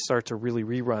did they start to really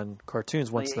rerun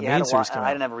cartoons once the main series came out.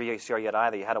 I didn't have a VCR yet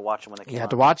either. You had to watch it when it came out. You had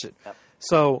to watch it. Yep.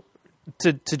 So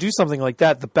to do something like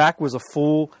that, the back was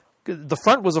the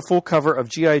front was a full cover of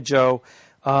G.I. Joe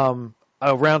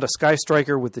around a Sky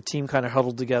Striker with the team kind of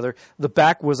huddled together. The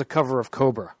back was a cover of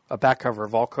Cobra, a back cover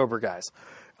of all Cobra guys.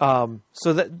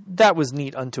 So that was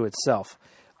neat unto itself.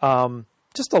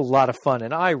 Just a lot of fun,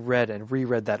 and I read and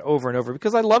reread that over and over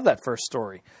because I love that first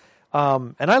story.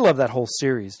 And I love that whole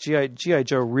series. G.I.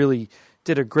 Joe really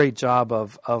did a great job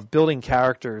of building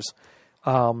characters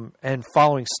and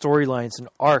following storylines and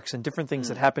arcs and different things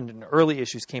that happened in early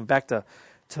issues came back to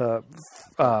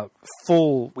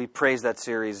full. We praised that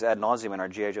series ad nauseum in our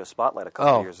G.I. Joe Spotlight a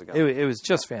couple of years ago. It was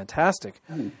just fantastic.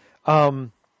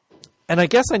 And I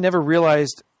guess I never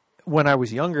realized when I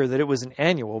was younger that it was an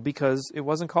annual because it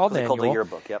wasn't called an annual. Called a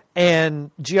yearbook, yep. And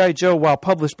G.I. Joe, while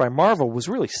published by Marvel, was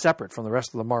really separate from the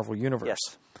rest of the Marvel universe.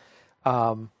 Yes.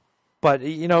 But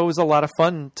it was a lot of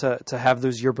fun to have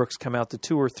those yearbooks come out. The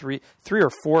three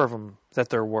or four of them that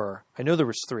there were. I know there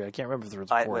was 3. I can't remember if there was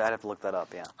a 4th. I'd have to look that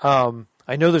up. Yeah.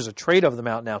 I know there's a trade of them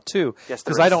out now too. Yes,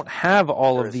 because I don't have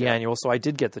all of the annuals, so I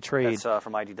did get the trade. That's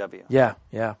from IDW. Yeah.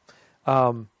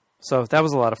 So that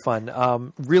was a lot of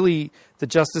fun. Really, the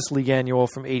Justice League annual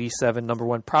from '87, number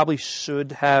 1, probably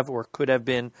should have or could have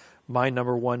been my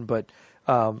number 1, but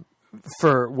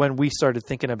for when we started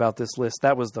thinking about this list,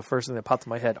 that was the first thing that popped in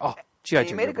my head. Oh, G.I. Joe.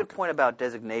 You made a good point about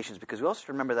designations, because we also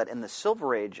remember that in the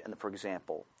Silver Age, for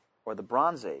example, or the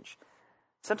Bronze Age,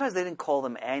 sometimes they didn't call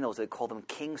them annuals; they called them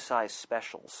king-size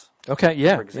specials. Okay,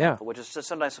 yeah, for example, which is just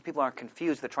sometimes so people aren't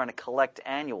confused. They're trying to collect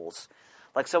annuals.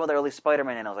 Like some of the early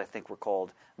Spider-Man annuals, I think, were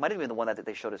called. Might have been the one that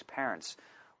they showed his parents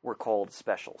were called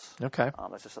specials. Okay,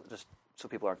 that's just so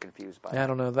people aren't confused by. Yeah, I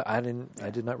don't know that. I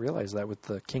did not realize that with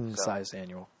the king size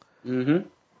annual. Mm-hmm.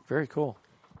 Very cool.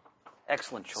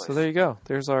 Excellent choice. So there you go.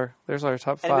 There's our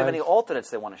top 5. And if you have any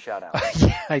alternates they want to shout out?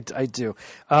 Yeah, I do.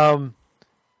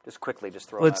 Just quickly, just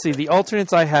throw. Let's see. The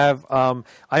alternates I have.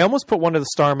 I almost put one of the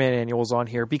Starman annuals on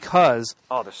here because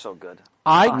they're so good.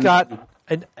 I got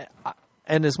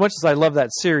and as much as I love that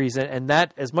series, and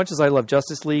that as much as I love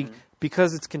Justice League,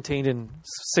 because it's contained in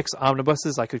 6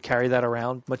 omnibuses, I could carry that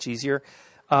around much easier.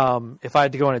 If I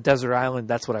had to go on a desert island,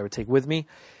 that's what I would take with me.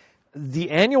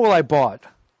 The annual I bought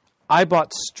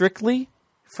strictly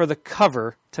for the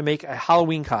cover to make a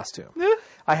Halloween costume.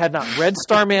 I had not read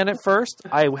Starman at first.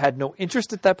 I had no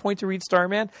interest at that point to read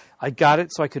Starman. I got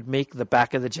it so I could make the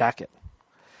back of the jacket.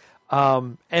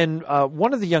 And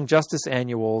one of the Young Justice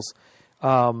annuals,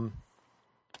 I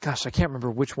can't remember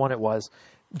which one it was,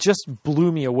 just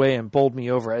blew me away and bowled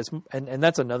me over. And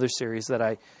that's another series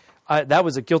that that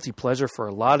was a guilty pleasure for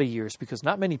a lot of years because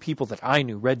not many people that I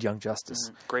knew read Young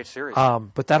Justice. Great series.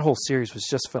 But that whole series was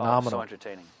just phenomenal. So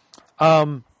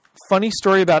entertaining. Funny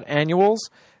story about annuals.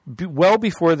 Well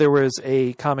before there was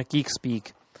a Comic Geek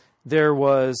Speak, there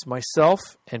was myself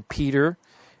and Peter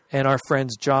and our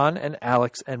friends John and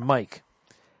Alex and Mike.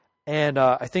 And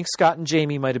I think Scott and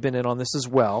Jamie might have been in on this as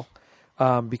well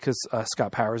because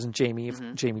Scott Powers and Jamie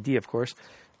D, of course.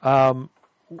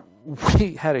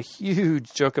 We had a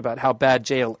huge joke about how bad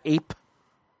JL Ape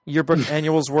yearbook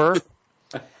annuals were.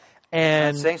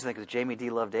 And saying something because Jamie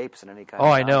D loved apes in any kind.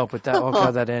 I know, but that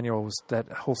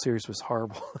whole series was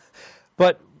horrible.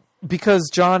 But because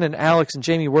John and Alex and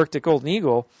Jamie worked at Golden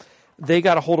Eagle, they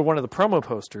got a hold of one of the promo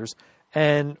posters,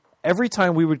 and every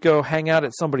time we would go hang out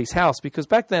at somebody's house, because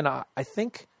back then I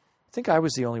think I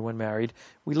was the only one married.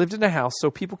 We lived in a house, so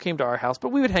people came to our house, but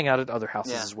we would hang out at other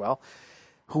houses as well.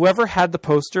 Whoever had the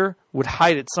poster would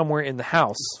hide it somewhere in the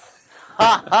house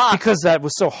because that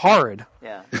was so horrid.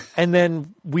 Yeah. And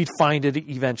then we'd find it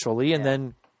eventually, and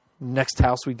then next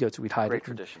house we'd go to, we'd hide Great it.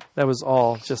 tradition. That was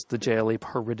all just the JL Ape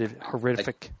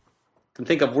horrific. I can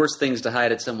think of worse things to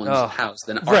hide at someone's house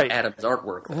than Adam's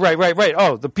artwork. Right.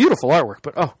 Oh, the beautiful artwork,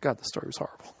 but oh god, the story was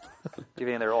horrible. Do you have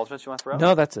any other alternates you want to throw?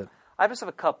 No, that's it. I just have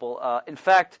a couple. In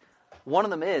fact, one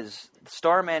of them is the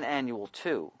Starman Annual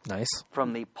 2. Nice.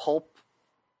 From the Pulp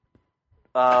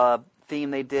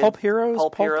theme they did. Pulp Heroes?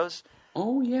 Pulp Heroes.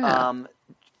 Oh, yeah.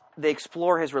 They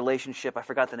explore his relationship. I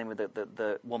forgot the name of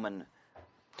the woman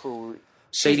who...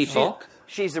 Sadie Falk?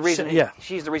 She's the reason.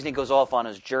 She's the reason he goes off on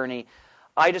his journey.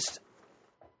 I just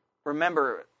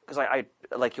remember because I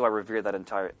like you. I revere that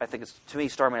entire. I think to me,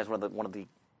 Starman is one of the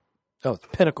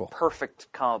pinnacle, perfect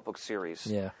comic book series.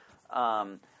 Yeah.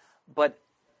 But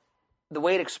the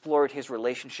way it explored his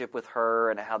relationship with her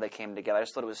and how they came together, I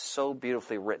just thought it was so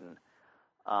beautifully written.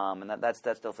 And that's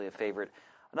definitely a favorite.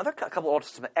 Another couple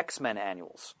of X-Men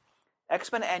annuals.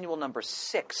 X-Men Annual number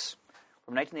 6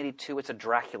 from 1982. It's a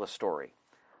Dracula story.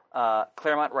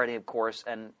 Claremont writing, of course,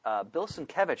 and Bill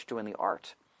Sienkiewicz doing the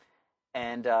art.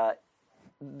 And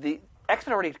the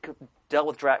X-Men already dealt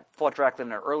with fought Dracula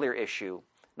in an earlier issue.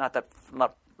 Not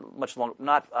much long.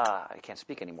 I can't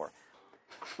speak anymore.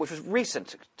 Which was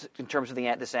recent in terms of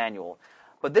this annual.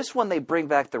 But this one, they bring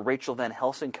back the Rachel Van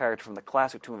Helsing character from the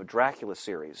classic Tomb of Dracula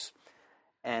series.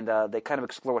 And they kind of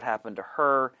explore what happened to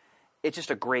her. It's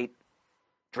just a great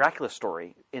Dracula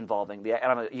story involving and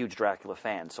I'm a huge Dracula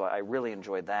fan, so I really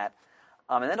enjoyed that.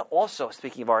 And then also,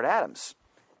 speaking of Art Adams,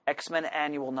 X-Men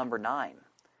Annual number 9,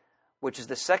 which is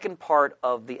the second part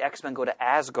of the X-Men Go to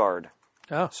Asgard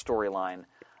storyline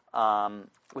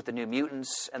with the New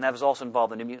Mutants, and that was also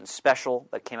involved in the New Mutants special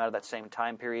that came out of that same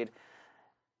time period.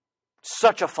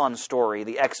 Such a fun story.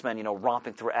 The X-Men,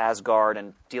 romping through Asgard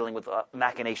and dealing with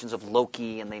machinations of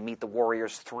Loki, and they meet the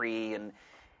Warriors 3, and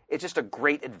it's just a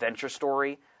great adventure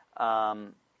story. I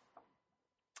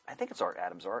think it's Art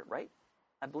Adams' art, right?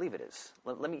 I believe it is.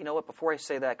 Let me, before I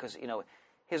say that, because,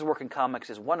 his work in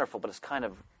comics is wonderful, but it's kind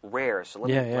of rare. So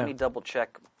let me double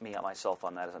check myself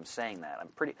on that as I'm saying that.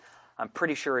 I'm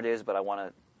pretty sure it is, but I don't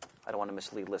want to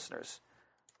mislead listeners.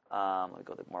 Let me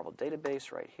go to the Marvel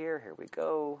database right here. Here we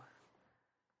go.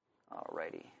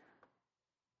 Alrighty.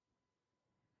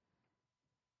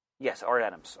 Yes, Art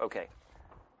Adams. Okay.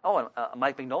 Oh, and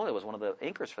Mike Mignola was one of the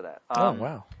inkers for that. Oh,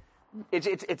 wow.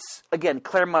 It's again,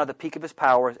 Claremont at the peak of his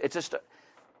powers. It's just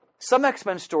some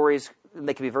X-Men stories,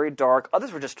 they can be very dark.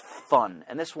 Others were just fun,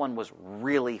 and this one was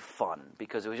really fun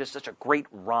because it was just such a great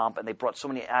romp, and they brought so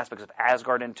many aspects of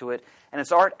Asgard into it, and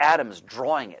it's Art Adams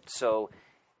drawing it, so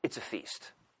it's a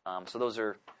feast. So those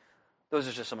are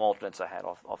just some alternates I had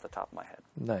off the top of my head.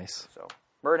 Nice. So,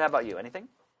 Murd, how about you? Anything?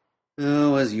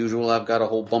 Oh, as usual, I've got a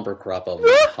whole bumper crop of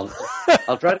them.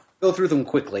 I'll try to go through them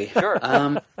quickly. Sure.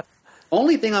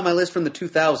 Only thing on my list from the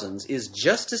 2000s is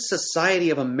Justice Society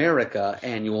of America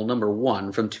Annual Number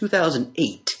 1 from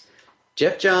 2008.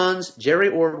 Jeff Johns, Jerry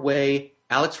Ordway,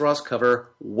 Alex Ross cover,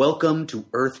 Welcome to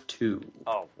Earth 2.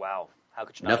 Oh, wow. How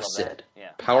could you not Enough love said. that?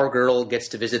 Yeah. Power Girl gets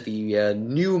to visit the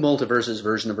new multiverses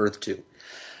version of Earth 2.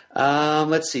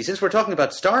 Let's see. Since we're talking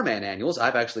about Starman annuals,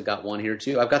 I've actually got one here,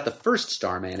 too. I've got the first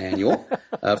Starman annual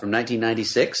from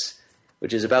 1996.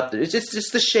 Which is about it's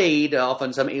just the Shade off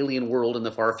on some alien world in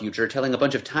the far future, telling a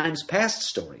bunch of times past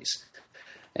stories.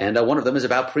 And one of them is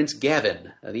about Prince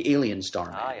Gavin, the alien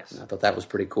Starman. Ah, yes. I thought that was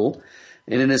pretty cool.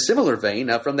 And in a similar vein,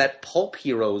 from that Pulp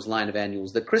Heroes line of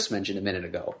annuals that Chris mentioned a minute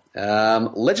ago,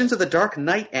 Legends of the Dark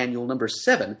Knight Annual Number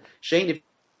 7. Shane, if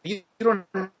you don't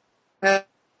have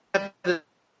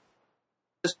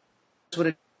this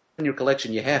one in your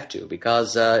collection, you have to,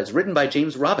 because it's written by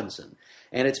James Robinson.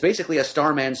 And it's basically a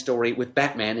Starman story with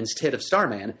Batman instead of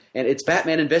Starman. And it's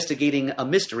Batman investigating a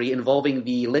mystery involving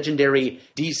the legendary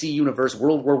DC Universe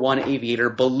World War I aviator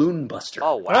Balloon Buster.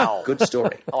 Oh, wow. Good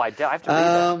story. I have to read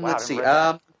that. Wow, Let's see.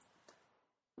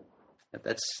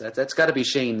 That's got to be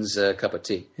Shane's cup of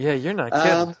tea. Yeah, you're not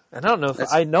kidding. And I don't know if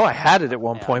I know I had it at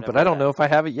one point, but I don't know if I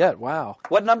have it yet. Wow.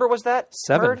 What number was that?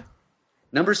 7. Murd?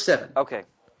 Number 7. Okay.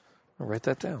 I'll write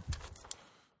that down.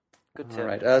 Good tip. All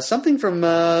right. Something from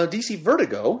DC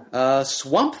Vertigo,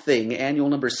 Swamp Thing, Annual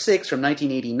Number 6 from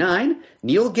 1989.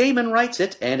 Neil Gaiman writes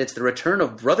it, and it's the return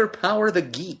of Brother Power the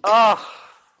Geek. Oh,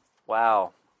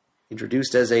 wow.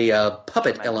 Introduced as a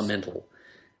puppet elemental.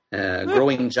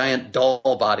 Growing giant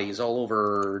doll bodies all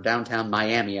over downtown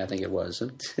Miami, I think it was.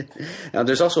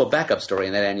 There's also a backup story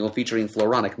in that annual featuring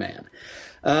Floronic Man.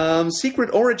 Secret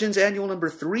Origins Annual Number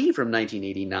 3 from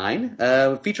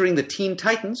 1989, featuring the Teen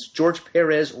Titans. George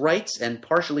Perez writes and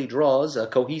partially draws a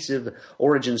cohesive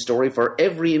origin story for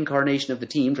every incarnation of the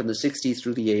team from the 60s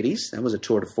through the 80s. That was a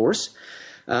tour de force.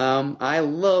 I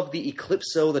love the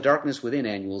Eclipso, the Darkness Within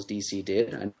annuals DC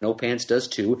did. I know Pants does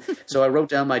too. So I wrote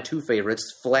down my two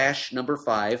favorites, Flash number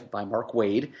 5 by Mark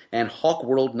Waid and Hawk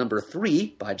World number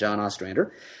 3 by John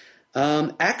Ostrander.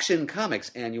 Action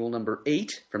Comics Annual number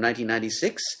 8 from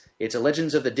 1996. It's a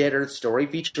Legends of the Dead Earth story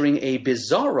featuring a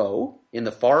Bizarro in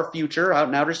the far future out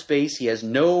in outer space. He has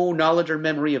no knowledge or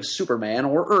memory of Superman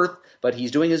or Earth, but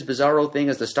he's doing his Bizarro thing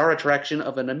as the star attraction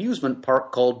of an amusement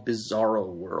park called Bizarro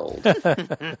World.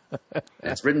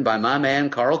 That's written by my man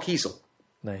Carl Kiesel.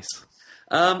 Nice.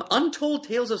 Untold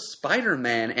Tales of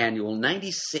Spider-Man Annual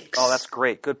 96. Oh, that's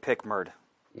great. Good pick, Murd.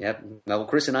 Yep. Well,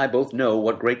 Chris and I both know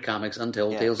what great comics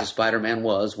Untold Tales of Spider-Man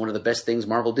was. One of the best things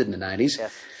Marvel did in the 90s.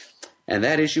 Yes. And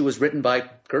that issue was written by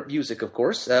Kurt Busiek, of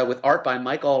course, with art by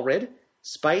Mike Allred.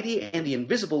 Spidey and the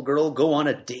Invisible Girl go on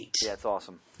a date. Yeah, it's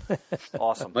awesome.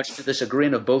 Awesome. Much to the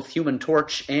chagrin of both Human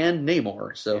Torch and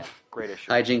Namor. So great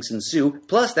issue. Hijinks ensue.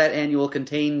 Plus, that annual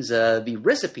contains the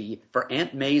recipe for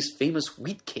Aunt May's famous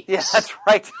wheat cakes. Yeah, that's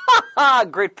right.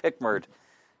 Great pick, Murd.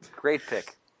 Great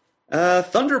pick.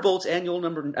 Thunderbolts Annual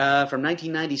number from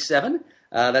 1997.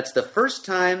 That's the first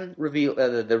time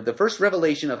the first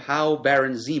revelation of how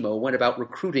Baron Zemo went about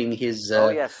recruiting his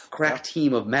crack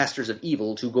team of Masters of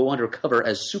Evil to go undercover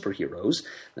as superheroes.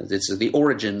 It's the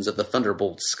origins of the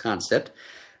Thunderbolts concept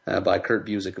by Kurt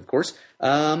Busiek, of course.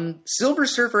 Silver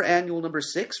Surfer Annual number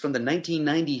 6 from the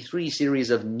 1993 series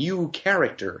of New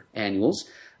Character Annuals.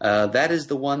 That is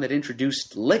the one that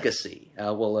introduced Legacy,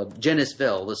 Genis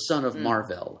Vell, the son of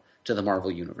Mar-Vell, to the Marvel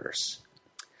Universe.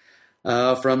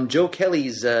 From Joe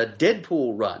Kelly's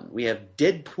Deadpool run, we have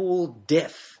Deadpool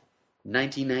Death,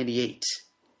 1998.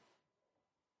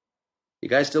 You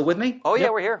guys still with me? Oh,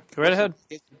 yeah, we're here. Go right ahead.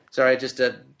 Sorry,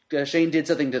 Shane did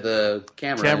something to the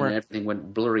camera. And everything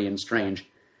went blurry and strange.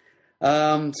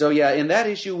 In that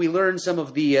issue, we learned some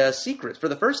of the secrets, for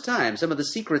the first time, some of the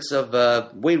secrets of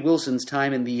Wade Wilson's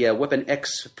time in the Weapon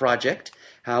X project.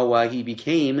 how he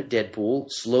became Deadpool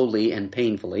slowly and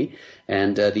painfully,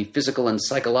 and the physical and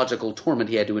psychological torment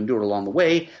he had to endure along the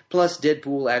way, plus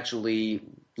Deadpool actually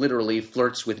literally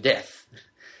flirts with death.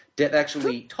 Death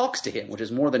actually talks to him, which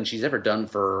is more than she's ever done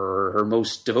for her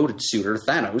most devoted suitor,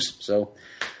 Thanos, so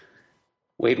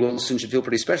Wade Wilson should feel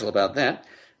pretty special about that.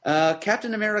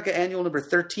 Captain America Annual number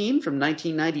 13 from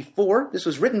 1994. This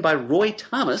was written by Roy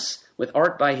Thomas with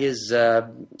art by his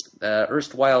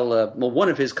erstwhile, one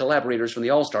of his collaborators from the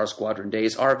All-Star Squadron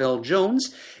days, Arvell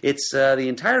Jones. It's the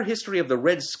entire history of the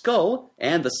Red Skull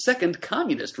and the second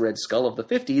communist Red Skull of the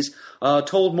 50s,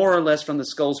 told more or less from the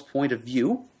Skull's point of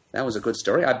view. That was a good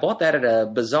story. I bought that at a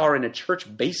bazaar in a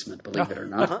church basement, believe it or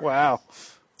not. Wow.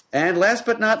 And last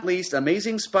but not least,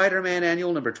 Amazing Spider-Man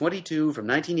Annual number 22 from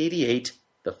 1988.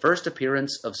 The first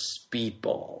appearance of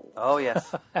Speedball. Oh,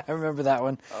 yes. I remember that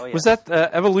one. Oh, yes. Was that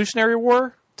Evolutionary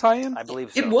War tie-in? I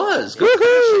believe so. It was.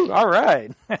 Woohoo! All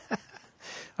right.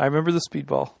 I remember the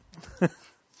Speedball.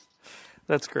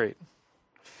 That's great.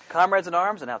 Comrades in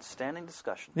Arms, an outstanding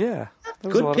discussion. Yeah. That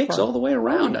was a lot Good of picks fun. all the way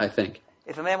around, I think.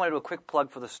 If a man wanted to do a quick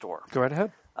plug for the store, Go right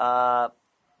ahead.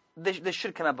 this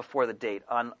should come out before the date.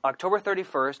 On October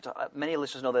 31st, many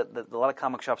listeners know that a lot of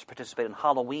comic shops participate in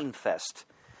Halloween Fest,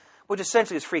 which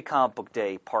essentially is Free Comic Book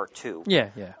Day Part 2. Yeah.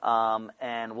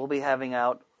 And we'll be having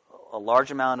out a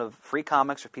large amount of free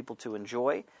comics for people to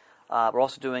enjoy. We're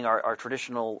also doing our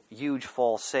traditional huge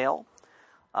fall sale.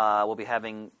 We'll be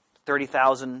having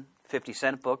 30,000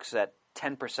 50-cent books at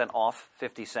 10% off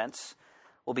 50 cents.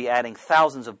 We'll be adding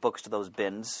thousands of books to those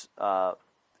bins, the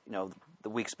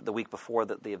week before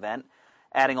the event.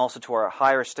 Adding also to our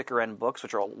higher sticker end books,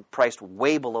 which are priced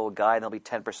way below a guide, and they'll be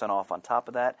 10% off on top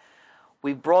of that.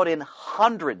 We've brought in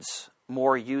hundreds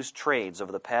more used trades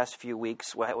over the past few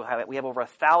weeks. We have over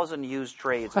 1,000 used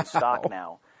trades in stock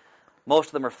now. Most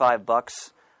of them are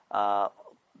 $5.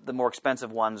 The more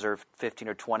expensive ones are 15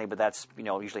 or 20, but that's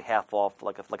usually half off.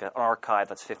 Like an archive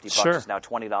that's $50 Sure. is now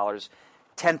 $20.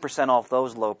 10% off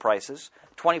those low prices.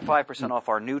 25% off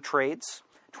our new trades.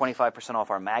 25% off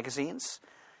our magazines.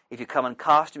 If you come in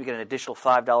costume, you get an additional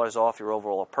 $5 off your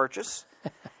overall purchase.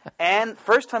 And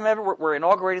first time ever, we're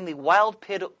inaugurating the Wild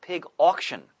Pig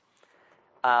auction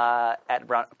at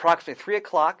around approximately 3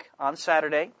 o'clock on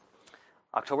Saturday,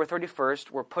 October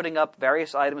 31st. We're putting up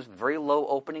various items, very low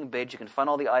opening bids. You can find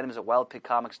all the items at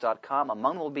wildpigcomics.com.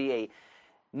 Among them will be a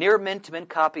near mint-to-mint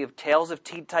copy of Tales of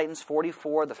Teen Titans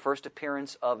 44, the first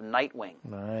appearance of Nightwing.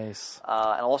 Nice.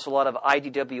 And also a lot of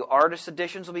IDW artist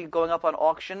editions will be going up on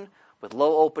auction with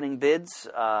low opening bids.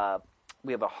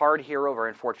 We have a Hard Hero, very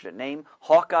unfortunate name,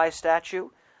 Hawkeye statue.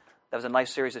 That was a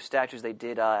nice series of statues they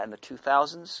did in the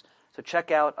 2000s. So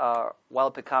check out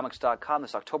wildpigcomics.com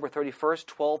this October 31st,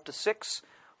 12 to 6,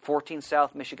 14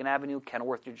 South Michigan Avenue,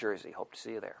 Kenilworth, New Jersey. Hope to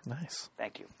see you there. Nice.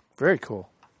 Thank you. Very cool.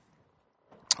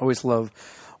 Always love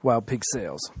Wild Pig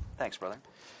sales. Thanks, brother.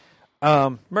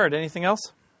 Mert, anything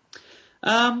else?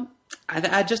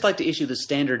 I'd just like to issue the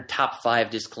standard top 5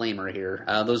 disclaimer here.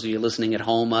 Those of you listening at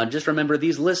home, just remember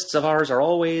these lists of ours are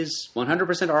always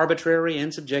 100% arbitrary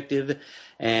and subjective,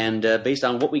 and based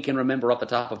on what we can remember off the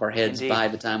top of our heads Indeed. by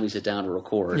the time we sit down to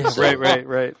record. Yeah, So,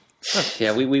 right.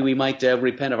 Yeah, we might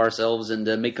repent of ourselves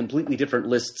and make completely different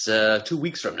lists 2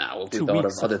 weeks from now if we thought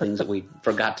of other things that we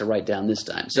forgot to write down this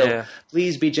time. So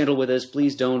Please be gentle with us.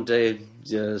 Please don't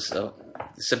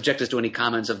subject us to any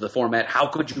comments of the format, how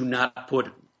could you not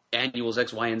put annuals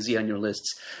X, Y, and Z on your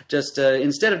lists? Just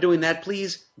instead of doing that,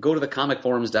 please go to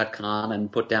thecomicforums.com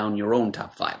and put down your own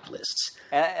top 5 lists.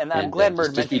 And I'm glad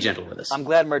Mert just be gentle with us. I'm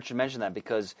glad Mert should mention that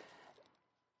because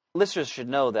listeners should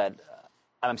know that,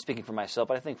 I'm speaking for myself,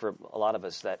 but I think for a lot of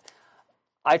us, that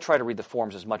I try to read the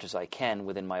forums as much as I can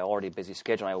within my already busy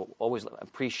schedule. I always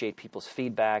appreciate people's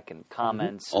feedback and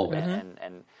comments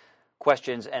and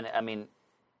questions. And, I mean,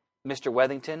 Mr.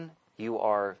 Wethington, you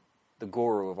are the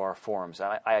guru of our forums.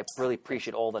 I really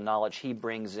appreciate all the knowledge he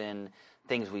brings in,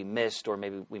 things we missed, or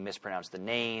maybe we mispronounced the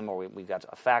name, or we got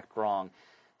a fact wrong.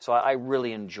 So I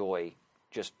really enjoy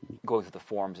just going through the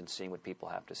forums and seeing what people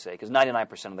have to say, because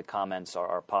 99% of the comments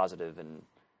are positive and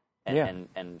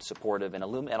supportive and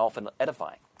often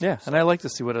edifying. Yeah, and I like to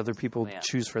see what other people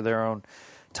choose for their own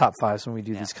top 5s when we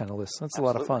do these kind of lists. That's a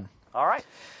lot of fun. All right.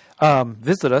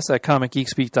 Visit us at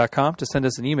comicgeekspeak.com to send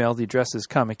us an email. The address is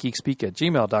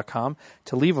comicgeekspeak@gmail.com.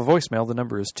 To leave a voicemail, the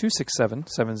number is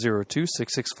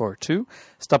 267-702-6642.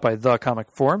 Stop by The Comic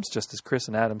Forums, just as Chris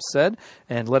and Adam said,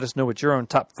 and let us know what your own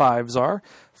top 5s are.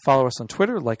 Follow us on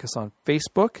Twitter, like us on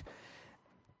Facebook.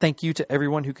 Thank you to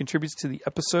everyone who contributes to the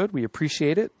episode. We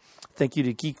appreciate it. Thank you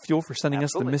to Geek Fuel for sending us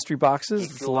the mystery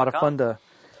boxes. It's a lot of fun to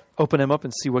open them up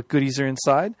and see what goodies are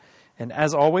inside. And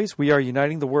as always, we are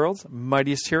uniting the world's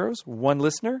mightiest heroes, one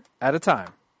listener at a time.